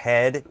plus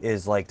head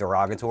is like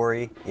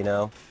derogatory,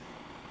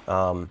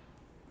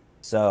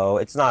 So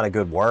it's not a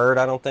good word,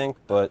 I don't think,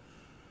 but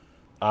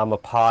I'm a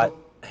pot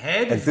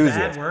head enthusiast. Is a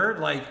bad word?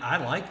 Like, I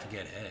like to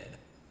get head.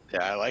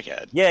 Yeah, I like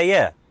head.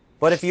 Yeah.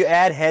 But if you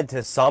add head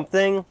to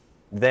something,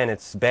 then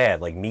it's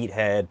bad. Like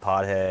meathead,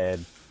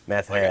 pothead,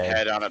 meth head. Like a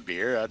head on a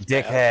beer? That's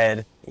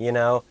dickhead,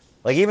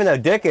 Like, even though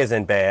dick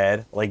isn't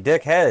bad, like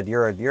dickhead,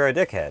 you're a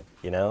dickhead,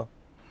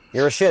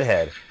 You're a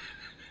shithead,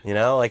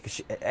 Like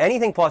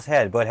anything plus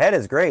head. But head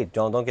is great,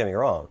 don't get me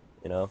wrong,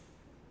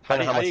 How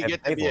do you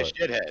get to be a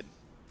shithead?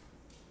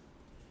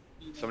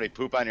 Somebody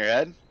poop on your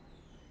head?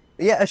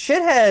 Yeah, a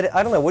shithead,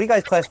 I don't know. What do you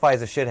guys classify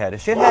as a shithead? A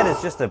shithead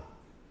is just a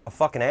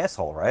fucking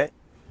asshole, right?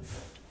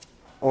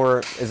 Or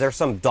is there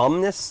some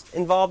dumbness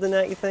involved in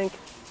that, you think?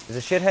 Is a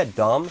shithead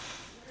dumb?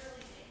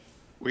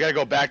 We got to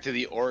go back to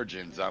the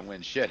origins on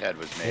when shithead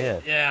was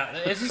made. Yeah,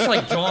 it's just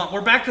like John.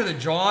 We're back to the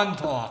John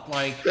talk.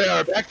 Yeah,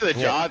 we're back to the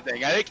John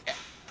thing. I think,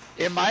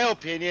 in my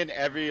opinion,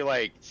 every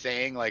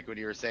saying, when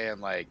you were saying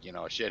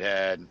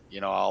shithead,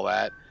 all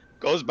that,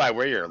 goes by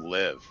where you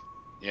live.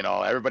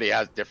 Everybody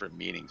has different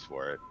meanings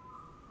for it.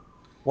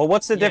 Well,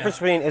 what's the difference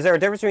between? Is there a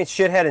difference between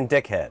shithead and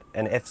dickhead?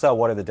 And if so,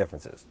 what are the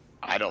differences?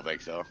 I don't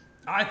think so.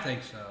 I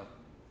think so.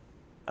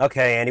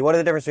 Okay, Andy, what are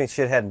the difference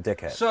between shithead and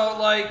dickhead? So,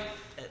 like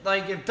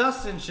if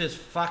Dustin's just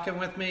fucking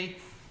with me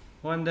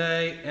one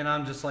day, and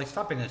I'm just like,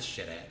 stop being a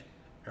shithead,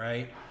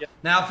 right? Yep.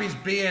 Now, if he's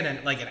being an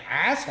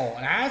asshole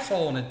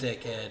and a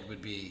dickhead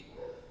would be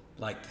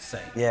like the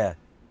same. Yeah.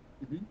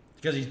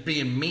 Because he's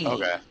being mean.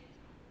 Okay.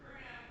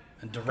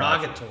 And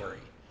derogatory.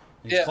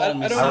 He's Yeah, calling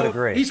me I don't I would know.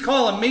 agree. He's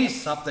calling me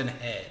something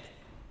head.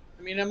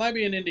 I mean, it might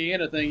be an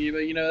Indiana thing,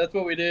 but that's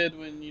what we did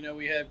when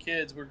we have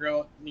kids. We're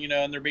growing,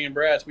 and they're being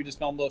brats. We just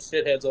call them little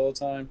shitheads all the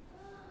time.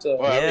 So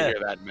Well, Yeah. we hear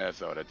that in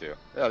Minnesota too.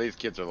 Yeah, these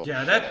kids are little.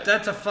 Yeah, shitheads.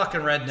 that's a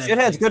fucking redneck.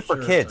 Shithead's thing good for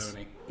sure, kids.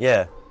 Tony.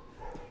 Yeah.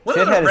 What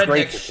Shithead other is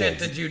great redneck for shit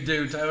kids. did you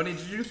do, Tony?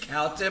 Did you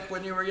cow tip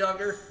when you were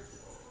younger?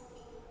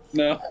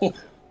 no,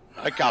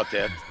 I cow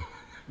tipped.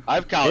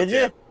 I've cow Did you?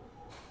 tipped.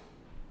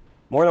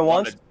 More than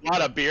once? A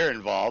lot of beer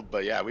involved,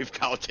 but yeah, we've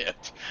cow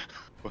tipped.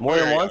 More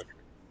than once?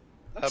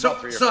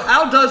 So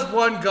how does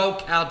one go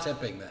cow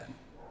tipping then?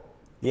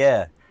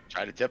 Yeah.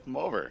 Try to tip them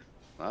over.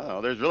 I don't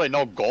know. There's really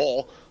no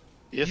goal.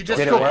 You just Did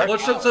it go work?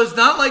 push them. So it's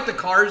not like the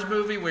Cars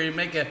movie where you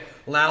make a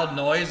loud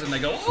noise and they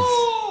go,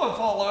 oh, and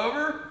fall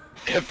over.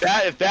 If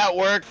that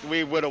worked,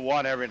 we would have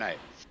won every night.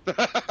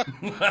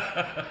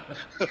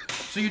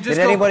 So you just Did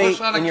go anybody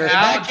push on in a your-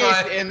 cow and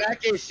try. In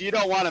that case, you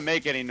don't want to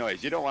make any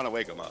noise. You don't want to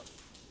wake them up.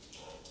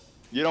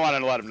 You don't want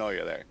to let them know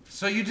you're there.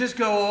 So you just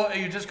go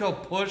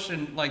push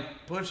and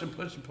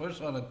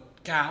push on a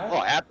cow.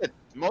 Well,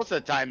 most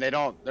of the time they're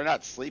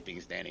not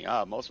sleeping standing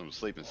up. Most of them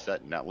sleeping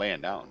sitting, not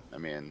laying down. I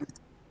mean,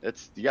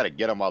 you got to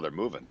get them while they're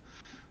moving.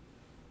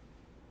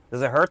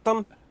 Does it hurt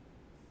them?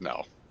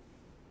 No.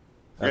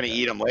 You're gonna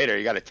eat them later.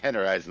 You got to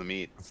tenderize the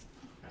meat.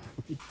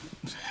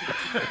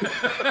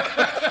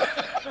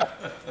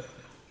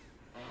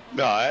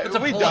 No,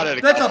 we've done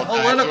it. That's a couple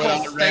times.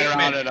 political We ran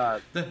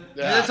around statement. in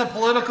That's a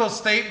political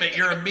statement.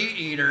 You're a meat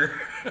eater.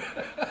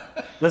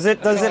 Does it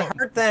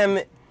hurt them?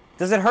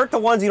 Does it hurt the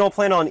ones you don't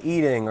plan on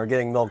eating or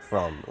getting milk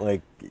from?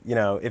 Like,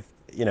 if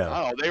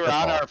Oh, they were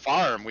on our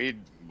farm. We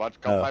a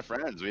couple of my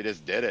friends. We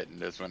just did it and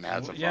just went and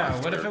had some fun.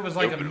 Yeah. What if it was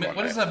like Stupid one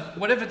night.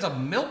 what if it's a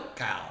milk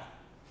cow?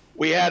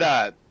 Well,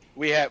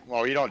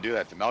 you don't do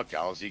that to milk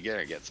cows. You're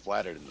gonna get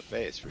splattered in the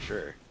face for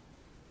sure.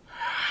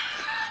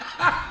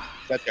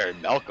 Sit there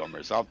and milk them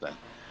or something.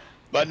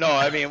 But no,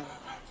 I mean,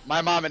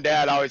 my mom and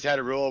dad always had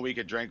a rule: we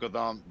could drink with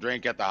them,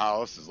 drink at the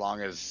house, as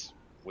long as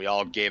we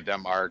all gave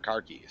them our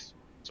car keys.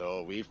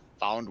 So we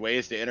found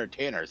ways to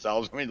entertain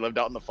ourselves when we lived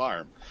out on the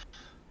farm.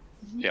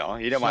 You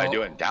didn't want to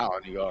do it in town.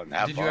 You go and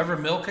have Did fun. you ever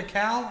milk a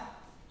cow?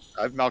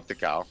 I've milked a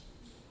cow.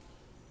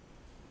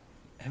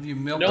 Have you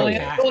milked it a only,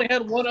 cow? it only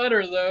had one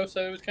udder though,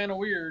 so it was kind of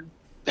weird.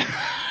 No,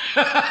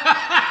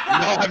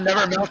 I've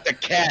never milked a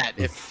cat.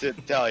 It's to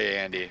tell you,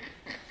 Andy.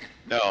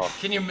 No,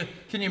 Can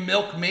you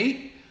milk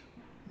me?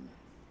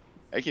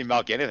 I can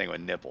milk anything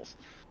with nipples.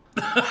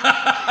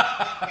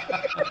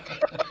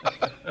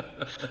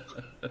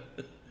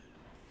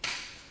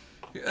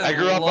 I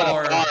grew up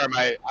on a farm.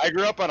 I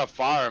grew up on a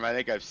farm. I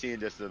think I've seen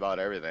just about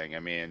everything. I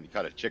mean, you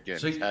cut a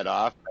chicken's head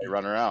off, they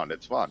run around.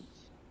 It's fun.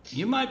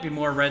 You might be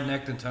more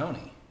redneck than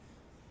Tony.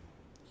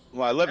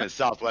 Well, I live in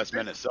Southwest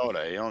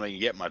Minnesota. You don't think you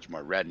get much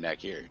more redneck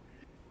here.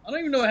 I don't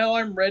even know how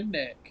I'm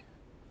redneck.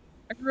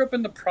 I grew up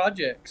in the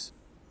projects.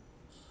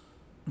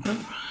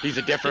 He's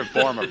a different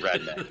form of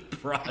redneck.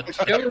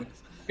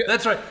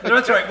 That's right.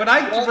 That's right. When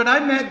I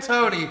met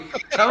Tony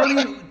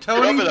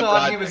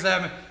thought he was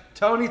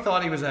Tony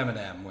thought he was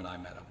Eminem when I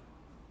met him.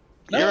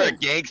 You were a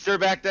gangster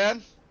back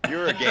then? You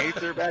were a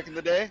gangster back in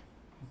the day?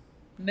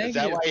 Negative. Is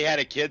that why you had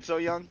a kid so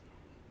young?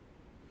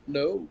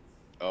 No.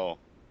 Oh.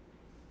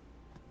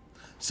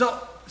 So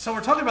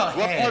we're talking about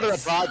What heads. part of the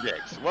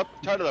projects? What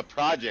part of the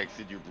projects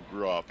did you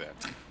grow up in?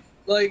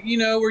 Like,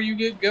 where you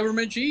get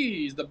government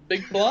cheese, the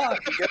big block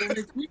of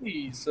government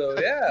cheese. So,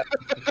 yeah.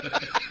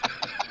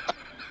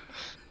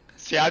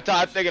 See, I'm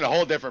thinking a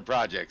whole different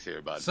projects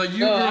here, bud. So you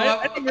No, grew I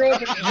up. didn't grow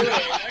up in the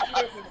village.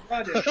 I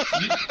grew up in the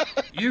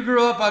project. You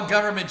grew up on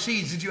government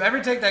cheese. Did you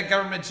ever take that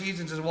government cheese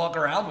and just walk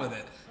around with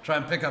it, try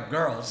and pick up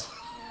girls?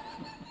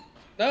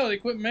 No, they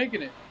quit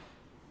making it.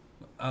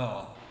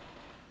 Oh.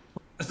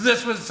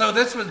 This was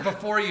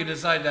before you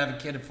decided to have a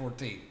kid at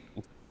 14.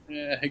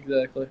 Yeah,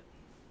 exactly.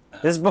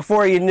 This is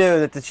before you knew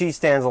that the cheese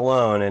stands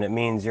alone and it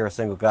means you're a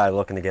single guy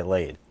looking to get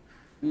laid.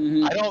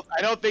 Mm-hmm.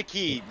 I don't think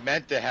he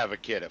meant to have a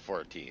kid at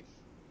 14.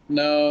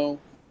 No,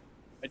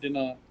 I did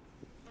not.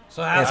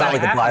 So how It's did not that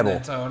like the happen Bible.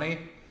 then, Tony?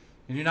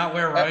 Did you not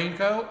wear a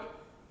raincoat?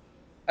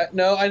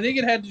 No, I think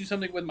it had to do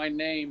something with my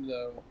name,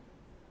 though.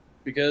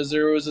 Because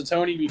there was a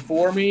Tony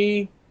before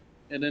me,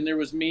 and then there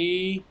was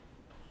me,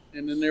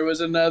 and then there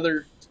was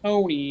another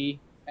Tony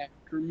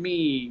after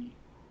me.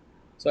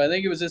 So I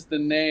think it was just the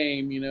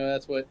name,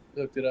 that's what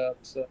hooked it up.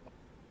 So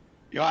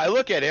I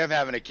look at him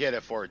having a kid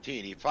at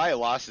 14. He probably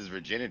lost his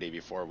virginity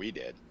before we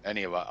did.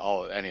 Any of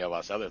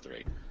us other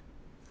three.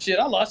 shit,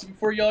 I lost it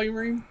before y'all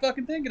were even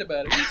fucking thinking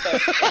about it.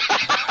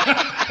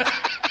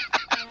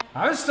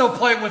 I was still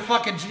playing with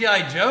fucking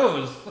G.I.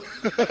 Joes.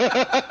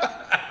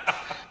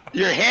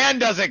 Your hand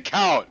doesn't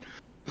count.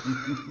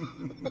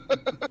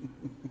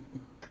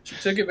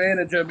 took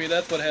advantage of me.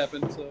 That's what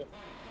happened. So. Is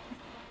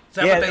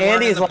that what they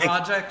learned in the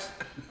projects?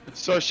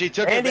 So she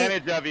took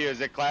advantage of you.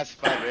 Is it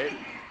classified rape?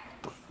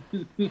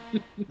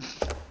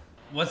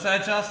 What's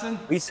that, Justin?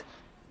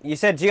 You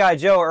said G.I.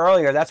 Joe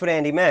earlier. That's what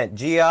Andy meant.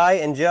 G.I.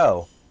 and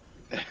Joe.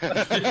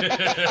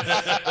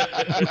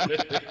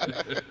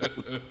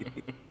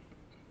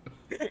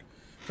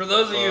 For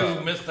those of you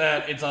who missed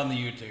that, it's on the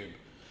YouTube.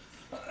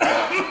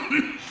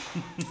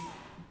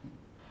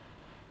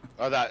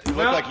 It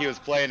looked like he was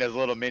playing his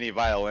little mini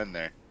violin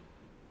there.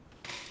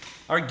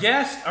 Our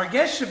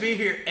guest should be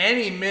here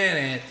any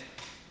minute.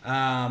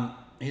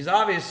 He's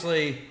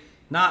obviously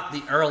not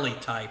the early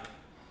type.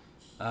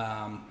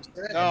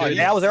 No,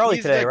 that was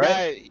early today,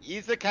 right?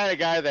 He's the kind of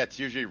guy that's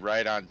usually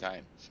right on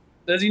time.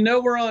 Does he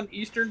know we're on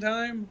Eastern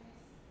time?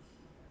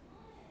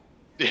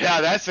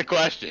 Yeah, that's the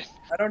question.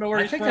 I don't know where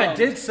he's from. I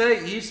did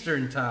say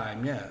Eastern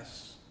time,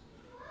 yes.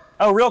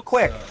 Oh, real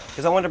quick,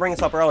 because I wanted to bring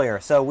this up earlier.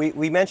 So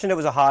we mentioned it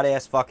was a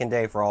hot-ass fucking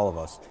day for all of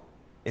us.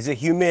 Is it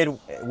humid?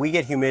 We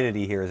get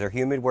humidity here. Is there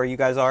humid where you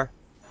guys are?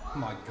 Oh,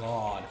 my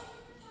God.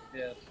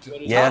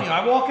 Yeah.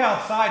 I walk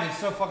outside, it's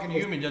so fucking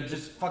humid, it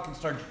just fucking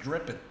starts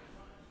dripping.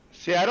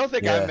 See, I don't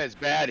think I'm as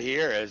bad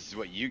here as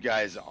what you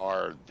guys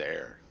are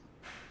there.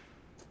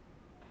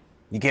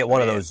 You get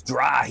one of those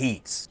dry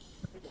heats.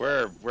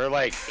 We're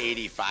like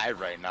 85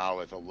 right now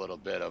with a little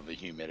bit of the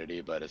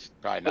humidity, but it's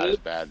probably not as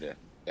bad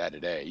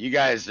today. You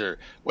guys are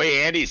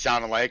Andy's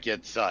sounding like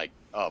it's like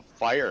a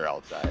fire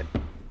outside.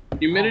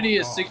 Humidity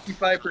is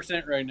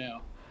 65% right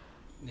now.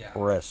 Yeah.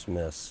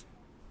 Christmas.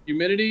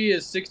 Humidity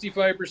is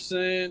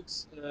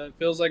 65%.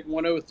 Feels like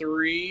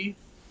 103.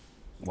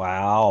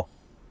 Wow.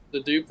 The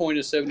dew point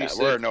is 76.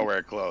 Yeah, we're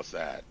nowhere close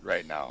at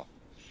right now.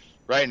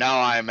 Right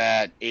now I'm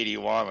at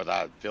 81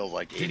 without feels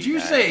like 89. Did you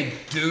say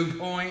dew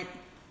point?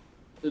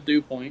 The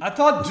dew point. I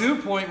thought dew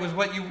point was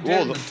what you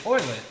did in the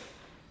toilet.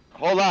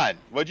 Hold on.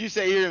 What'd you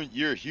say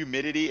your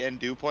humidity and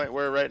dew point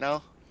were right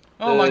now?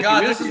 Oh my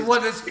God, this is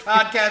what this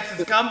podcast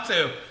has come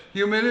to.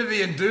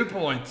 Humidity and dew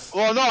points.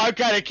 Well, no, I'm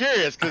kind of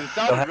curious because it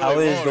sounds really how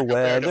is low the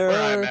compared to weather?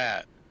 where I'm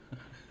at.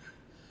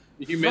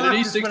 The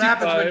humidity 65. What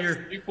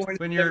happens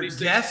when your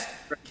guest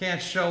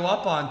can't show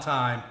up on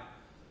time.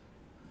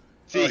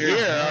 See,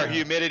 here our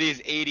humidity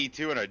is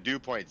 82 and our dew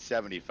point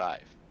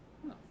 75.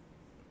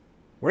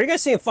 Where are you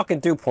guys seeing fucking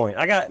dew point?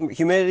 I got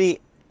humidity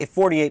at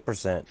 48%,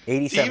 87%. Do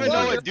you even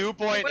know what dew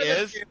point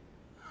is?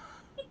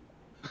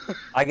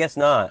 I guess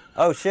not.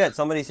 Oh shit,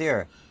 somebody's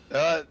here.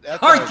 Our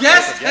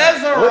guest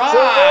has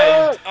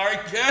arrived. Our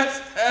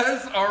guest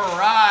has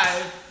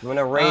arrived. I'm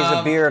gonna raise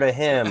a beer to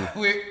him.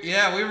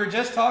 We were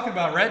just talking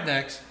about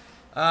rednecks.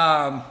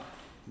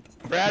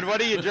 Brad,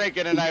 what are you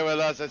drinking tonight with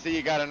us? I see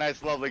you got a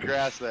nice, lovely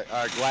glass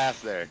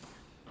there.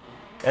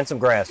 And some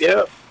grass.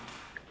 Yep.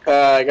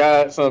 I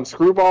got some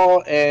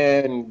Screwball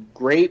and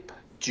grape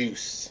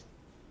juice.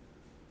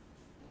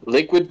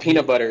 Liquid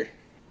peanut butter.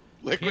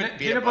 Liquid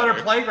peanut butter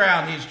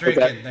playground he's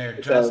drinking there,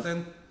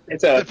 Justin.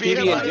 It's a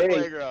peanut butter PB&J.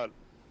 playground.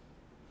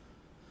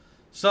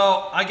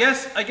 So I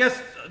guess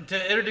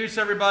to introduce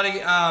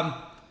everybody,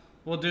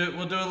 we'll do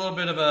a little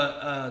bit of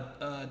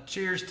a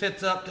cheers,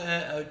 tits up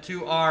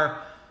to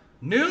our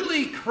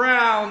newly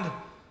crowned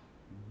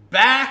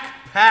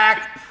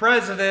backpack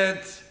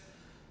president,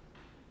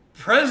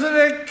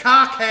 President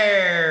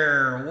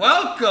Cockhair.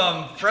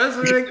 Welcome,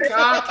 President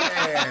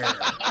Cockhair.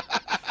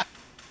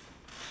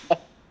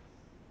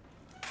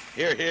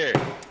 Here.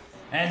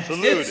 And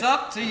Salute. tits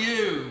up to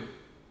you.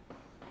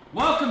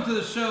 Welcome to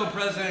the show,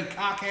 President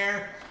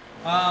Cockhair.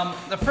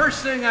 The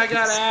first thing I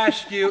gotta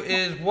ask you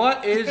is,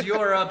 what is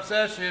your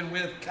obsession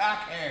with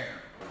cockhair?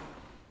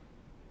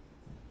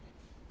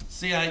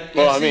 See, you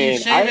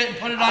shave it and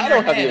put it on your head. I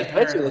don't have the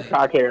obsession with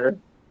cock hair.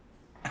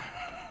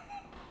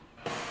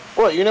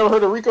 What, you never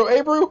heard of Rico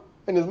Abreu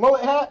and his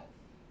mullet hat?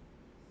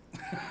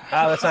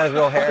 That's not his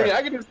real hair.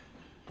 I can just...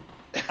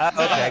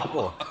 Okay,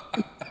 cool.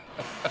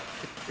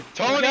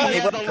 Tony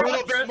has a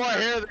little bit more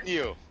hair than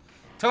you.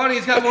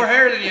 Tony's got more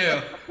hair than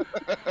you.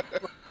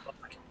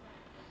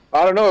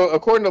 I don't know.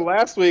 According to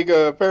last week,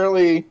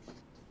 apparently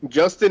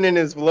Justin and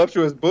his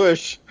voluptuous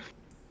bush.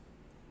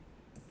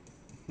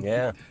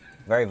 Yeah,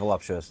 very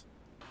voluptuous.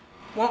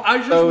 Well, I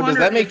just so does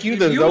that make you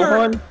the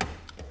Zohan?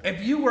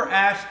 If you were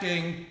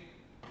asking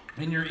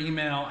in your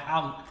email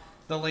how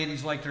the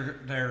ladies like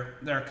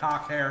their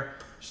cock hair,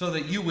 so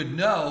that you would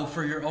know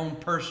for your own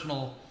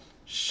personal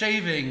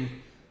shaving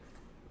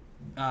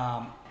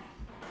time.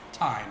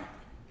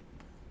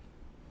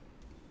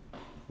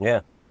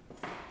 Yeah.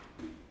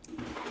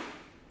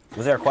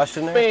 Was there a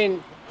question there? I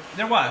mean,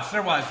 there was.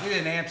 He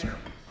didn't answer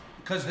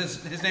because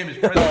his name is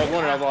President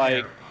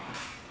Cockhair.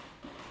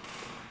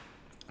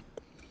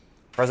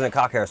 President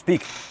Cockhair,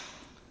 speak.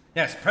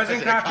 Yes,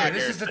 President Cockhair.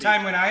 This is the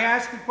time when I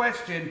ask a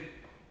question,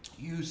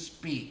 you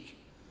speak.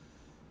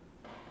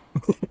 I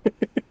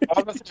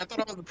thought I was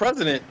the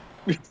president.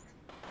 You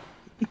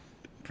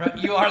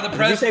are the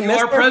president. You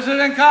are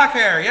President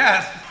Cockhair.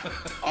 Yes.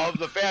 Of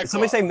the fact. Did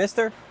somebody say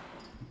Mister?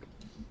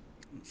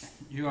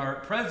 You are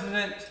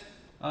president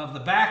of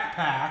the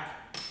backpack,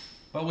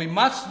 but we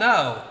must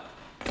know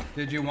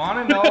Did you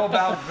want to know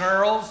about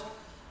girls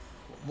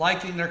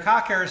liking their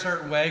cock hair a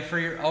certain way for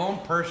your own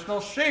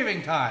personal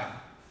shaving time?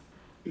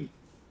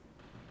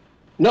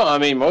 No, I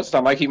mean, most of the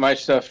time I keep my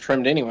stuff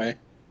trimmed anyway.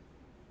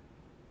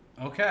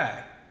 Okay.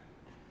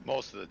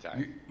 Most of the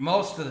time.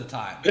 Most of the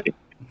time.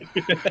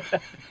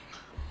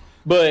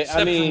 But Except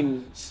I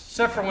mean,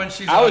 except for when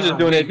she's. I was on just her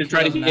doing it week, to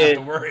try she to doesn't have get-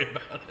 to worry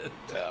about it.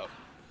 Yeah.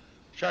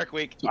 Shark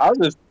Week. I was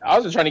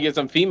just trying to get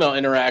some female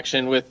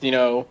interaction with, you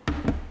know,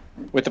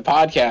 with the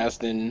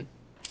podcast and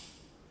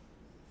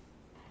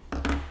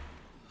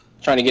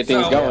trying to get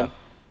things going.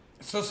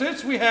 So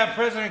since we have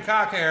President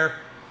Cockhair,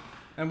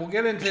 and we'll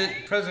get into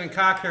President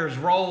Cockhair's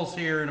roles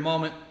here in a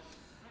moment,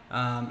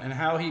 and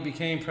how he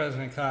became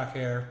President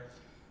Cockhair,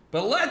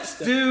 but let's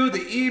do the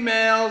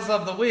emails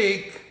of the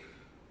week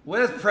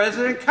with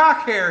President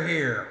Cockhair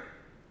here.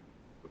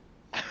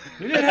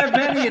 We didn't have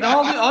many, and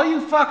all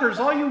you fuckers,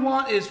 all you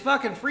want is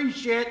fucking free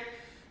shit,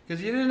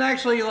 because you didn't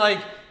actually, like,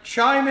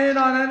 chime in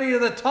on any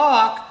of the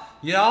talk.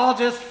 You all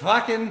just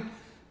fucking,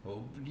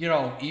 you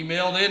know,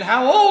 emailed in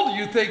how old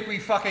you think we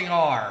fucking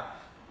are.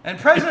 And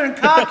President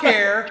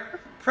Cockhair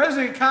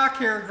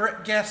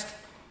guessed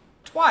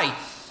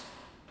twice.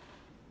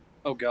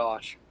 Oh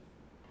gosh.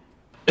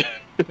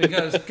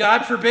 Because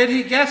God forbid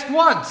he guessed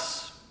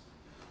once.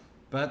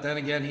 But then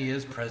again, he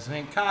is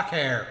President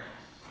Cockhair.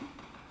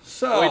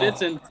 So We did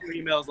send 2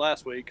 emails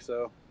last week,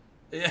 so.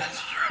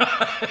 Yes,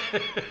 right.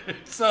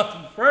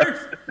 So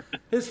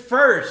his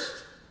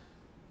first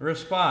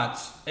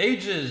response,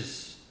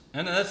 ages,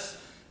 and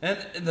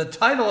the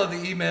title of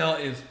the email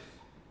is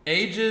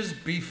 "Ages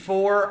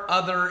Before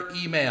Other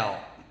Email."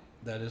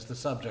 That is the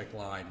subject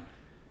line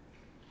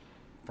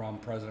from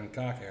President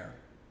Cockhair.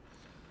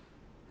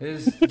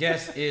 His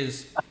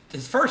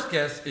first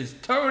guess is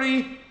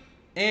Tony,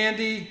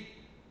 Andy,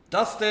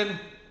 Dustin,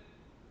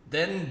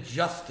 then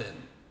Justin.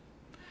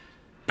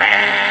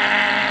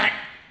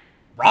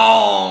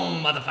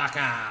 Wrong,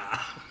 motherfucker.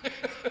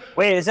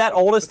 Wait, is that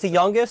oldest to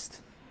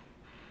youngest?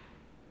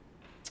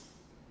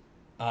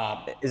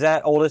 Is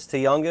that oldest to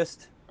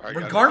youngest?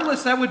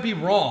 Regardless, that would be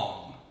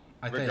wrong.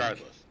 I think.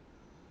 Regardless.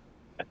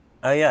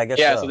 Oh yeah, I guess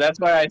Yeah, so. so that's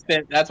why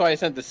I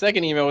sent the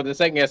second email with the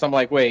second guess. I'm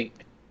like, wait,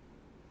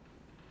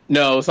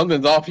 no,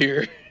 something's off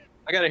here.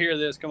 I gotta hear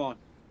this. Come on.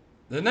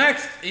 The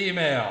next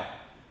email.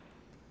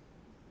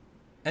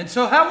 And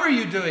so, how were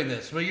you doing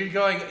this? Were you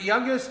going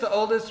youngest to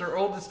oldest or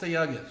oldest to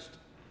youngest?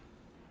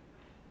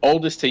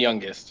 Oldest to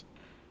youngest.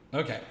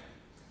 Okay.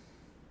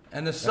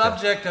 And the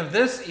subject of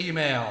this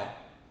email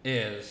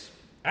is,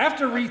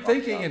 after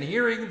rethinking and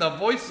hearing the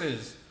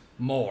voices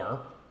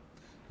more,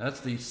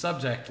 that's the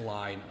subject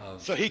line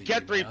of So he the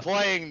kept email.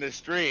 replaying the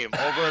stream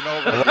over and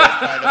over again,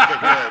 trying to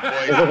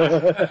figure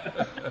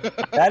out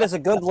voices. That is a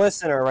good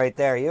listener right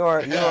there. You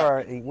are.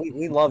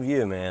 We love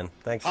you, man.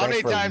 Thanks How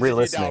many for times did you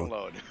re-listening.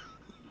 download?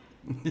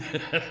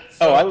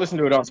 Oh, I listen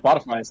to it on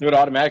Spotify, so it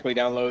automatically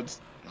downloads.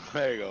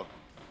 There you go.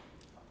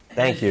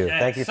 Thank you. And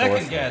Thank you for second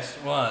listening. guess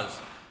was,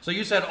 so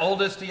you said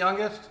oldest to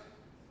youngest?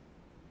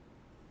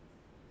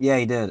 Yeah,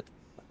 he did.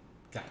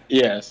 Okay.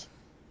 Yes.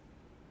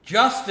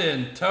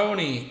 Justin,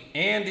 Tony,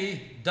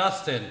 Andy,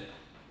 Dustin.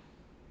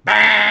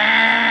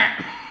 Bah!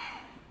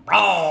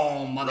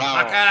 Wrong,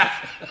 motherfucker.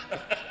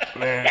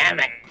 Damn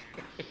it.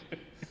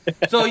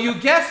 So you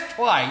guessed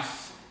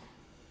twice.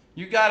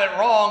 You got it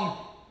wrong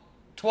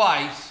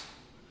twice.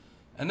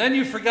 And then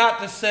you forgot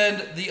to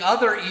send the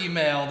other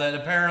email that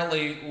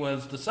apparently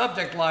was the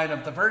subject line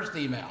of the first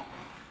email.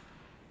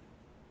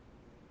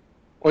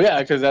 Well,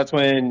 yeah, because that's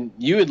when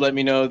you had let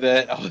me know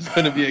that I was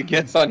going to be a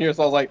guest on here.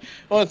 So I was like,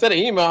 well, instead of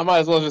email, I might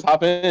as well just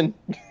hop in.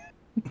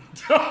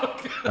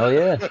 Oh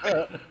yeah.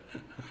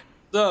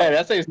 So Hey,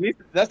 that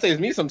saves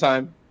me some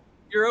time.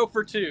 you're 0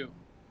 for 2.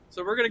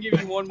 So we're gonna give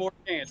you one more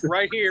chance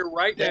right here,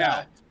 right now.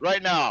 Yeah,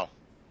 right now.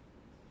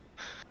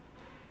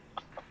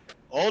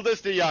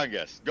 Oldest to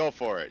youngest. Go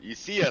for it. You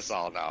see us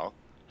all now.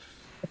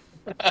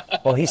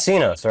 Well, he's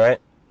seen us, right?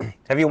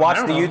 Have you watched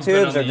I the don't know who's been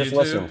YouTubes on or the just YouTube.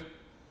 listened?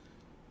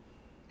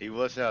 He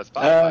listened to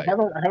I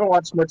Spotify. haven't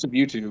watched much of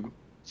YouTube.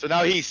 So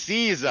now he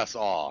sees us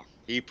all.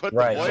 He put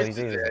Right, the so he voices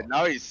sees in. us.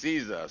 Now he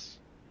sees us.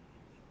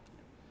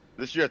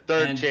 This is your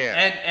third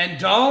chance. And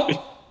don't,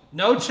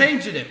 no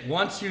changing it.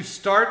 Once you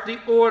start the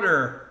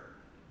order,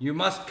 you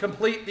must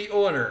complete the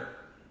order.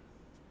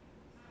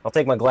 I'll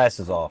take my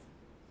glasses off.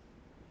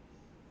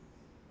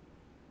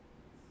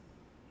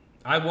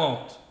 I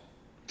won't.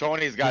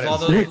 Tony's got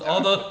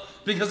Because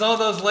because all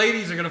those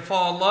ladies are gonna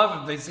fall in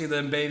love if they see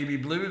them Baby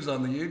Blues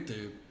on the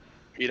YouTube.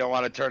 You don't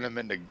want to turn him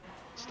into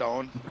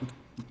stone.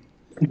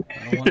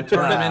 I don't want to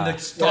turn them into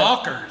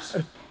stalkers.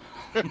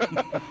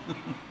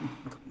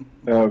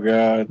 Oh,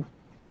 God.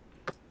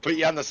 Put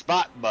you on the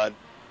spot, bud.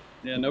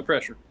 Yeah, no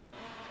pressure.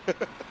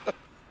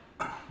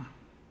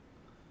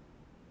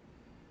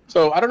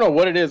 So I don't know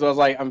what it is. I was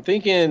like, I'm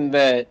thinking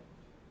that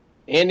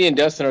Andy and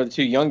Dustin are the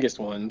two youngest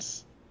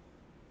ones.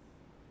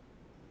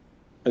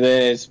 And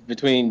then it's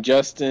between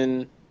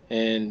Justin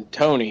and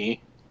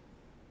Tony,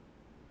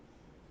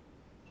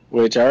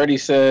 which I already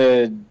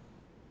said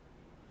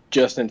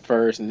Justin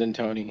first and then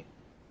Tony.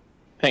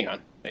 Hang on.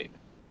 Wait.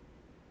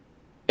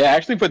 Yeah, I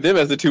actually put them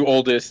as the 2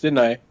 oldest, didn't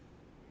I?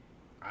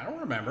 I don't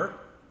remember.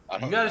 I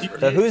don't You guys,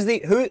 So who's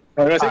the who? I was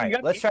gonna All say, right, you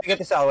got- let's try to get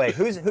this out of the way.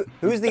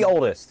 Who's the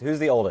oldest? Who's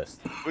the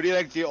oldest? Who do you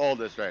think's the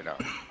oldest right now?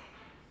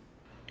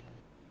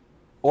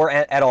 Or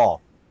at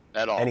all?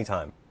 At all?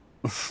 Anytime.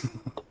 and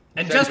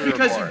Since just we were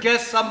because you born.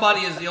 guess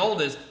somebody is the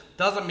oldest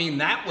doesn't mean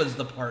that was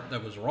the part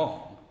that was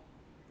wrong.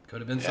 Could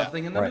have been Yeah.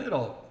 something in the Right.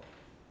 middle.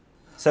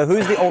 So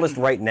who's the oldest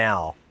right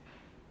now?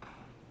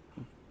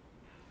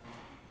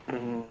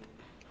 I'm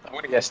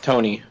gonna guess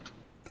Tony.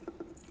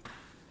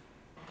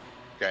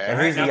 Okay. And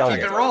who's the Now keep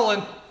youngest? it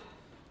rolling.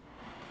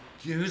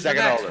 Who's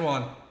Second the next oldest.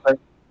 one?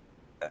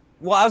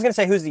 Well, I was gonna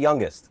say who's the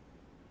youngest.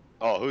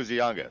 Oh, who's the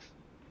youngest?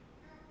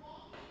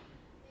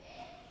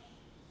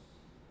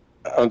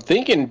 I'm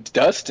thinking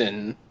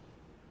Dustin.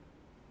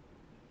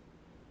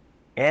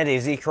 Andy,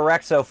 is he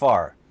correct so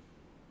far?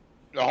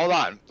 No, hold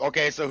on.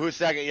 Okay, so who's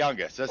second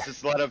youngest? Let's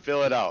just let him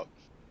fill it out.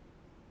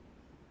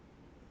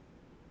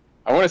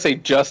 I want to say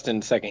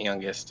Justin, second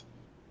youngest.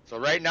 So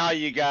right now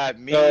you got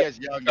me So- as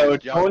youngest. so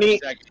Justin Tony-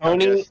 second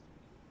Tony- youngest.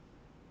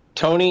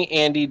 Tony,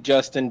 Andy,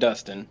 Justin,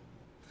 Dustin.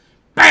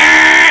 Nope.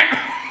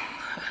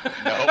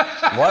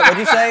 What? What'd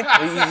you say?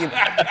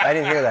 I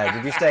didn't hear that.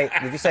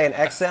 Did you say an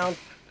X sound?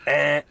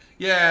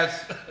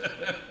 Yes.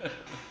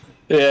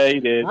 Yeah, he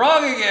did.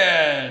 Wrong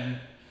again.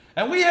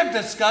 And we have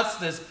discussed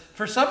this.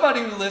 For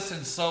somebody who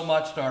listens so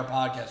much to our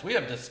podcast, we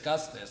have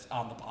discussed this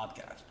on the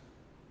podcast.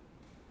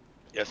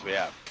 Yes, we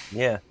have.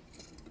 Yeah.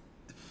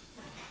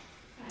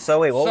 So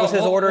wait, what So was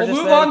his order We'll just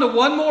move then? on to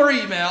one more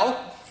email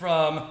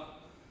from.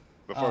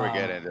 Before we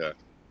get into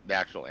the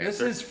actual answer.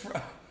 This is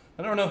from,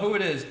 I don't know who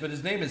it is, but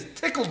his name is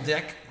Tickle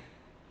Dick.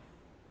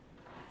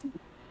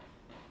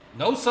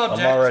 No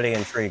subject. I'm already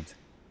intrigued.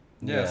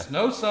 Yes,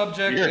 no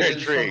subject. You're It is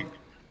intrigued.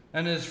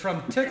 and it's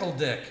from Tickle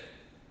Dick.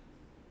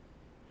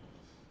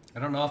 I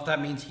don't know if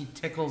that means he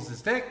tickles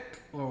his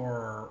dick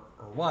or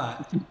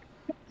what.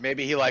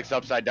 Maybe he likes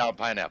upside down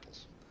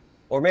pineapples.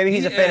 Or maybe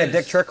he's He a fan of is-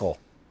 Dick Trickle.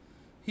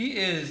 He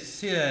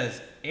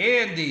says,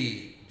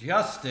 Andy,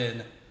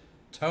 Justin,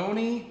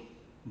 Tony,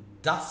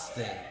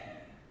 Dustin.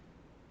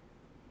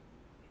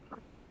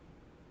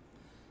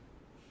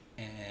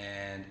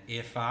 And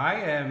if I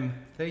am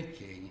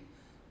thinking,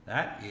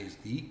 that is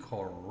the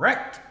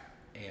correct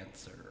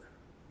answer.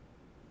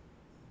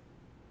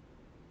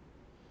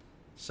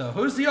 So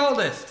who's the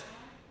oldest?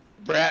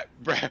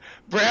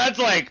 Brad's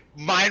like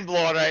mind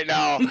blown right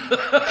now.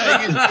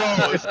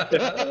 I think he's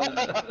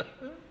froze.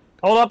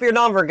 Hold up your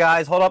number,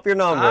 guys. Hold up your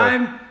number.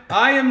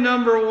 I am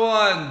number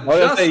one. was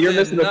gonna say, you're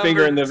Justin, missing a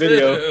finger in the number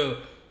video. 2.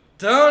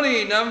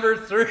 Tony, number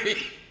 3.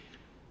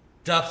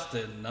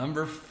 Dustin,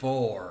 number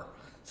 4.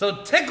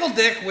 So Tickle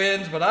Dick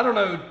wins, but I don't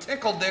know who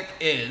Tickle Dick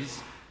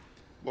is.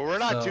 Well, we're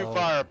not too So-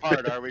 far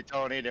apart, are we,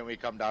 Tony? Didn't we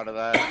come down to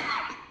that?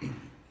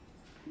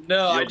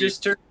 No, I You'll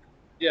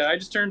be-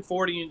 just turned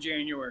 40 in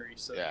January.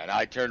 So Yeah, and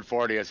I turned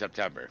 40 in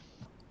September.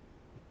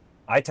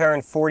 I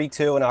turned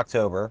 42 in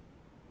October.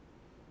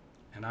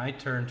 And I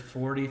turned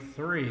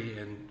 43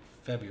 in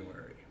February.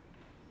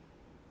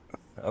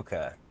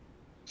 Okay.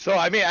 So,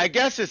 I mean, I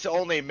guess this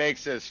only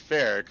makes this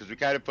fair because we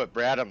kind of put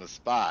Brad on the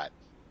spot.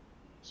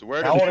 So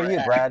where How does old are you,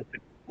 Brad?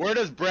 Where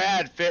does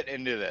Brad fit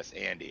into this,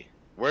 Andy?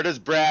 Where does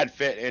Brad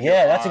fit into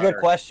Yeah, that's a good our-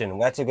 question.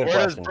 That's a good Where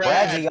question. does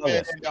Brad's Brad the fit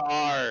youngest. into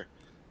our...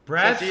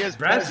 Brad's Since he is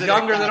president,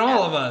 younger than goddamn.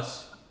 all of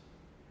us.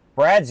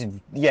 Brad's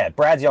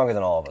younger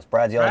than all of us.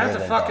 Brad's younger Brad's a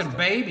than fucking Dustin.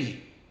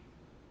 baby.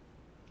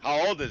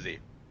 How old is he?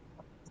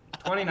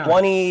 29.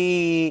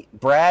 20.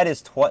 Brad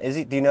is 20. Is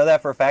he? Do you know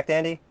that for a fact,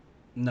 Andy?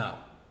 No.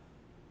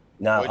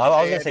 No, What'd I you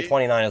was say, gonna say Andy?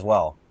 29 as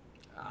well.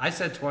 I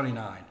said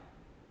 29.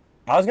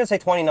 I was gonna say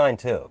 29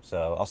 too,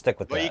 so I'll stick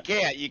with Well,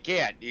 that. you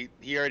can't.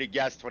 He already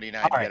guessed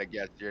 29. All You right. gotta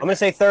guess. I'm gonna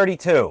say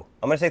 32.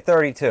 I'm gonna say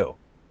 32.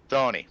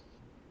 Tony,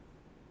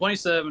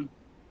 27.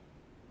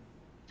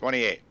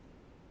 28.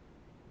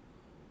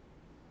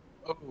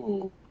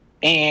 Oh.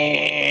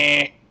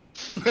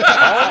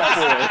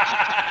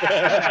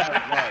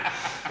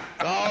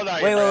 How old are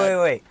you, Wait, Brad?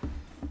 wait.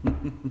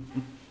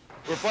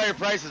 We're playing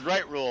Price is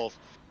Right rules.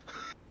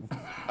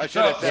 I should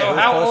So, have said. so who's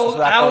how closest old to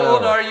that how photo?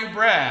 old are you,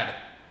 Brad?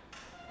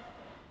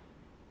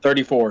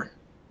 34.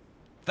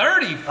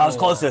 34. I was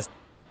closest.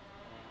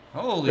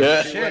 Holy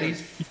Yeah. shit,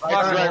 he's Price is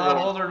fucking a Right lot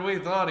rule. older than we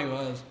thought he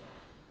was.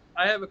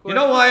 I have a question. You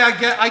know why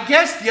I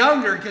guessed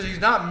younger? Because he's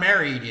not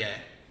married yet.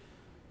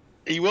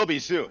 He will be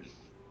soon.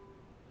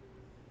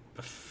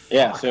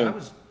 Yeah, Fuck, soon.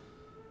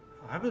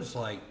 I was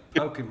like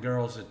poking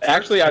girls at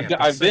Actually, church I've-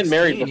 camp at I've been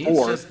married 16.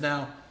 before.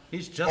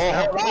 He's just Oh,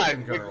 now hold poking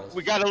on. girls.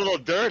 We got a little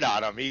dirt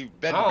on him. He's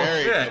been Oh,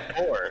 married shit.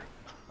 before.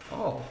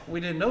 Oh, we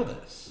didn't know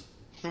this.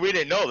 We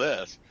didn't know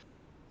this.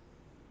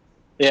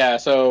 Yeah,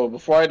 so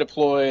before I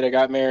deployed, I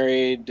got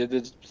married, did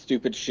this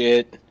stupid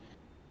shit,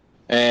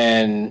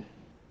 and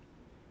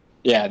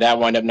yeah, that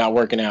wound up not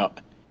working out.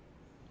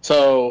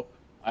 So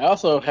I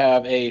also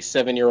have a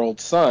 7-year-old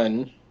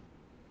son,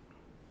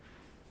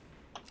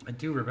 I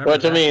do remember.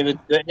 but I that. mean,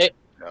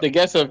 the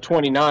guess of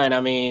 29,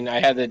 I mean, I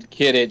had the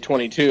kid at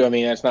 22. I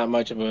mean, that's not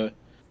much of a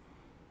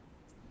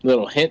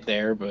little hint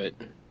there, but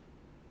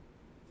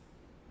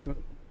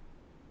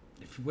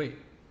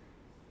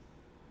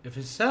If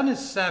his son is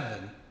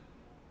 7,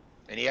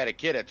 and he had a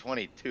kid at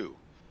 22.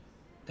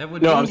 that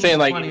would No, mean I'm saying he's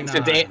like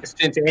 29.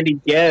 since Andy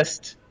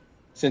guessed,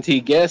 since he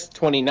guessed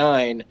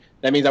 29,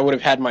 that means I would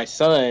have had my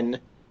son.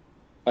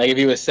 Like if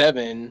he was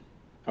 7,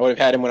 I would have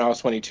had him when I was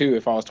 22.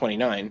 If I was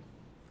 29.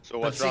 So But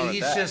what's see, wrong with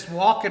he's that? just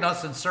walking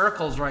us in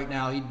circles right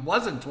now. He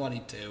wasn't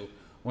 22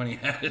 when he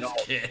had his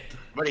kid.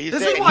 But he's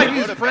This saying is why he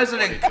he's would've been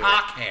President 22.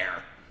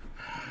 Cockhair.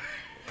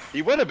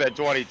 He would have been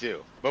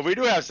 22. But we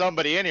do have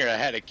somebody in here that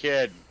had a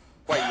kid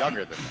quite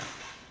younger than that.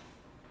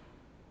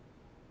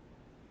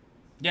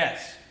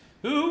 Yes.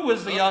 Who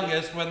was the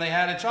youngest when they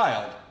had a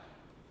child?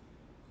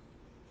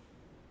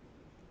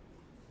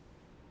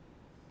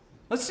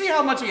 Let's see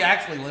how much he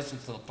actually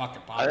listens to the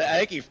fucking podcast. I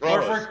think he Or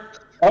if froze. we're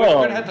Oh.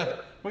 gonna have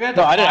to. We're gonna have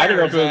No, to I didn't fire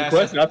know if his it was a ass.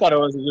 question. I thought it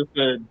was just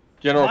a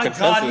general My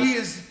consensus.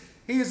 God,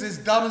 he is as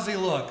dumb as he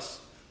looks.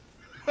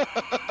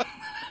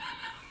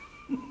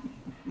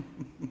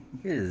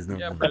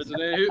 Yeah,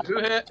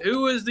 President.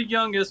 Who was the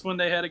youngest when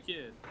they had a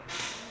kid?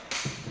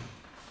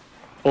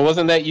 Well,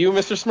 wasn't that you,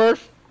 Mr.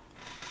 Smurf?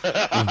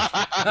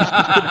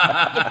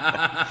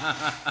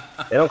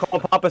 They don't call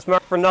Papa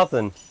Smurf for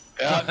nothing.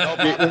 Yeah, no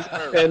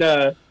problem. And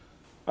I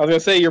was gonna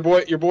say your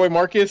boy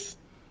Marcus,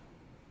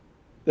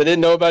 that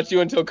didn't know about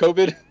you until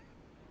COVID.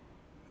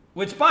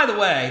 Which, by the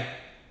way,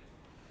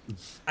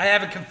 I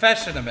have a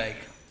confession to make.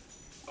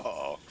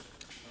 Uh-oh.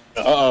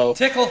 Uh-oh.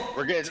 Tickle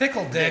We're getting-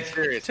 Tickle we're Dick. getting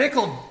serious.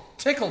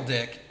 Tickle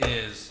Dick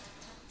is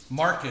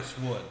Marcus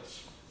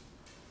Woods.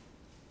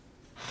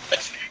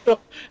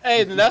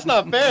 Hey, then that's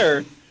not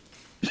fair.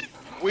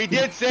 We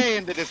did say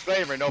in the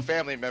disclaimer, no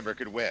family member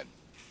could win.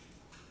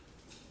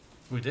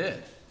 We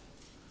did.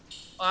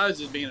 I was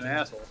just being an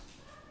asshole.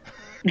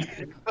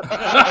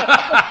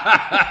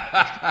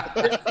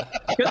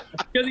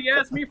 Because he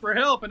asked me for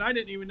help, and I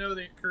didn't even know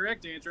the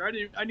correct answer.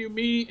 I knew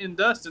me and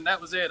Dustin.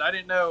 That was it. I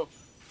didn't know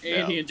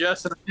Andy and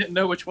Justin. I didn't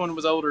know which one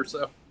was older.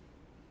 So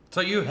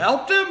So you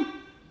helped him?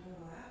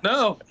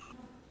 no,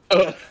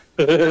 I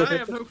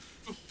have no.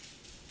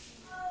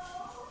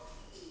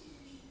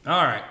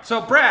 All right.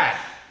 So Brad,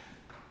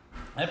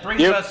 that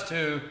brings Yep. us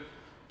to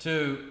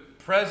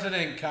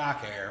President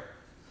Cockhair.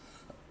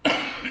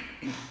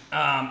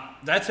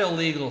 That's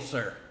illegal,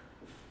 sir.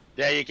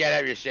 Yeah, you can't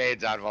have your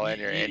shades on while in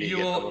here, Andy. You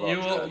gets a will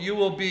little upset. you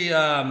will be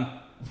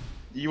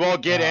You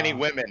won't get any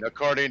women,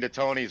 according to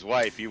Tony's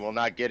wife. You will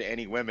not get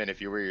any women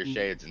if you wear your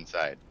shades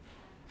inside.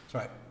 that's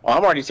right. Well,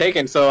 I'm already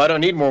taken, so I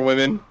don't need more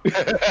women.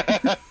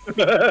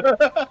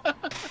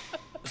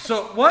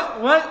 So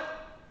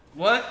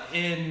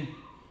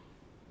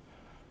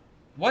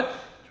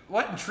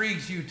what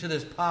intrigues you to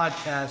this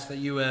podcast that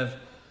you have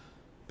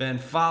been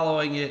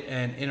following it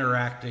and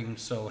interacting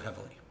so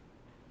heavily?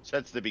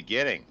 Since the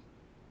beginning.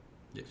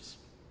 Yes.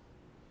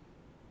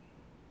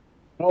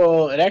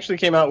 Well, it actually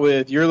came out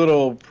with your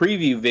little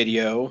preview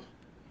video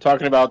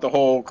talking about the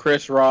whole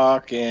Chris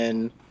Rock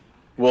and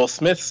Will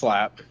Smith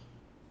slap.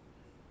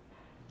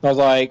 I was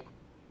like,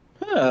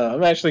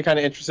 I'm actually kind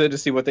of interested to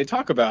see what they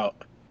talk about.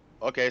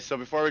 Okay, so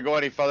before we go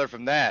any further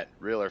from that,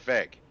 real or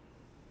fake?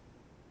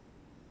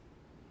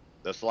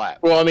 The slap.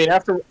 Well, I mean,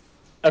 after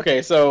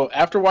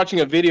watching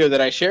a video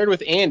that I shared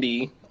with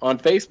Andy on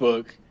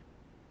Facebook,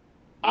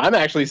 I'm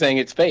actually saying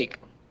it's fake.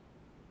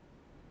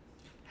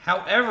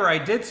 However, I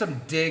did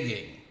some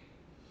digging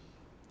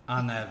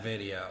on that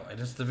video, and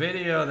it's the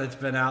video that's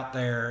been out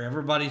there.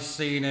 Everybody's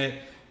seen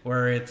it,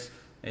 where it's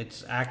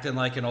acting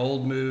like an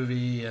old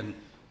movie, and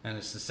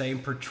it's the same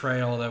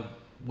portrayal that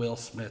Will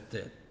Smith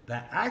did.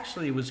 That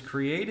actually was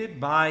created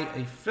by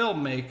a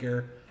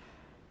filmmaker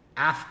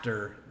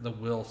after the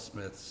Will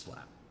Smith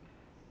slap.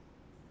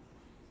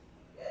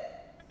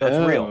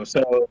 That's real.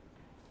 So,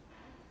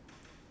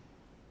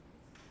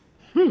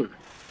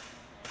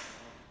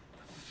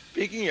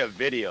 Speaking of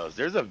videos,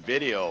 there's a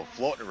video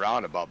floating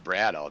around about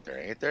Brad out there,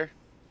 ain't there?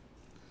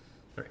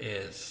 There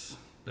is.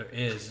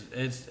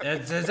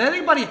 Does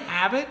anybody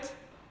have it?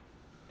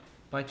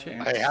 By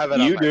chance? I have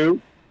it. you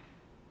do.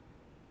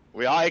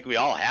 We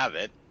all have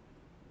it.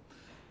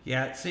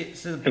 Yeah, see,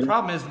 the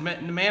problem is the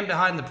man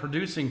behind the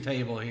producing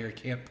table here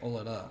can't pull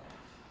it up.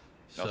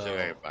 Don't So, think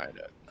I can find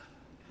it.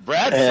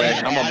 Brad I'm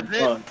has on my it.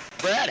 phone.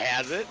 Brad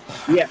has it.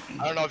 Yeah.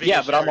 I don't know if he Yeah,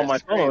 can but I'm share on my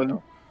his screen,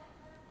 phone.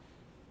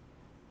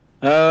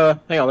 though.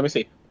 Hang on, let me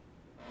see.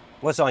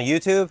 What's on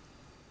YouTube?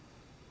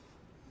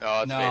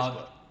 No, it's no,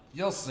 Facebook.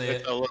 you'll see it.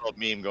 It's a little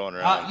meme going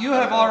around. You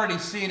have already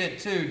seen it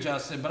too,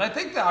 Justin, but I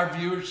think that our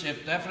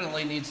viewership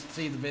definitely needs to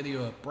see the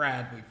video of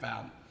Brad we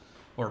found,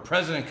 or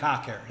President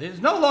Cockhair. He's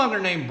no longer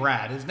named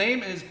Brad. His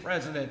name is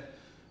President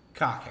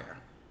Cockhair.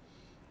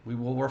 We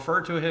will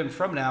refer to him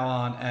from now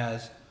on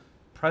as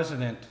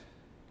President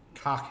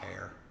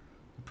Cockhair,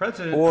 the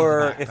president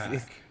Or of the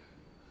backpack.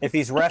 if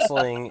he's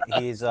wrestling,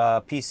 he's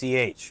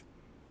PCH.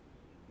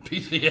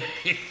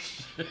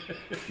 PCH.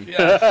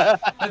 Yeah,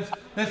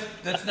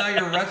 that's now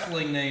your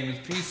wrestling name is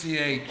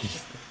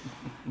PCH.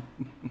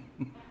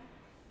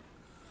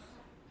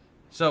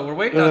 So we're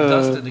waiting on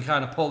Dustin to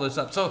kind of pull this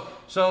up.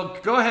 So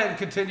go ahead and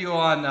continue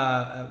on.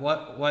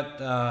 Well,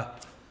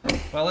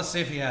 let's see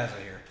if he has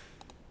it here.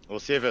 We'll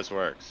see if this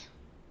works.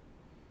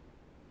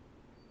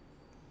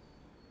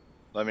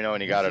 Let me know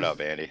when you got it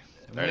up, Andy.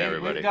 All right,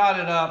 everybody. We got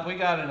it up. We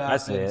got it up. I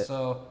see it.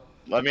 So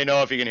Let me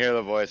know if you can hear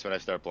the voice when I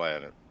start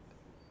playing it.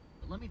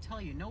 Let me tell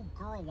you, no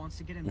girl wants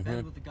to get in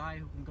bed with a guy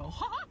who can go,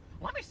 ha ha,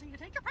 let me see you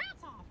take your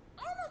pants off.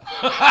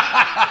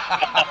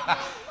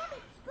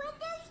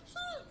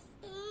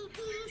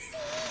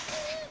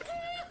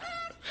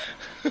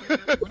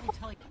 Let me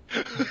tell you.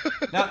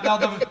 now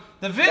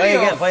the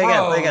video Play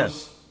again.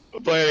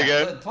 Play it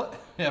again.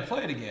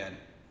 Play it again.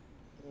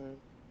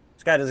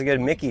 This guy does a good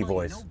Mickey Let me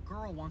tell you, voice. No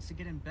girl wants to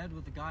get in bed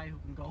with a guy who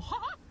can go, ha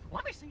ha,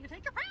 let me see you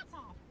take your pants off.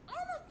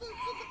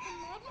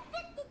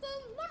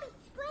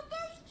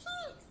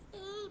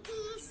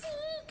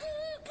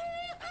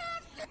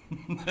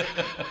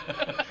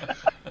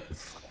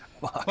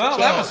 Well,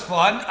 that was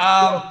fun.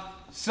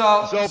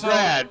 So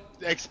Brad,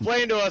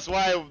 explain to us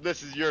why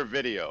this is your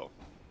video,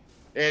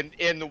 in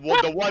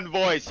the one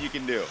voice you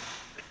can do.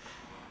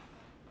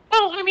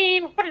 Well, I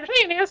mean, what you're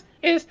saying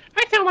is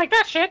I sound like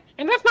that shit,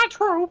 and that's not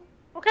true,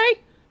 okay?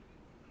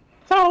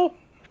 So,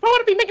 if I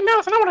want to be Mickey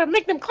Mouse and I want to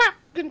make them clap,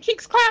 them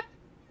cheeks clap,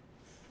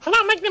 I'll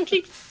not make them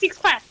cheeks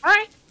clap,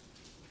 alright?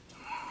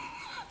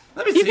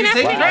 let me see you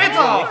take your pants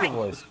off. Mickey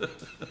voice.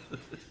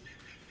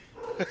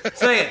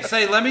 Say it.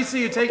 Say, let me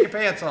see you take your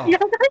pants off. You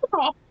take your pants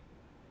off.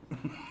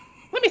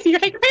 Let me see you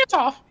take your pants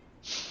off.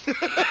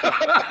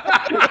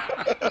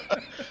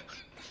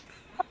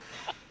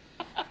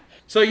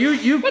 So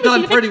you've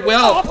done pretty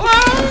well.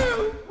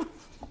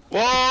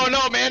 Whoa,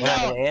 no, man, What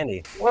happened to no.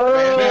 Andy?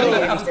 Whoa.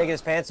 Andy's taking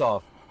his pants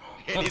off.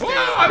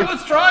 I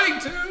was trying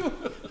to.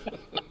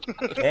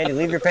 Andy,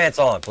 leave your pants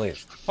on,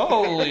 please.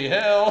 Holy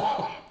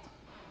hell.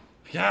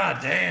 God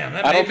damn,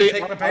 that I made don't me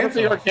think take my pants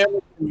our off.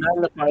 camera can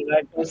magnify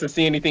that close to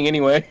see anything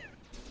anyway.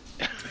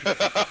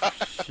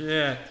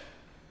 Shit.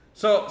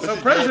 So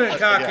President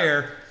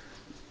Cockhair,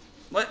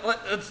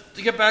 let's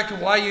get back to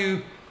why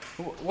you,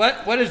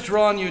 what has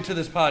drawn you to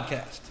this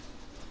podcast?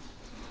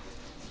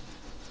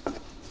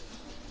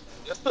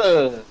 Just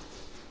the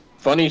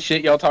funny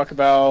shit y'all talk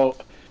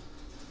about.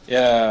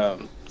 Yeah,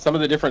 some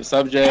of the different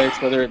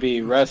subjects, whether it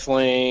be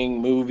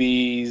wrestling,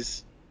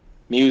 movies,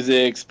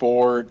 music,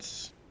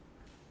 sports.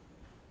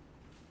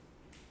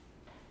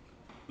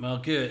 Well,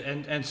 good.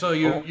 And so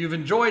you've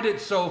enjoyed it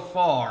so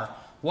far.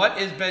 What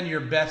has been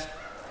your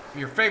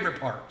favorite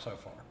part so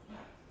far?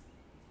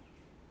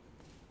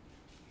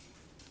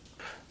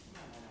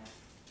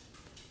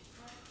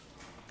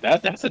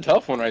 That's a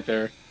tough one right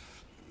there.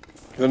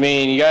 'Cause, I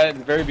mean, you got at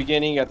the very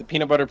beginning, you got the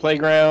peanut butter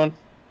playground.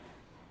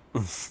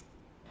 You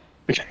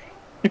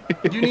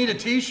need a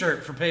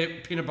T-shirt for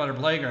Peanut Butter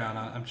Playground.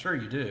 I'm sure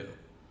you do.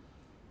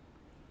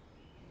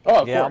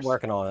 Oh, of Yeah, course. I'm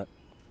working on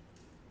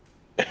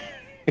it.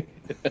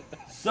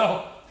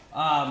 So,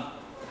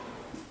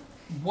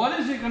 what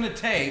is it going to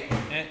take?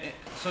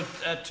 So,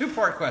 a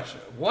two-part question.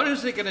 What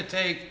is it going to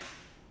take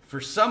for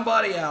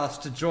somebody else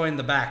to join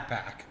the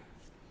backpack?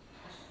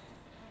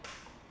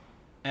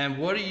 And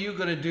what are you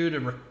going to do to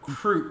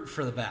recruit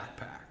for the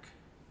backpack?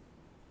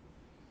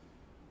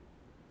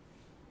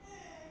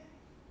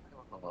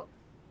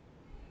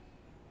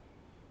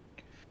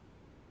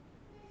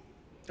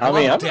 I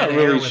mean, I'm dead not air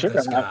really with sure.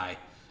 this guy.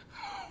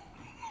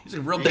 He's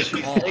a real big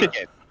caller. Take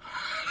it.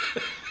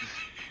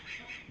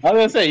 I was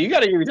gonna say, you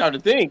gotta give me time to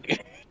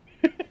think.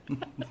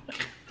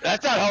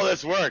 That's not how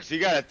this works. You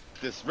gotta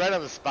just right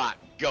on the spot.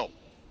 Go.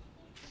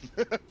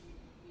 I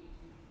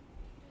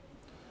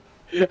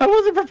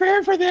wasn't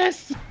prepared for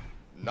this.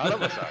 None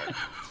of us are.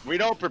 We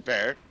don't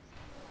prepare.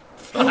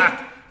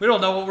 Fuck. We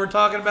don't know what we're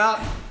talking about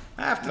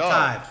half the No.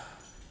 time.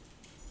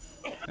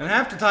 And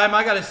half the time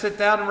I got to sit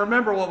down and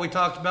remember what we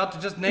talked about to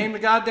just name the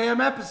goddamn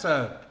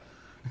episode.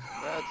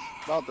 That's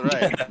about the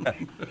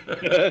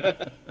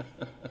right.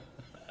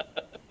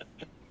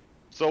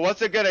 So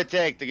what's it gonna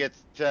take to get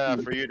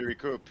for you to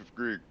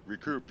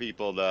recruit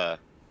people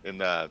in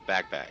the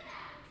backpack?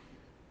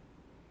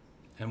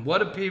 And what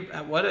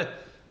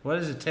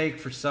does it take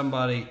for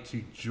somebody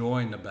to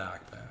join the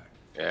backpack?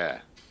 Yeah.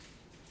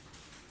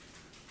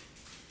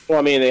 Well,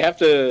 I mean, they have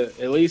to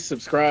at least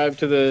subscribe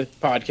to the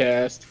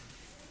podcast.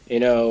 You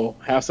know,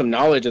 have some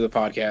knowledge of the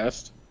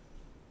podcast.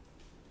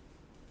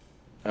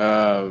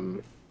 I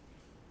mean,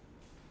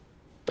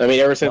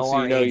 ever since Know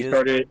our you ages.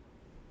 started.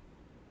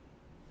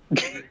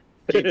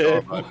 Keep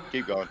going, bud.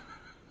 Keep going.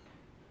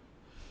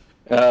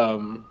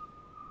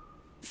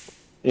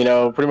 You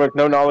know, pretty much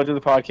no knowledge of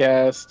the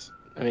podcast.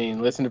 I mean,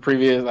 listen to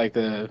previous, like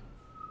the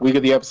week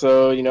of the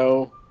episode, you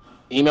know,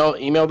 email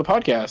the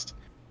podcast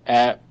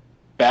at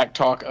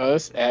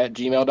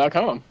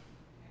backtalkus@gmail.com.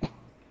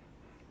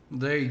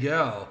 There you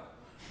go.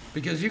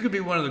 Because you could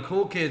be one of the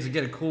cool kids and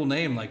get a cool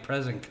name like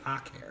President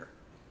Cockhair.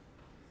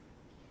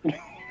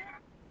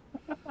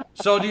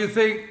 So do you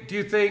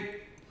think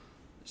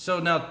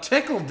so now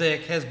Tickle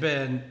Dick has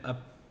been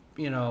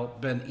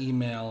been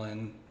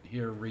emailing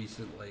here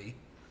recently.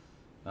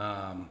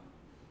 Do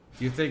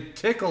you think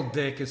Tickle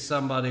Dick is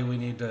somebody we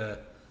need to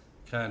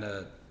kind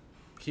of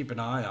keep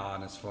an eye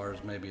on as far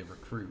as maybe a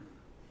recruit?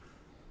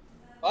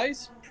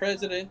 Vice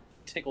President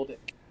Tickle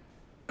Dick.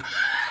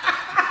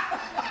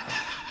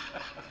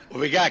 Well,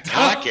 we got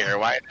cock hair.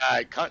 Why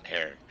not cunt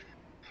hair?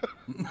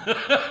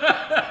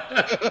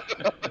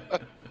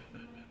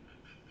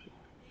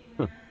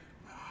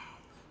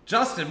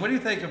 Justin, what do you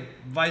think of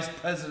Vice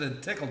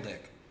President Tickle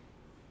Dick?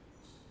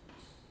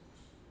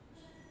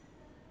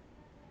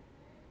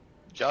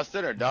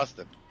 Justin or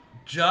Dustin?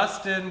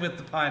 Justin with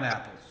the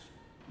pineapples.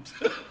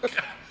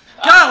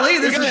 Golly,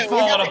 this is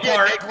falling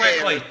apart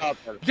quickly.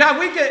 Yeah,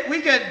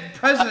 we get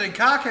President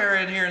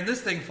Cockhair in here, and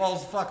this thing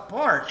falls the fuck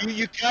apart.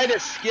 You kind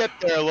of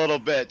skipped there a little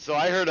bit, so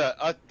I heard a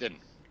Ustin.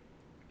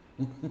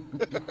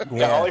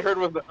 Yeah, all I heard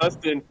was the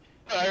Ustin.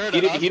 I heard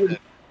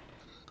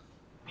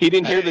He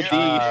didn't hear the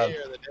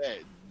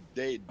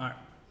D. Right.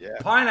 Yeah.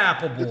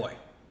 Pineapple Boy.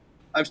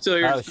 I'm still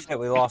here. Oh shit,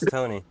 we lost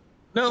Tony.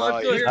 No,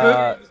 I'm still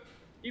here.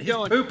 Keep He's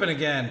going. pooping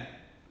again.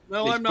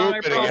 No, He's I'm not. I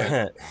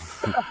pooping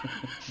promise.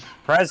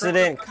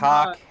 President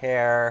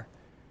Cockhair.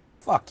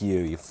 Fuck you,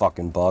 you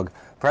fucking bug.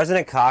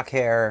 President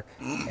Cockhair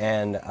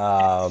and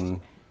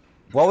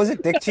what was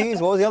it? Dick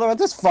Cheese? What was the other one?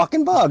 This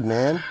fucking bug,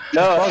 man.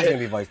 No, This bug's gonna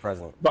be vice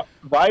president.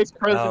 Vice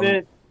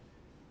President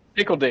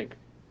Tickle Dick.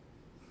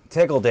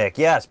 Tickle Dick,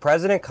 yes.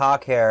 President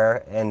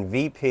Cockhair and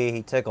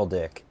VP Tickle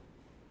Dick.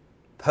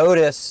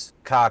 POTUS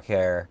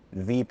Cockhair,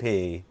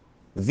 VP.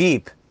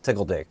 Veep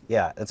Tickle Dick.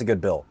 Yeah, that's a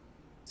good bill.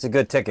 It's a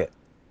good ticket.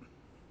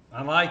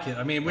 I like it.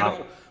 I mean, we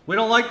don't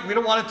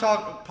want to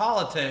talk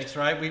politics,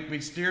 right? We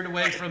steered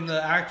away from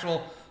the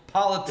actual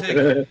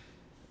politic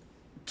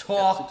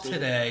talk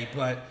today,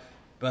 but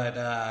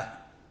I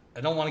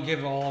don't want to give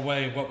it all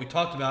away what we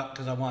talked about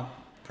because I want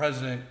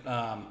President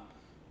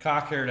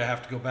Cockhair to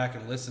have to go back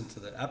and listen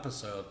to the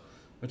episode,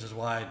 which is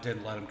why I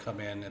didn't let him come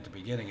in at the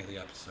beginning of the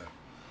episode.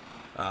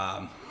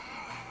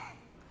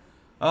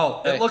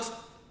 It looks.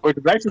 Which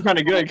is actually kind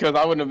of good because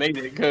I wouldn't have made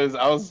it because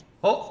I was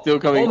still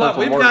coming. Hold on, from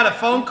we've work. got a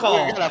phone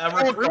call. We got a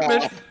phone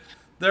recruitment. call.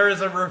 There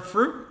is a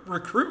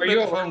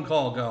recruitment phone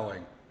call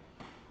going.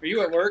 Are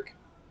you at work?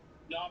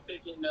 No, I'm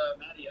picking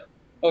Maddie up.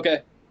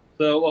 Okay.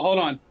 So, well, hold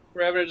on.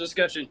 We're having a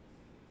discussion.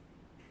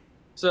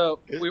 So,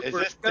 Is we're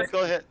this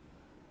Tickle Hit?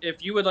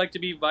 if you would like to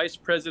be Vice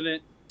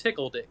President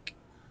Tickle Dick.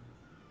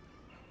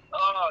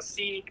 Oh,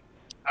 see,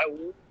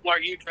 are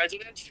you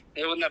president?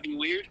 Wouldn't that be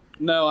weird?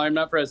 No, I'm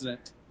not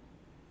president.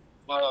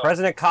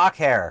 President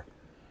Cockhair.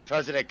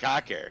 President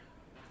Cockhair.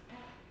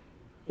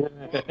 I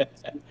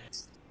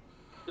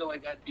feel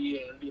like that'd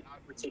be an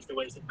awkward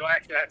situation. Do I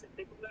actually have to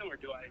tickle them, or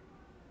do I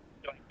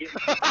get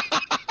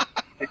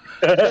I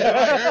heard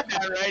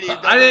that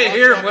right. I didn't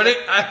hear him.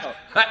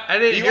 I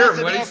didn't hear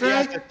him. What he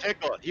said? said?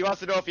 He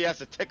wants to know if he has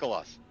to tickle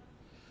us.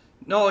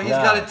 No, he's No.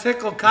 got to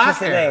tickle It's just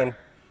the Cockhair. name.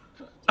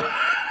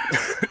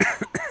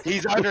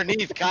 He's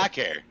underneath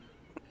Cockhair.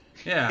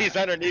 Yeah. He's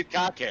underneath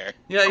Cockhair.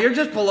 Yeah, you're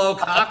just below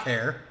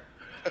Cockhair.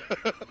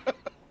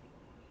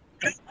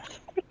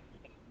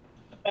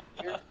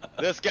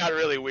 This got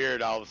really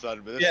weird all of a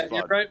sudden, but this Yeah, is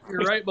fun. you're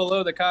right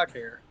below the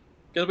Cockhair.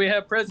 Because we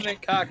have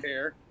President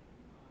Cockhair.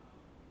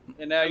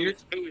 And now who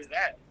is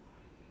that?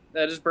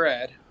 that is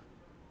Brad.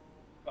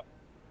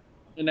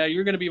 And now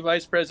you're going to be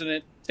Vice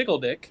President Tickle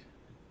Dick.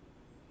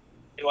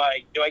 Do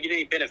I get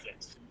any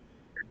benefits?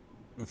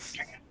 You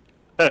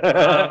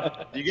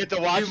get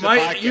to watch the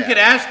podcast. You could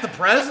ask the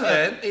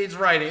president. He's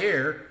right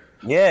here.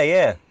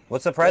 Yeah.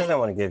 What's the president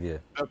want to give you?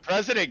 The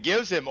president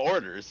gives him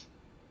orders.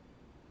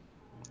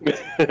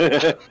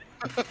 Yeah.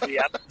 You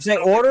say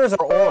orders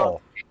or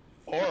oral?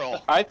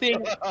 Oral. I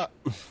think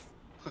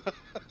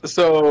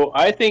so.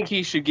 I think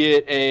he should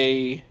get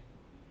a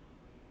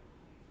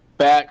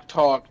Back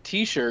Talk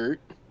T-shirt,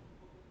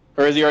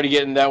 or is he already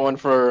getting that one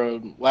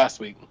for last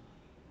week?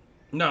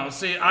 No,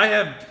 see, I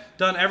have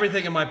done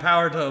everything in my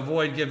power to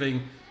avoid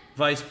giving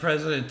Vice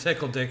President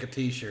Tickle Dick a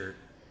T-shirt.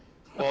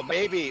 Well,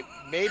 maybe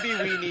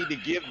we need to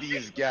give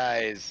these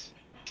guys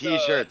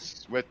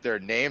T-shirts with their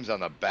names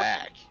on the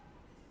back.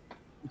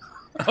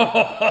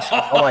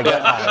 Oh my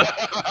god.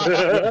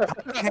 Cockhair.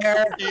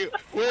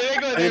 Were they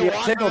going Maybe to a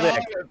walk Tickle around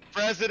Dick. with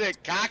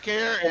President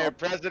Cockhair and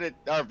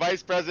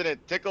Vice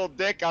President Tickle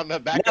Dick on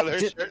the back No, of their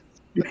just- shirts?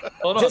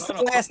 Hold on. Just the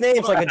hold on. last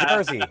name's like a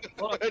jersey.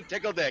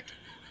 Tickle Dick.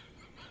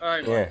 All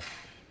right. Yeah.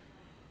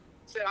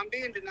 So I'm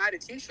being denied a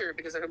T-shirt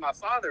because of who my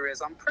father is.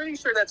 I'm pretty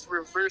sure that's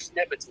reverse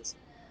nepotism.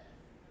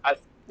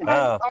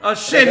 Oh.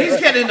 Shit, he's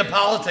getting into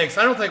politics.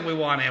 I don't think we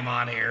want him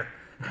on here.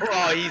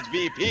 Well, he's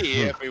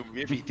VP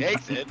if he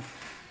takes it.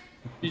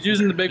 He's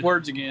using the big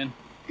words again.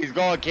 He's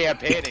going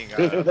campaigning.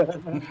 I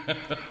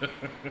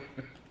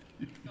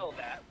know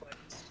that, but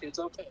it's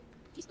okay.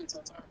 It's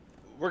all right.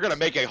 We're going to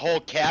make a whole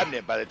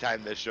cabinet by the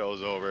time this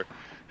show's over.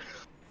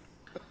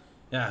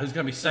 Yeah, who's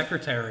going to be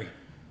secretary?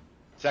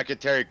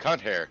 Secretary Cunt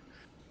Hair.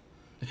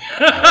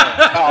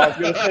 I was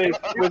gonna say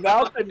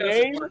without the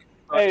name.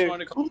 Hey,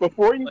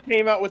 before you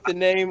came out with the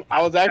name,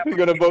 I was actually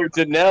gonna vote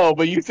Janelle,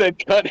 but you said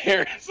Cut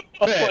Hair. So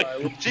I was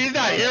Hey, she's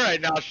not here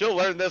right now. She'll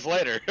learn this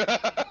later.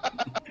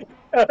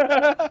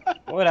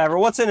 Whatever.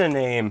 What's in a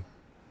name?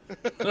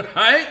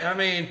 Right? I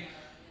mean,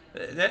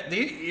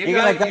 You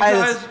got a guy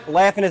that's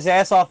laughing his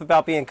ass off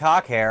about being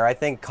cock hair. I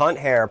think cunt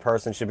hair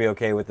person should be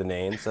okay with the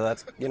name. So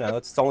that's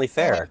it's only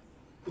fair.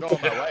 No,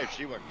 my wife,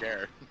 she wouldn't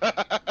care.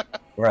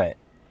 Right.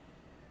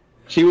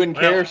 She wouldn't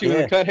care if she was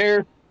yeah. a cut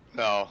hair?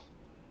 No.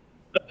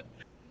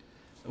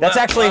 That's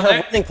actually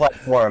her running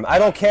platform. I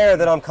don't care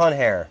that I'm cunt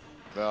hair.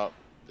 Well,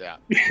 yeah.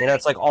 You know,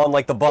 it's like on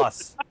like the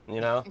bus.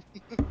 You know.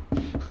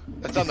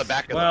 That's on the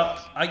back of the Well,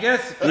 bus. I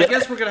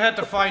guess we're gonna have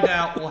to find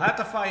out. We'll have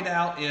to find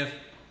out if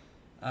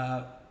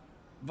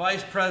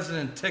Vice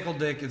President Tickle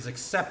Dick is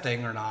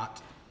accepting or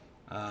not.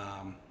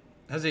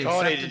 Has he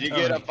Tony, accepted? did you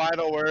get a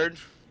final word?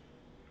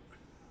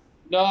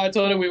 No, I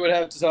told him we would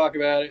have to talk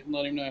about it and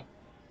let him know.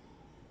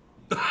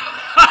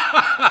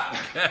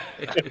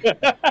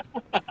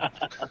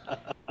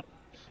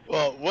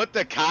 Well, what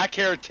the cock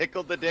hair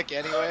tickled the dick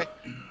anyway?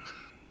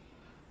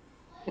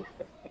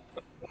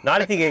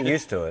 Not if you get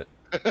used to it.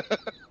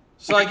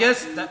 So I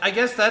guess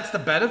that's the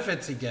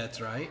benefits he gets,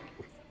 right?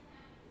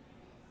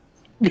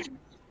 He gets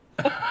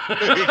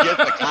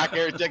the cock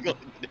hair tickled.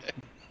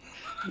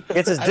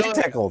 It's his dick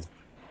tickled.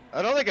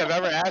 I don't think I've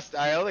ever asked.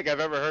 I don't think I've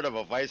ever heard of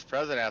a vice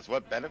president ask,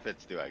 "What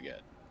benefits do I get?"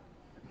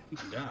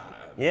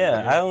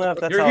 Yeah, I don't know if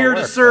that's You're how here it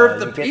to works. serve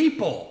the You get-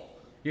 people.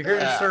 You're here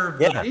to serve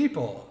the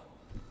people.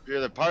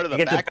 You're the part of the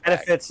You get the backpack.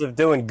 benefits of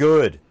doing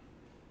good.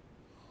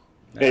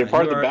 Hey, you're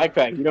part you of the are-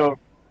 backpack. You know,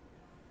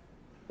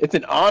 it's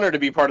an honor to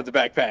be part of the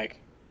backpack.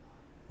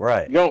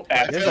 Right. You don't I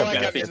ask feel for like I'm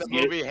in benefits. the to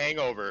get it. movie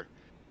Hangover.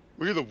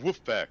 We're the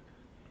wolf pack.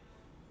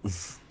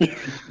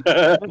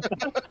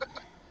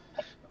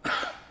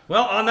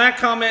 Well, on that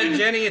comment,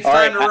 Jenny, it's All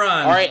time right, to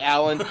run. All right,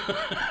 Alan.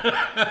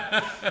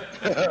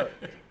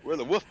 We're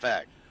the wolf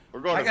pack.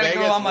 We're going I to gotta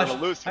Vegas. go on We're the my.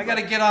 Lucy I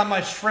gotta boat. get on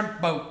my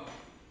shrimp boat.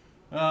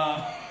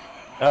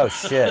 Oh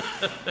shit.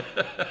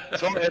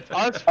 So if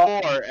us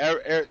four,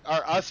 or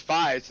us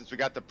five, since we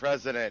got the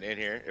president in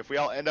here, if we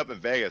all end up in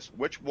Vegas,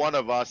 which one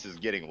of us is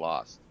getting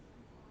lost?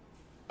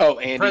 Oh,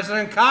 Andy.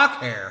 President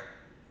Cockhair.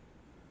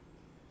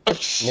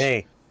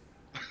 Me.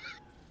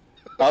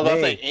 I was about to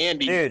Me. say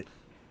Andy. Dude.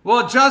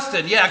 Well,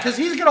 Justin, yeah, because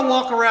he's gonna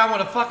walk around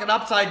with a fucking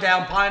upside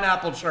down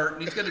pineapple shirt,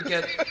 and he's gonna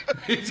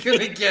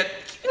get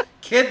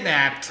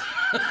kidnapped.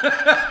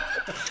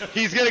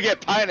 He's gonna get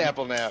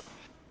pineapple nap.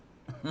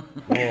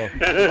 Yeah.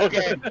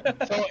 Okay,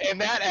 so in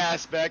that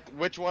aspect,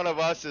 which one of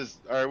us,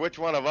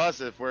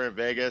 if we're in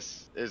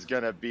Vegas, is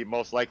gonna be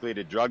most likely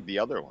to drug the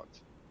other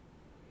ones?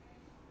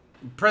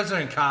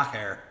 President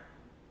Cockhair.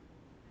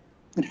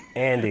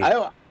 Andy.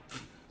 Yeah.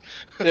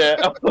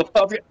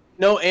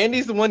 No,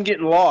 Andy's the one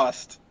getting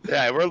lost.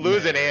 Yeah, we're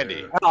losing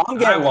Andy. Oh, I'm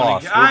getting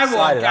lost. We're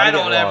excited. I I'm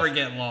don't getting ever lost.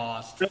 get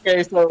lost.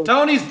 Okay, so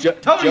Tony's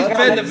been to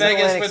Atlantic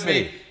Vegas with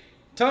City. me.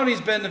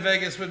 Tony's been to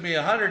Vegas with me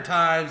 100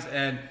 times,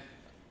 and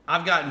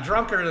I've gotten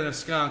drunker than a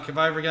skunk. Have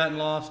I ever gotten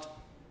lost?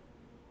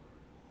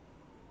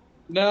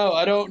 No,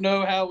 I don't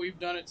know how we've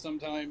done it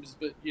sometimes,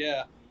 but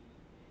yeah.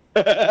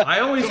 I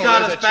always So got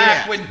there's us a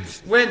back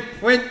chance.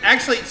 when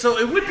actually, so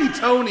it would be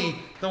Tony,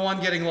 the one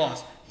getting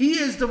lost. He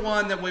is the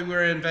one that when we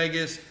were in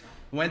Vegas,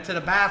 went to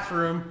the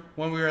bathroom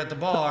when we were at the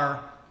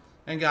bar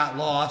and got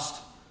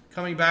lost,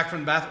 coming back from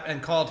the bathroom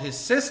and called his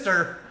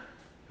sister,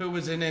 who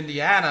was in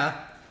Indiana,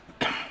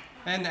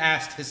 and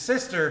asked his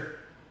sister,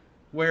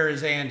 "Where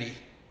is Andy?"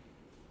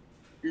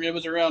 It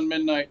was around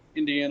midnight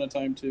Indiana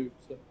time too.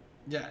 So.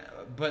 Yeah,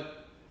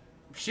 but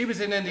she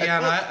was in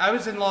Indiana. I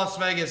was in Las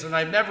Vegas, and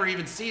I've never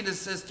even seen his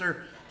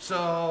sister,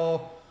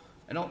 so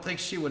I don't think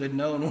she would have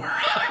known where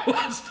I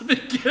was to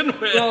begin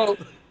with. So,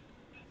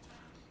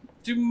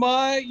 to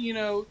my,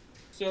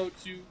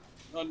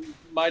 on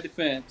my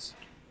defense,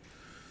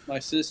 my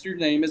sister's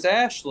name is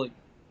Ashley.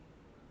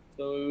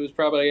 So it was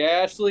probably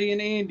Ashley and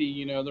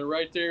Andy, they're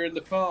right there in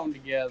the phone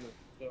together.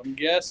 So I'm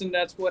guessing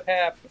that's what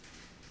happened.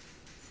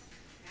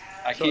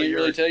 I So can't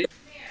really tell you.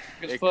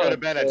 It could have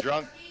been a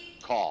drunk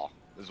call,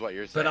 is what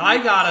you're saying. But I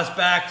got us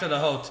back to the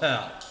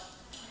hotel.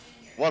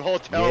 What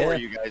hotel Yeah. were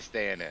you guys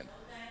staying in?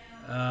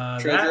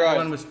 Treasure That Island.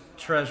 one was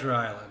Treasure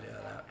Island.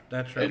 Yeah,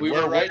 that's right. And we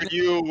where were right were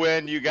you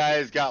when you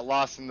guys got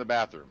lost in the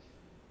bathroom?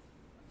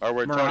 Or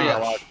where Tony got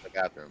Mirage. lost in the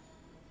bathroom?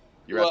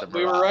 You were at the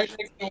We were Mirage. right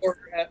next door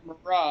at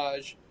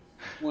Mirage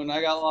when I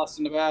got lost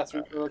in the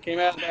bathroom, or came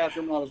out of the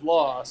bathroom and I was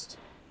lost.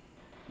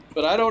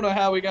 But I don't know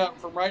how we got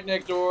from right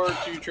next door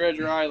to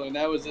Treasure Island.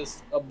 That was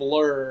just a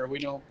blur. We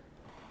don't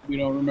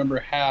remember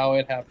how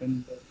it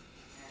happened. But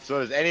So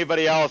does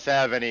anybody else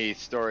have any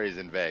stories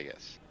in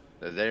Vegas?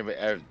 Does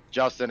anybody,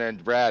 Justin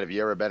and Brad, have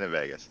you ever been in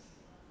Vegas?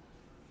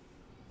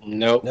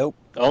 Nope. Nope.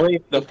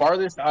 Only the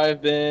farthest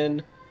I've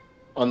been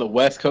on the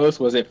West Coast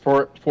was at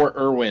Fort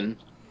Irwin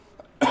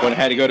when I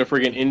had to go to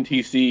friggin'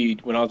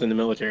 NTC when I was in the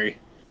military.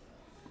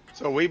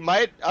 So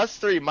us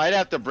three might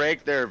have to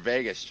break their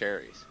Vegas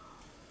cherries.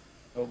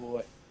 Oh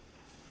boy.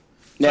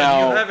 So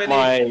Now,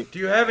 do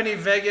you have any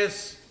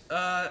Vegas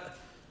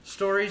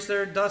stories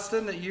there,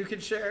 Dustin, that you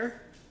could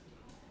share?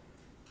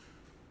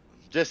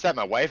 Just that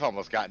my wife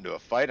almost got into a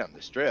fight on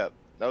the strip.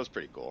 That was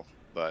pretty cool.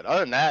 But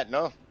other than that,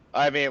 no.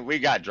 I mean, we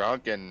got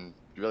drunk and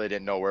really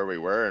didn't know where we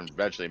were and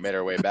eventually made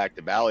our way back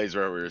to Bally's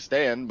where we were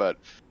staying. But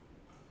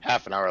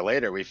half an hour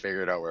later, we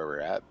figured out where we're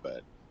at.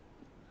 But,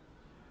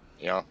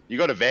 you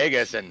go to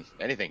Vegas and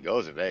anything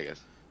goes in Vegas.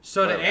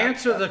 So to Whatever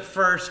answer happens. the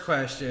first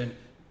question,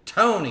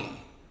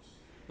 Tony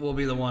will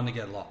be the one to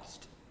get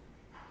lost.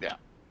 Yeah.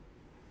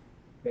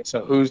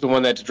 So who's the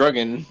one that's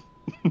drugging?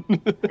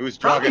 Who's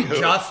Probably drugging who?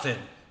 Justin.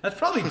 That's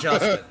probably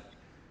Justin.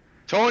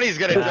 Tony's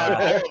gonna drug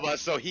all of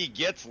us so he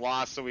gets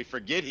lost, so we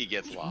forget he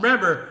gets lost.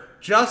 Remember,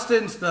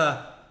 Justin's the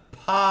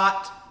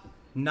pot,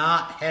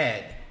 not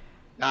head.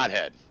 Not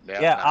head.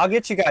 Yeah, I'll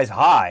get you guys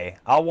high.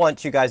 I'll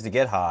want you guys to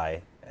get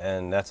high,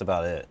 and that's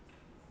about it.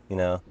 You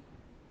know?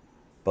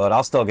 But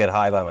I'll still get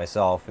high by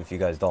myself if you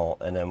guys don't,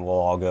 and then we'll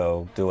all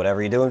go do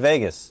whatever you do in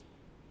Vegas.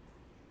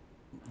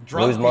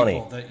 Drug Lose money.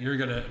 people that you're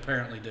gonna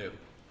apparently do.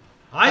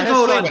 I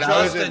vote on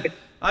Justin.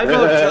 I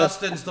vote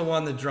Justin's the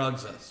one that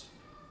drugs us.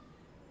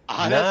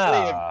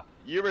 Honestly, Nah. if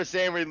you were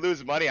saying we'd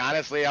lose money.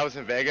 Honestly, I was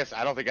in Vegas.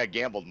 I don't think I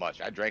gambled much.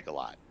 I drank a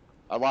lot.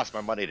 I lost my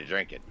money to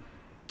drink it.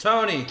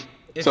 Tony,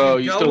 if So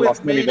you you go still with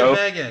lost me money, to though?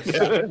 Vegas,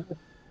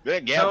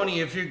 Didn't gamble. Tony,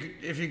 if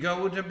you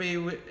go to me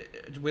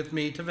with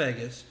me to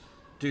Vegas,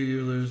 do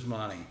you lose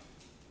money?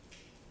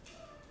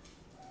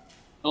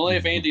 Only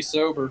if Andy's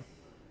sober.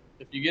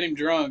 If you get him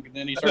drunk,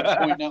 then he starts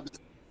pointing out,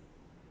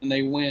 and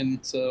they win.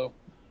 So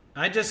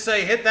I just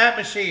say hit that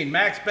machine,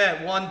 max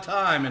bet one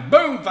time, and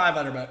boom,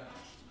 $500.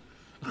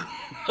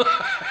 Oh,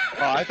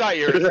 I thought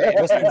you were saying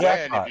What's the if you win,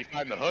 jackpot? if you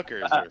find the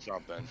hookers or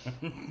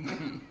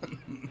something.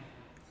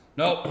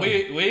 No,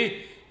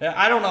 we.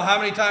 I don't know how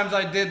many times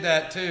I did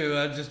that too.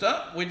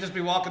 We'd just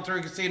be walking through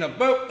a casino,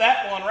 boop,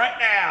 that one right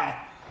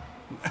now.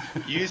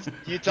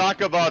 You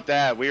talk about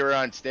that. We were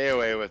on Stay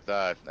Away with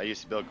I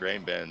used to build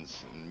grain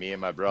bins, and me and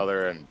my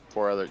brother and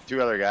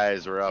two other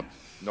guys were up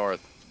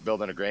north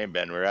building a grain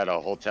bin. We were at a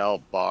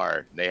hotel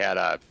bar. They had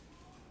a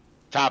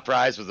top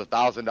prize was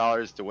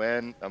 $1,000 to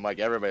win. I'm like,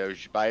 everybody, we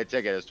should buy a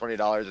ticket. It's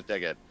 $20 a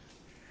ticket.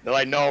 They're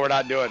like, no, we're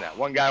not doing that.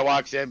 One guy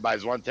walks in,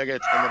 buys one ticket,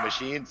 it's in the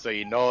machine, so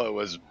you know it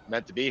was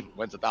meant to be.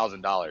 Wins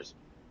 $1,000.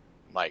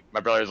 Like, my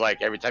brother's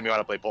like, every time you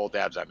want to play pull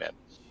tabs, I'm in.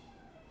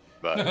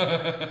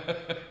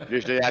 But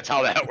usually that's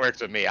how that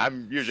works with me.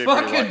 I'm usually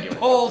pretty lucky Fucking with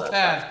pull that.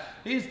 tabs.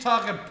 He's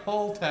talking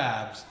pull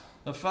tabs.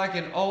 The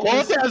fucking Pull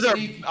oldest, tabs are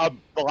a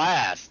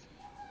blast.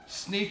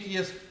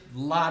 sneakiest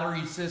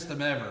lottery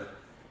system ever.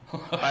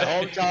 My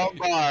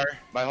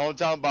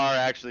hometown bar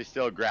actually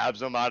still grabs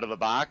them out of the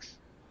box.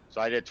 So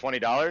I did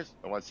 $20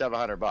 and won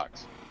 $700.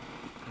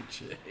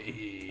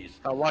 Jeez.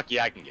 How lucky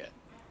I can get.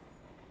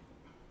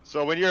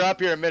 So when you're up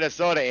here in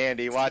Minnesota,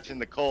 Andy, watching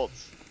the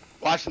Colts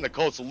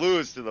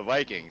lose to the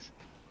Vikings,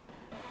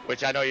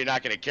 which I know you're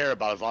not going to care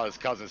about as long as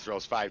Cousins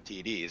throws 5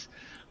 TDs,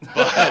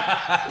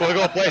 but we'll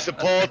go play some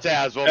pull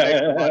tabs. We'll make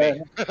some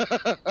money.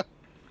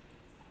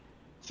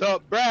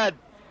 So, Brad,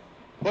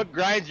 what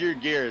grinds your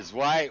gears?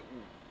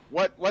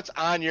 What's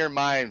on your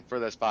mind for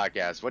this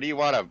podcast?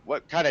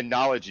 What kind of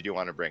knowledge do you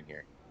want to bring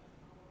here?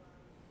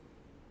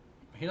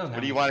 He doesn't What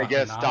have do you any want to fucking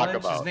get us to talk knowledge.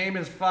 about? His name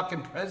is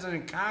fucking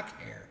President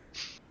Cockhair.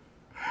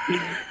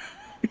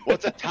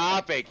 What's a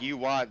topic you've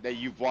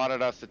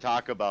wanted us to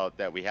talk about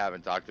that we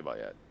haven't talked about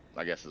yet?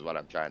 I guess is what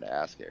I'm trying to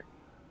ask here.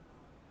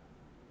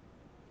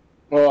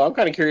 Well, I'm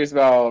kind of curious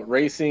about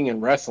racing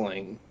and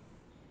wrestling.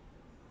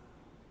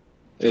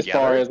 As Together?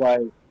 far as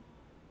like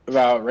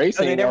about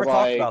racing, they never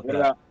I was talked like,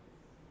 about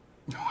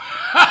what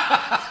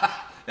that.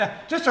 Yeah,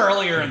 just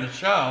earlier in the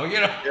show, you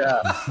know.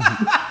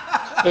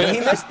 Yeah. He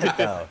missed it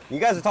though. You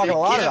guys are talking a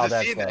lot about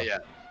that stuff.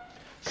 yet.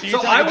 So you So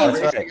talk I about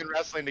was- racing and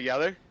wrestling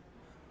together?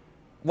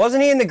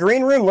 Wasn't he in the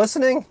green room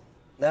listening?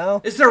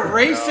 No. Is there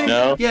racing?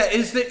 No. Yeah,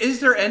 is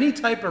there any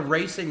type of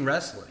racing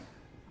wrestling?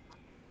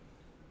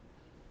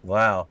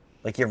 Wow.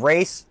 Like you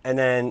race and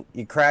then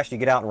you crash, you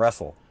get out and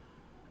wrestle.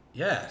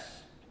 Yes.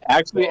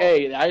 Actually,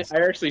 hey, I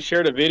actually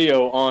shared a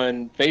video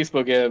on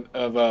Facebook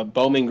of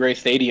Bowman Gray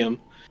Stadium.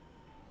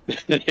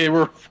 They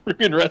were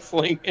freaking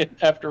wrestling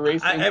after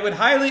racing. I would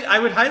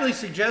highly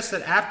suggest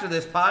that after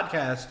this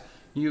podcast,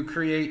 you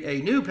create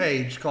a new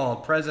page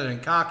called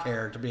President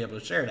Cockhair to be able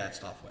to share that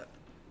stuff with.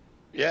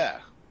 Yeah.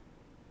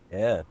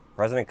 Yeah.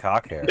 President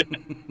Cockhair.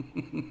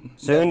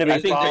 Soon to be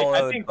I think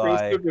followed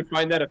by. Facebook would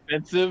find that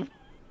offensive.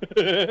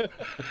 Well,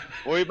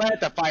 we might have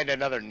to find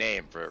another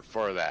name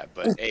for that,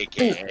 but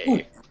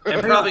AKA.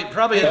 And probably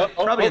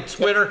a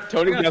Twitter.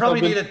 Tony you got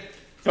probably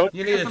something- need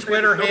you need a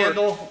Twitter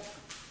handle.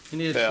 You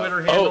need a Yeah.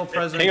 Twitter handle, Oh,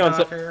 President hang on,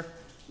 so- Cockhair.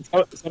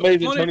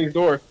 Somebody's at Tony's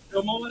door.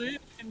 come on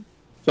in.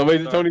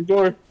 Somebody's at Tony's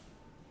door.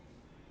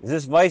 Is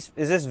this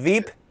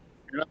Veep?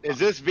 Is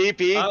this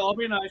VP? I'll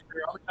be nice to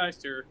her. I'll be nice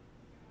to her.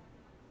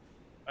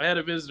 I had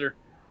a visitor.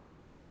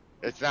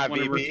 It's not One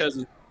of her VP.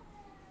 cousins.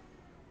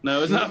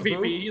 No, it's not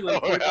VP. He lives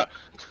Oh, yeah.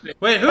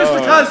 Wait, who's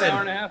the Oh. cousin? Hour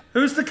and a half.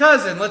 Who's the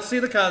cousin? Let's see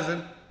the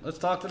cousin. Let's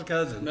talk to the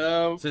cousin.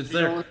 No, Since she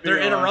don't they're want to be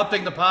on.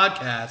 interrupting the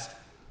podcast.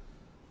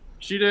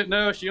 She didn't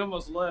know. She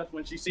almost left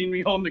when she seen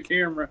me on the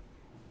camera.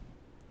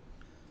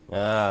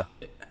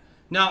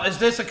 Now, is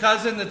this a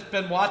cousin that's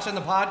been watching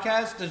the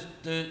podcast?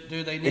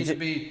 Do they need Did to you-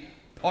 be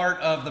part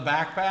of the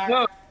backpack?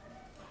 No.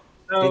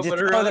 No, Did you but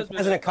her tell that husband.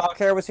 President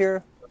Cockhair was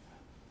here?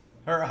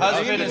 Her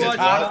husband you is a watch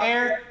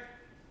Cockhair?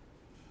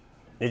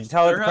 Did you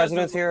tell her her the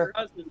president's here?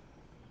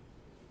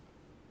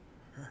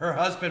 Her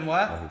husband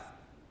what?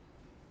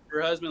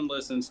 Her husband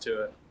listens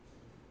to it.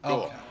 Cool.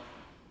 Okay.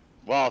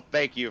 Well,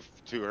 thank you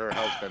to her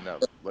husband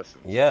that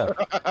listens. Yeah.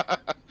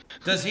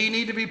 Does he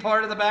need to be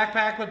part of the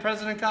backpack with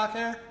President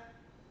Cockhair?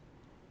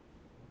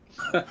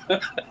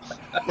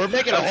 We're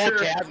making a whole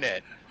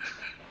cabinet.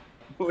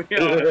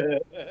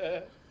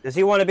 Does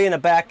he want to be in the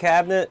back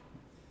cabinet?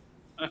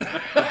 The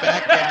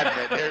back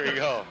cabinet. There we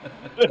go.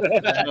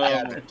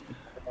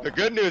 The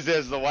good news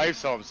is the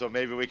wife's home, so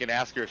maybe we can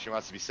ask her if she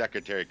wants to be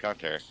Secretary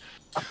Cockhair.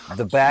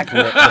 The back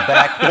net.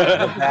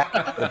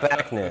 The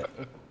back net.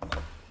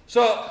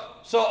 So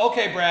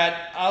okay, Brad.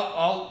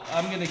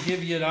 I'm going to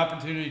give you an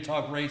opportunity to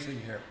talk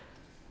racing here,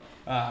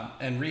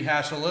 and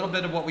rehash a little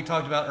bit of what we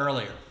talked about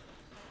earlier.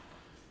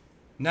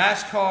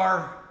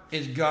 NASCAR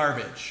is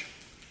garbage.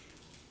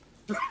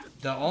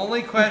 The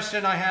only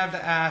question I have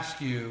to ask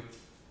you,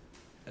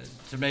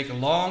 to make a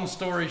long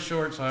story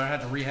short, so I don't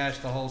have to rehash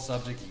the whole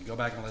subject, you can go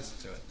back and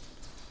listen to it.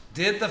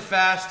 Did the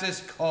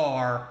fastest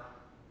car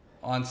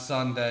on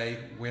Sunday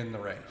win the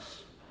race?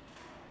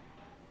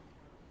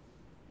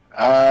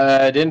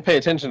 I didn't pay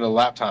attention to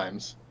lap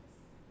times,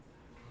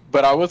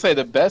 but I would say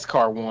the best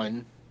car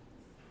won,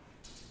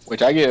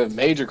 which I give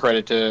major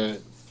credit to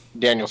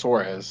Daniel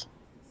Suarez.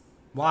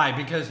 Why?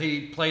 Because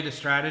he played a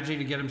strategy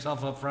to get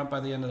himself up front by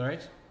the end of the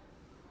race?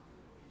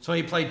 So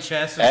he played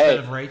chess instead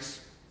of race?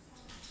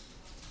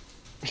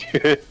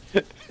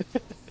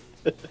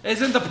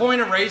 Isn't the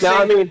point of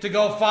racing to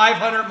go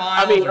 500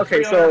 miles or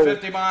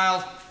 350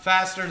 miles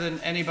faster than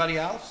anybody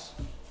else?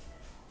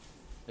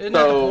 Isn't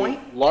that the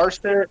point?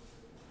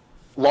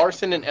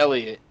 Larson and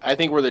Elliott, I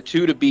think, were the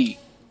two to beat.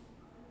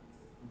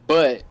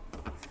 But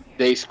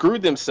they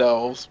screwed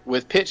themselves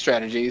with pit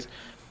strategies.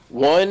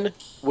 One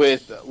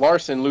with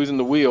Larson losing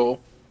the wheel,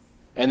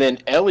 and then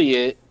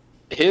Elliott,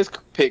 his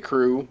pit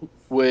crew,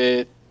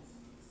 with,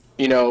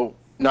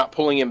 not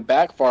pulling him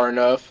back far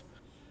enough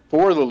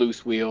for the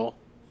loose wheel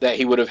that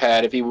he would have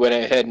had if he went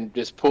ahead and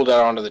just pulled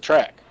out onto the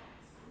track.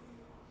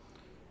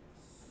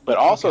 But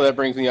also that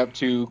brings me up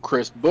to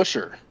Chris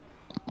Buescher,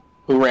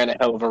 who ran a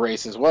hell of a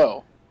race as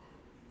well.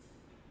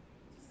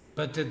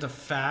 But did the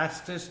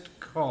fastest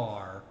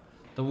car,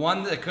 the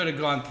one that could have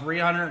gone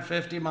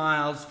 350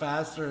 miles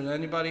faster than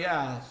anybody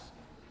else,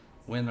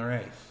 win the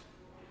race?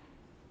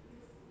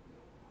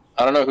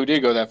 I don't know who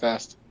did go that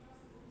fast.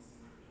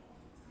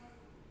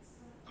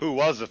 Who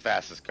was the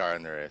fastest car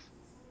in the race?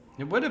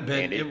 It would have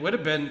been. It would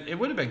have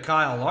been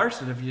Kyle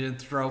Larson if you didn't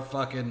throw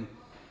fucking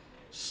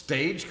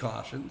stage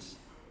cautions.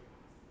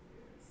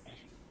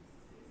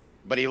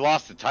 But he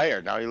lost the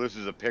tire. Now he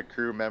loses a pit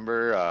crew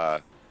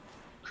member,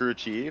 crew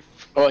chief.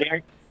 Oh, yeah.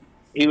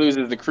 He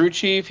loses the crew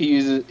chief.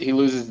 He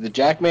loses the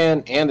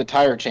jackman and the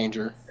tire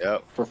changer.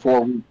 Yep. For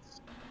 4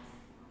 weeks.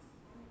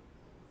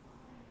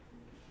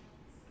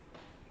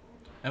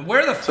 And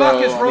where the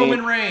fuck is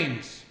Roman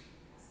Reigns?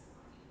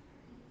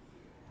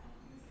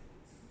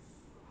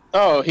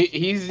 Oh,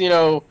 he's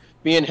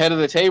being head of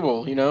the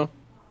table.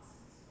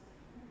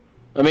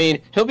 I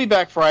mean, he'll be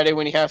back Friday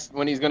when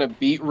he's gonna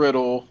beat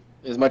Riddle.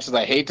 As much as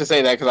I hate to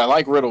say that, because I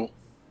like Riddle.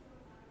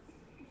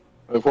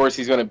 Of course,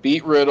 he's gonna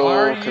beat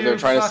Riddle because they're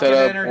trying to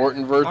set up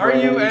Orton versus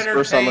Reigns for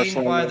SummerSlam. Are you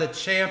entertained by the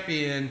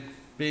champion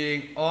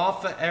being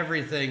off of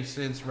everything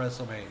since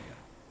WrestleMania?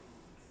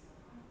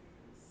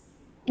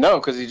 No,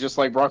 because he's just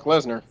like Brock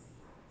Lesnar.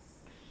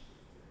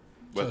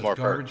 With more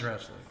garbage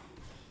wrestling.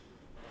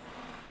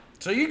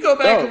 So you go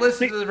back and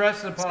listen to the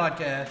rest of the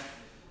podcast.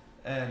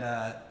 And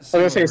I was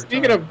gonna say,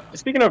 speaking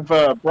of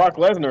Brock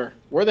Lesnar,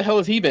 where the hell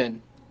has he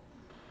been?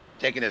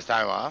 Taking his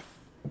time off,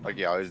 like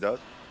he always does.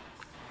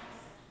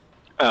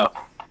 Oh,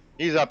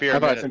 he's up here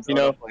playing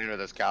with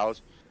his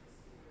cows.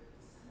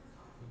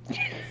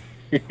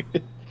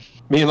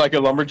 Being like a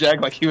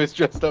lumberjack, like he was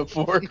dressed up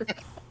for.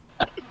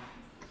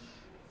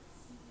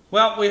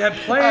 Well, we had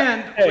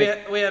planned.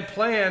 We had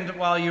planned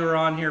while you were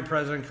on here,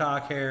 President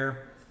Cockhair,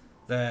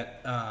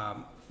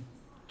 that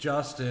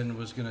Justin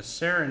was going to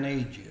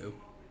serenade you.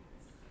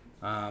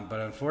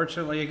 But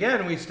unfortunately,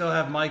 again, we still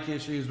have mic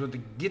issues with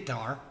the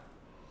guitar.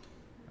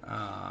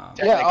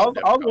 Yeah, I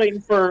was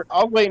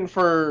waiting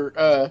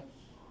for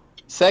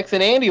Sex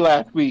and Andy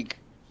last week.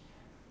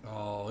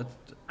 Oh,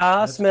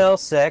 I smell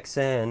Sex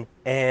and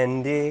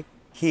Andy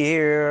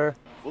here.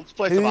 Let's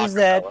play some Who's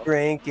that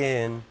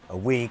drinking a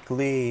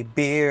weekly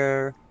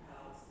beer?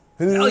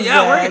 Who's he's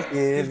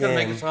gonna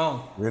make a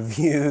song.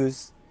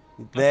 Reviews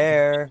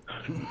there.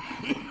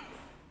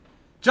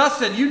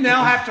 Justin, you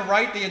now have to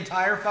write the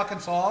entire fucking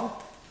song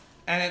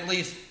and at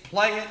least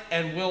play it,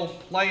 and we'll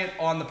play it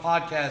on the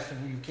podcast if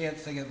you can't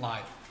sing it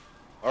live.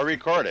 Or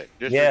record it.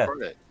 Just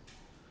record it.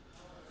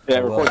 Yeah,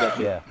 record that.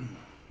 Yeah.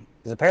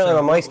 Because apparently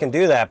my mics can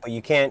do that, but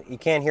you can't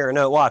hear a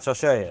note. Watch, I'll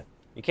show you.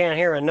 You can't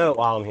hear a note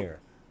while I'm here.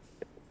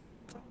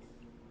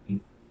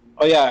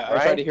 Oh yeah, I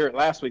tried to hear it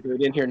last week, but I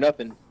didn't hear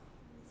nothing.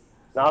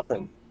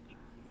 Nothing.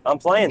 I'm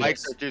playing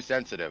Mics are too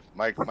sensitive.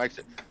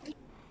 Mics.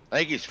 I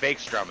think he's fake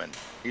strumming.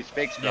 He's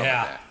fake strumming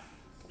that.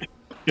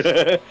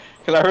 Because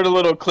I heard a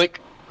little click.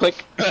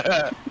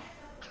 I'm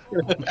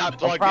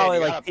probably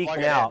like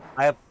peeking out.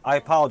 I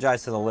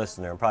apologize to the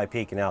listener. I'm probably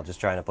peeking out just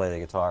trying to play the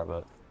guitar,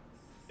 but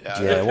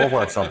yeah, we'll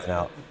work something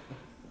out.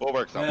 We'll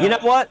work something out. You know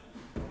what?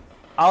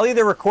 I'll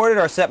either record it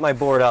or set my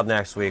board up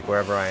next week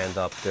wherever I end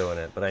up doing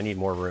it. But I need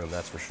more room,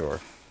 that's for sure.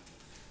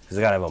 Because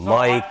I gotta have a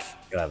mic.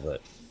 Gotta have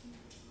it.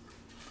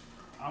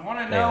 I want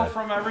to know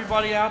from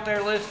everybody out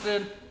there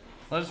listening.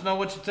 Let us know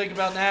what you think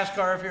about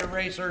NASCAR if you're a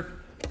racer.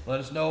 Let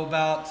us know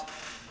about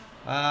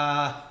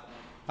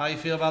how you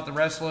feel about the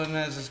wrestling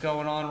as it's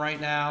going on right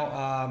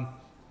now,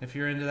 if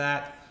you're into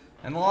that.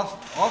 And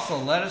also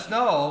let us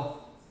know,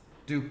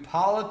 do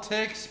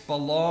politics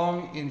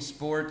belong in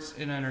sports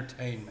and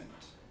entertainment?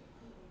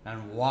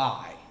 And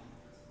why?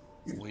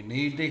 We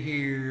need to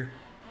hear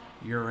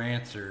your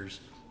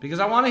answers. Because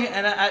I want to,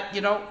 and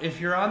you know,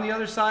 if you're on the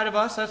other side of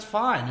us, that's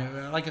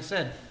fine. Like I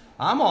said,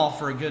 I'm all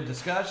for a good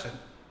discussion.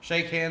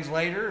 Shake hands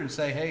later and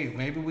say, hey,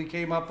 maybe we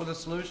came up with a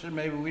solution,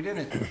 maybe we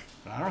didn't.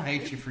 But I don't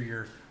hate you for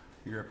your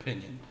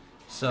opinion.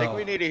 So I think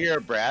we need to hear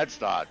Brad's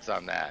thoughts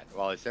on that.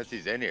 Well, since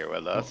he's in here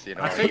with us, you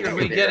know. I figured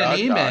we'd get an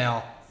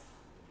email.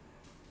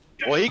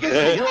 Well, he'll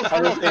still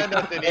send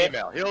us an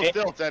email. He'll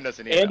still send us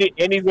an email.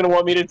 Andy's going to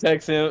want me to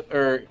text him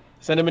or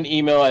send him an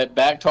email at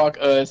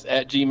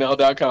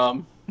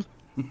backtalkus@gmail.com.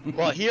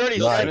 Well, he already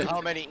sent how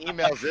many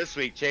emails this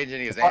week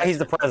changing his answer. He's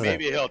the president.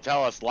 Maybe he'll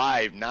tell us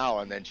live now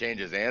and then change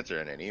his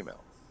answer in an email.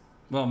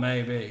 Well,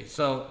 maybe.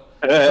 So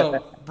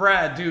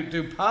Brad,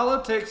 do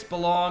politics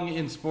belong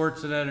in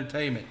sports and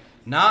entertainment?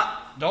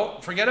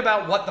 Don't forget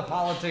about what the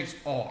politics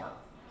are.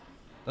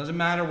 Doesn't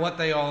matter what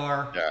they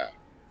are. Yeah.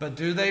 But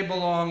do they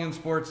belong in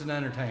sports and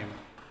entertainment?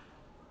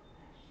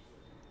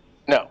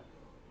 No.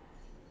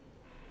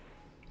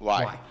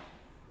 Why?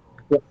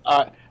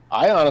 I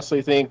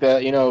honestly think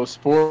that, you know,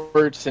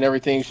 sports and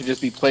everything should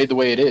just be played the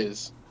way it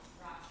is.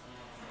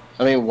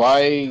 I mean,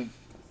 why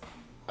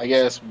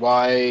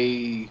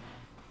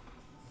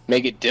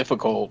make it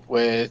difficult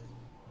with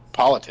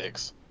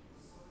politics?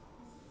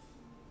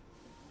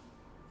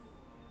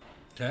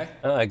 Okay.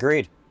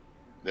 Agreed.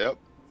 Yep.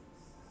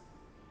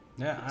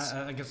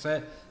 Yeah,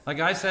 like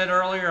I said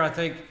earlier, I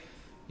think,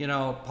 you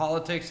know,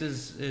 politics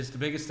is the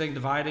biggest thing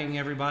dividing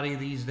everybody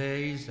these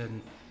days,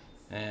 and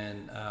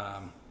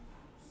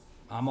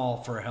I'm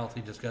all for a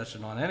healthy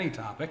discussion on any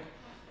topic,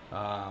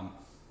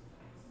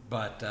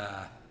 but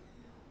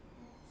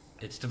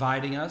it's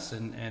dividing us,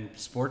 and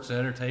sports and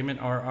entertainment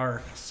are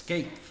our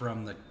escape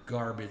from the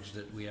garbage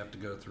that we have to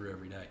go through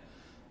every day,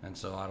 and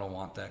so I don't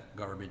want that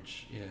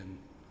garbage in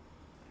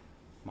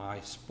my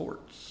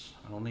sports.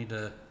 I don't need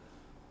to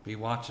be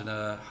watching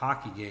a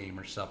hockey game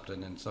or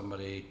something and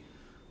somebody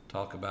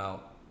talk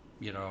about,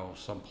 you know,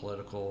 some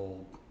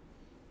political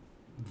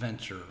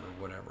venture or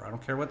whatever. I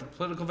don't care what the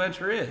political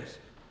venture is,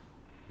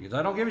 because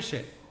I don't give a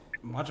shit.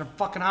 I'm watching a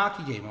fucking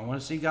hockey game. I want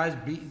to see guys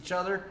beat each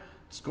other,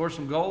 score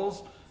some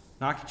goals,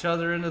 knock each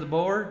other into the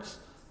boards.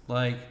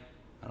 Like,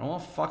 I don't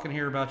want to fucking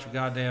hear about your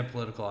goddamn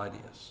political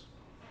ideas.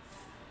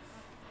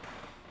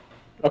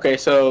 Okay,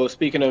 so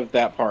speaking of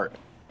that part,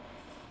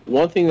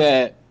 one thing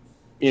that,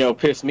 you know,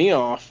 pissed me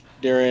off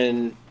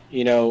during,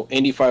 you know,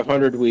 Indy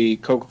 500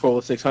 week,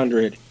 Coca-Cola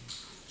 600,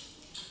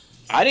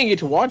 I didn't get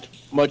to watch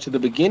much of the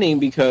beginning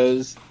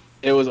because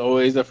it was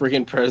always a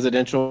freaking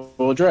presidential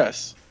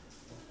address.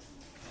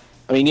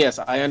 I mean, yes,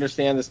 I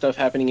understand the stuff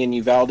happening in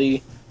Uvalde.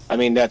 I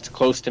mean, that's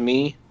close to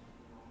me.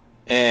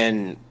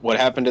 And what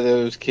happened to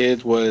those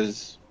kids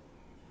was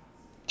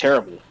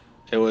terrible.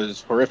 It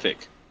was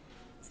horrific.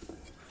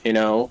 You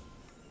know?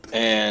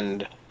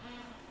 And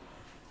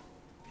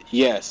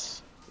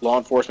yes, law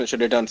enforcement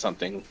should have done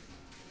something.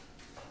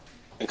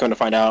 And come to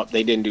find out,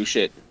 they didn't do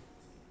shit.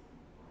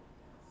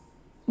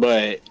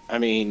 But, I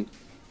mean,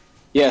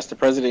 yes, the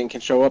president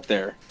can show up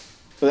there.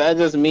 But that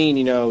doesn't mean,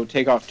 you know,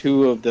 take off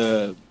two of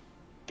the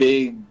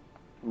big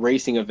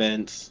racing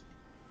events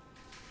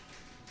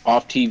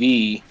off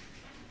TV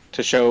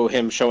to show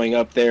him showing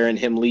up there and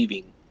him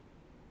leaving.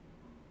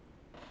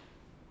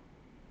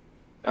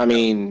 I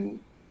mean,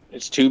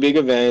 it's two big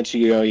events.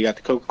 You know, you got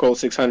the Coca-Cola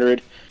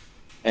 600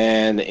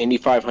 and the Indy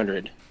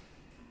 500.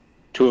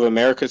 Two of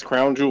America's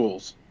crown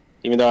jewels.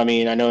 Even though, I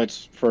mean, I know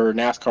it's for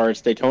NASCAR,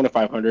 it's Daytona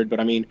 500, but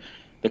I mean,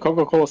 the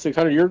Coca-Cola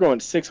 600, you're going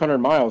 600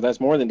 miles. That's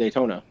more than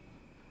Daytona.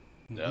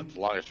 Yeah, it's the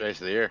longest race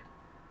of the year.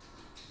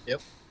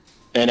 Yep.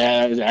 And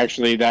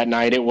actually, that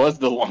night, it was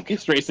the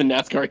longest race in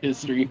NASCAR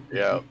history.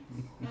 Yeah.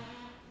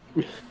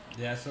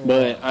 Yeah, so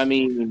But, I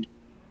mean,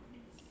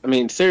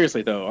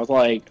 seriously, though, I was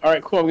like, all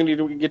right, cool, I'm going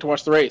to get to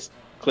watch the race.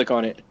 Click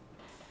on it.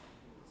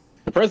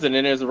 The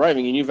president is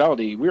arriving in Uvalde.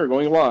 We are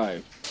going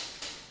live.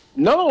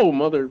 No,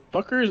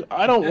 motherfuckers,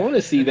 I don't want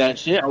to see that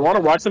shit. I want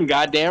to watch some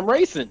goddamn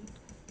racing.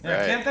 Yeah,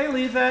 Right. Can't they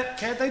leave that?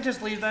 Can't they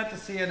just leave that to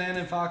CNN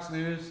and Fox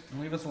News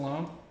and leave us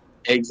alone?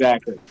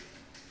 Exactly.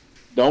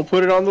 Don't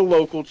put it on the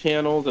local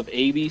channels of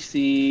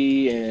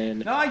ABC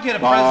and... No, I get a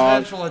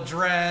presidential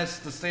address,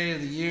 the State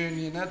of the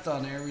Union. That's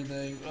on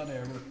everything.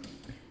 Whatever.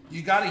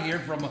 You got to hear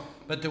from him.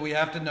 But do we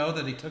have to know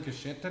that he took a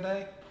shit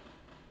today?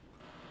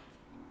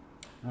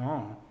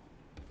 Oh.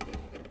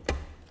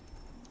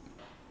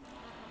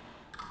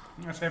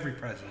 That's every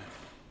president.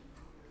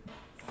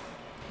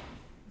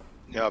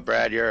 You know,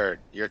 Brad, you're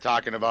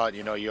talking about,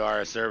 you know, you are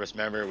a service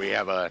member. We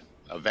have a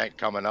event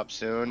coming up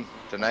soon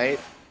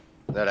tonight.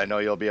 that I know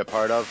you'll be a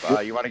part of.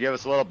 You want to give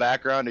us a little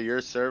background to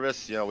your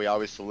service? You know, we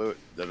always salute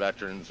the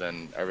veterans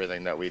and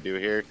everything that we do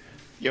here.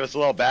 Give us a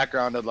little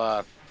background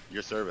of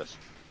your service.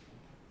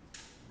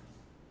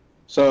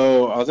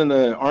 So I was in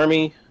the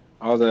Army.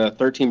 I was a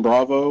 13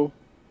 Bravo,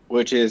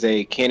 which is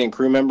a cannon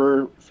crew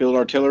member, field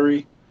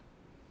artillery.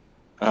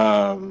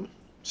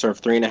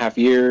 Served 3.5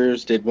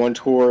 years, did 1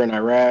 tour in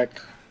Iraq.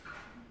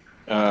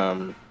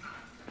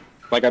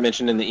 Like I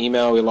mentioned in the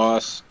email, we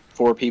lost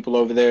 4 people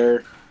over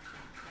there,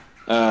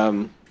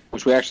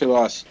 which we actually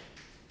lost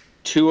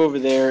 2 over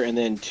there and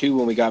then 2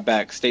 when we got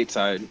back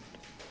stateside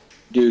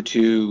due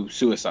to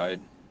suicide,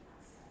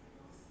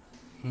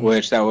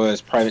 which that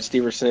was Private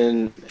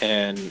Steverson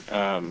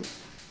and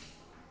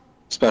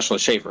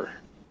Specialist Schaefer.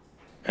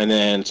 And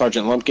then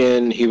Sergeant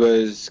Lumpkin, he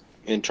was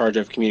in charge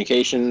of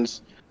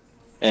communications,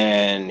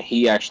 and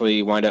he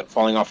actually wound up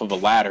falling off of a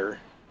ladder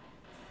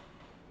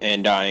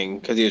and dying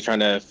because he was trying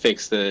to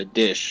fix the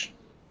dish.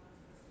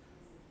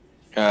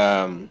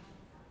 The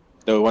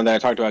one that I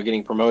talked about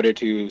getting promoted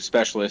to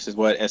specialist is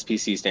what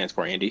SPC stands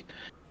for, Andy.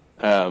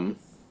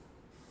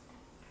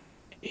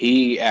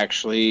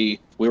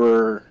 We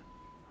were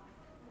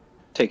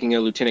taking a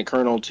lieutenant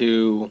colonel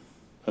to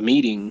a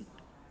meeting,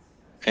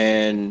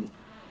 and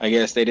I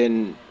guess they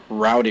didn't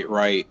route it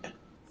right.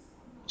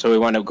 So we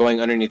wound up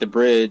going underneath the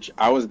bridge.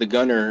 I was the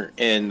gunner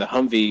in the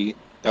Humvee.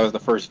 That was the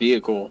first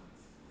vehicle.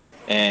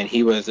 And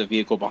he was a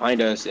vehicle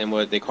behind us in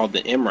what they called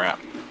the MRAP,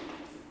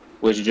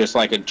 which is just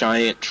like a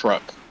giant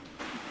truck.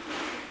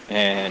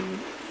 And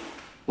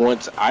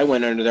once I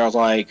went under there, I was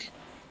like,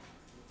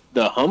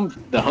 the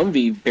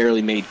Humvee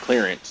barely made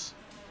clearance.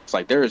 It's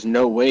like, there is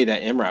no way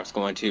that MRAP's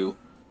going to.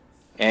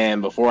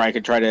 And before I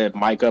could try to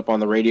mic up on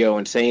the radio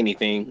and say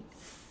anything,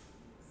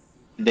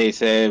 they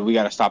said, we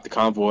got to stop the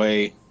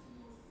convoy.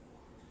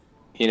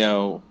 You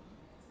know,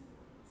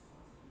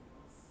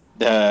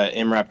 the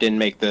MRAP didn't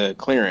make the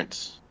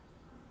clearance.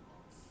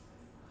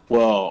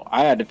 Well,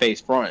 I had to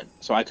face front,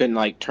 so I couldn't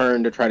like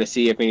turn to try to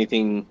see if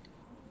anything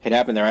had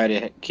happened there. I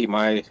had to keep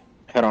my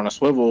head on a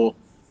swivel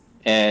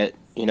at,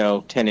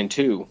 10 and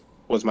 2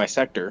 was my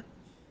sector.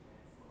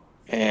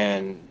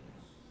 And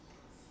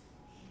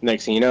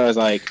next thing you know is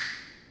like,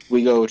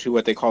 we go to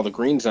what they call the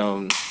green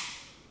zone,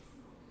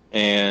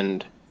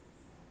 and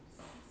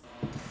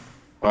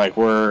like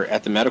we're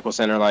at the medical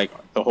center, like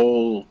the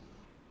whole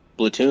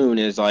platoon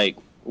is like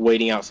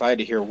waiting outside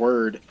to hear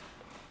word.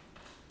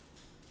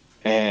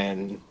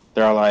 And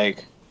they're all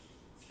like,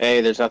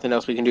 hey, there's nothing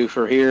else we can do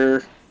for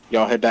here.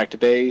 Y'all head back to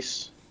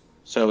base.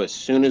 So as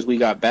soon as we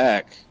got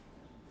back,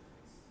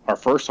 our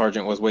first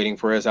sergeant was waiting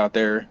for us out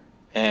there.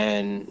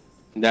 And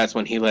that's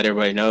when he let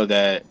everybody know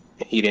that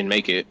he didn't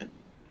make it.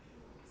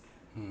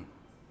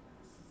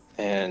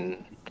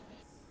 And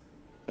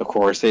of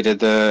course, they did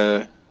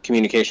the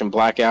communication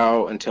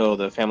blackout until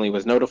the family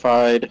was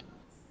notified.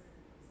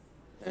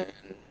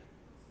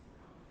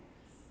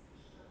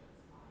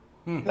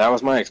 And that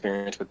was my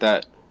experience with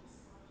that.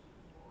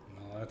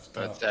 Well, that's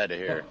tough. That's sad to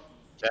hear.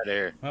 Sad to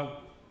hear.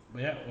 Well,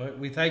 yeah,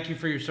 we thank you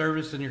for your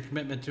service and your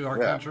commitment to our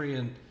country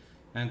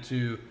and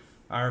to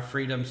our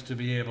freedoms to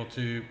be able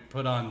to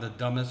put on the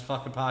dumbest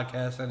fucking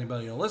podcast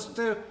anybody will listen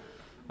to.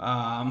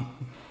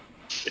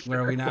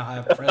 Where we now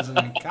have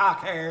President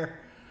Cockhair,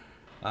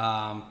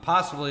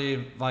 possibly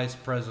Vice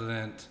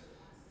President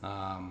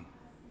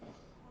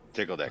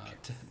Tickle Dick.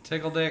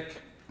 Tickle Dick,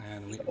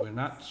 and we're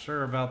not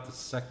sure about the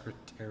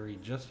secretary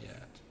just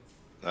yet.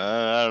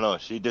 I don't know.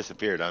 She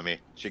disappeared on me.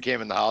 She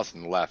came in the house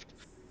and left.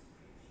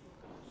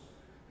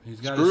 He's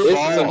got This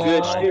is some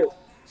good shit.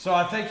 So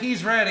I think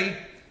he's ready.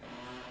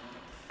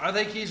 I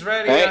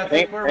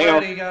think we're hang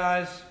ready,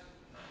 guys.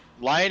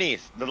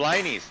 Liney's. The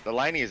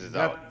Liney's is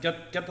out.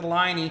 Get the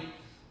liney.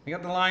 We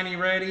got the liney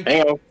ready.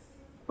 Hang on.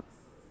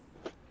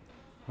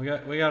 We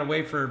got to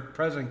wait for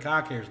President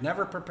Cockhair's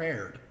never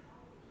prepared.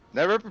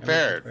 Never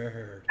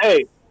prepared.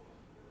 Hey,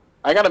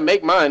 I gotta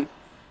make mine.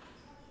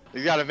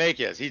 He's got to make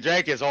his. He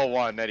drank his whole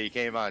one that he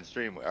came on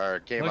stream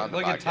or came on the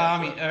Look podcast at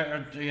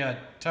Tommy.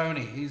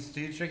 Tony. He's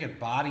drinking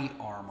body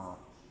armor.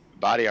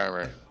 Body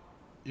armor.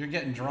 You're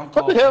getting drunk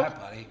What off the hell? that,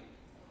 buddy.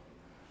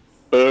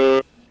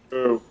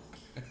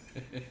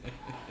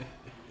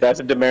 That's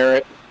a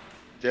demerit.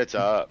 Tits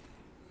up.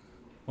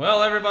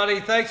 Well, everybody,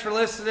 thanks for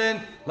listening.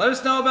 Let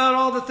us know about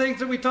all the things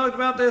that we talked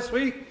about this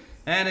week.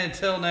 And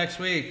until next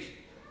week,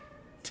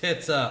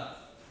 tits up.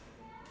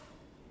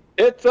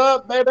 It's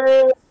up,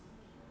 baby.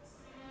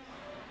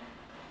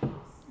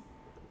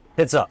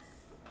 Hits up.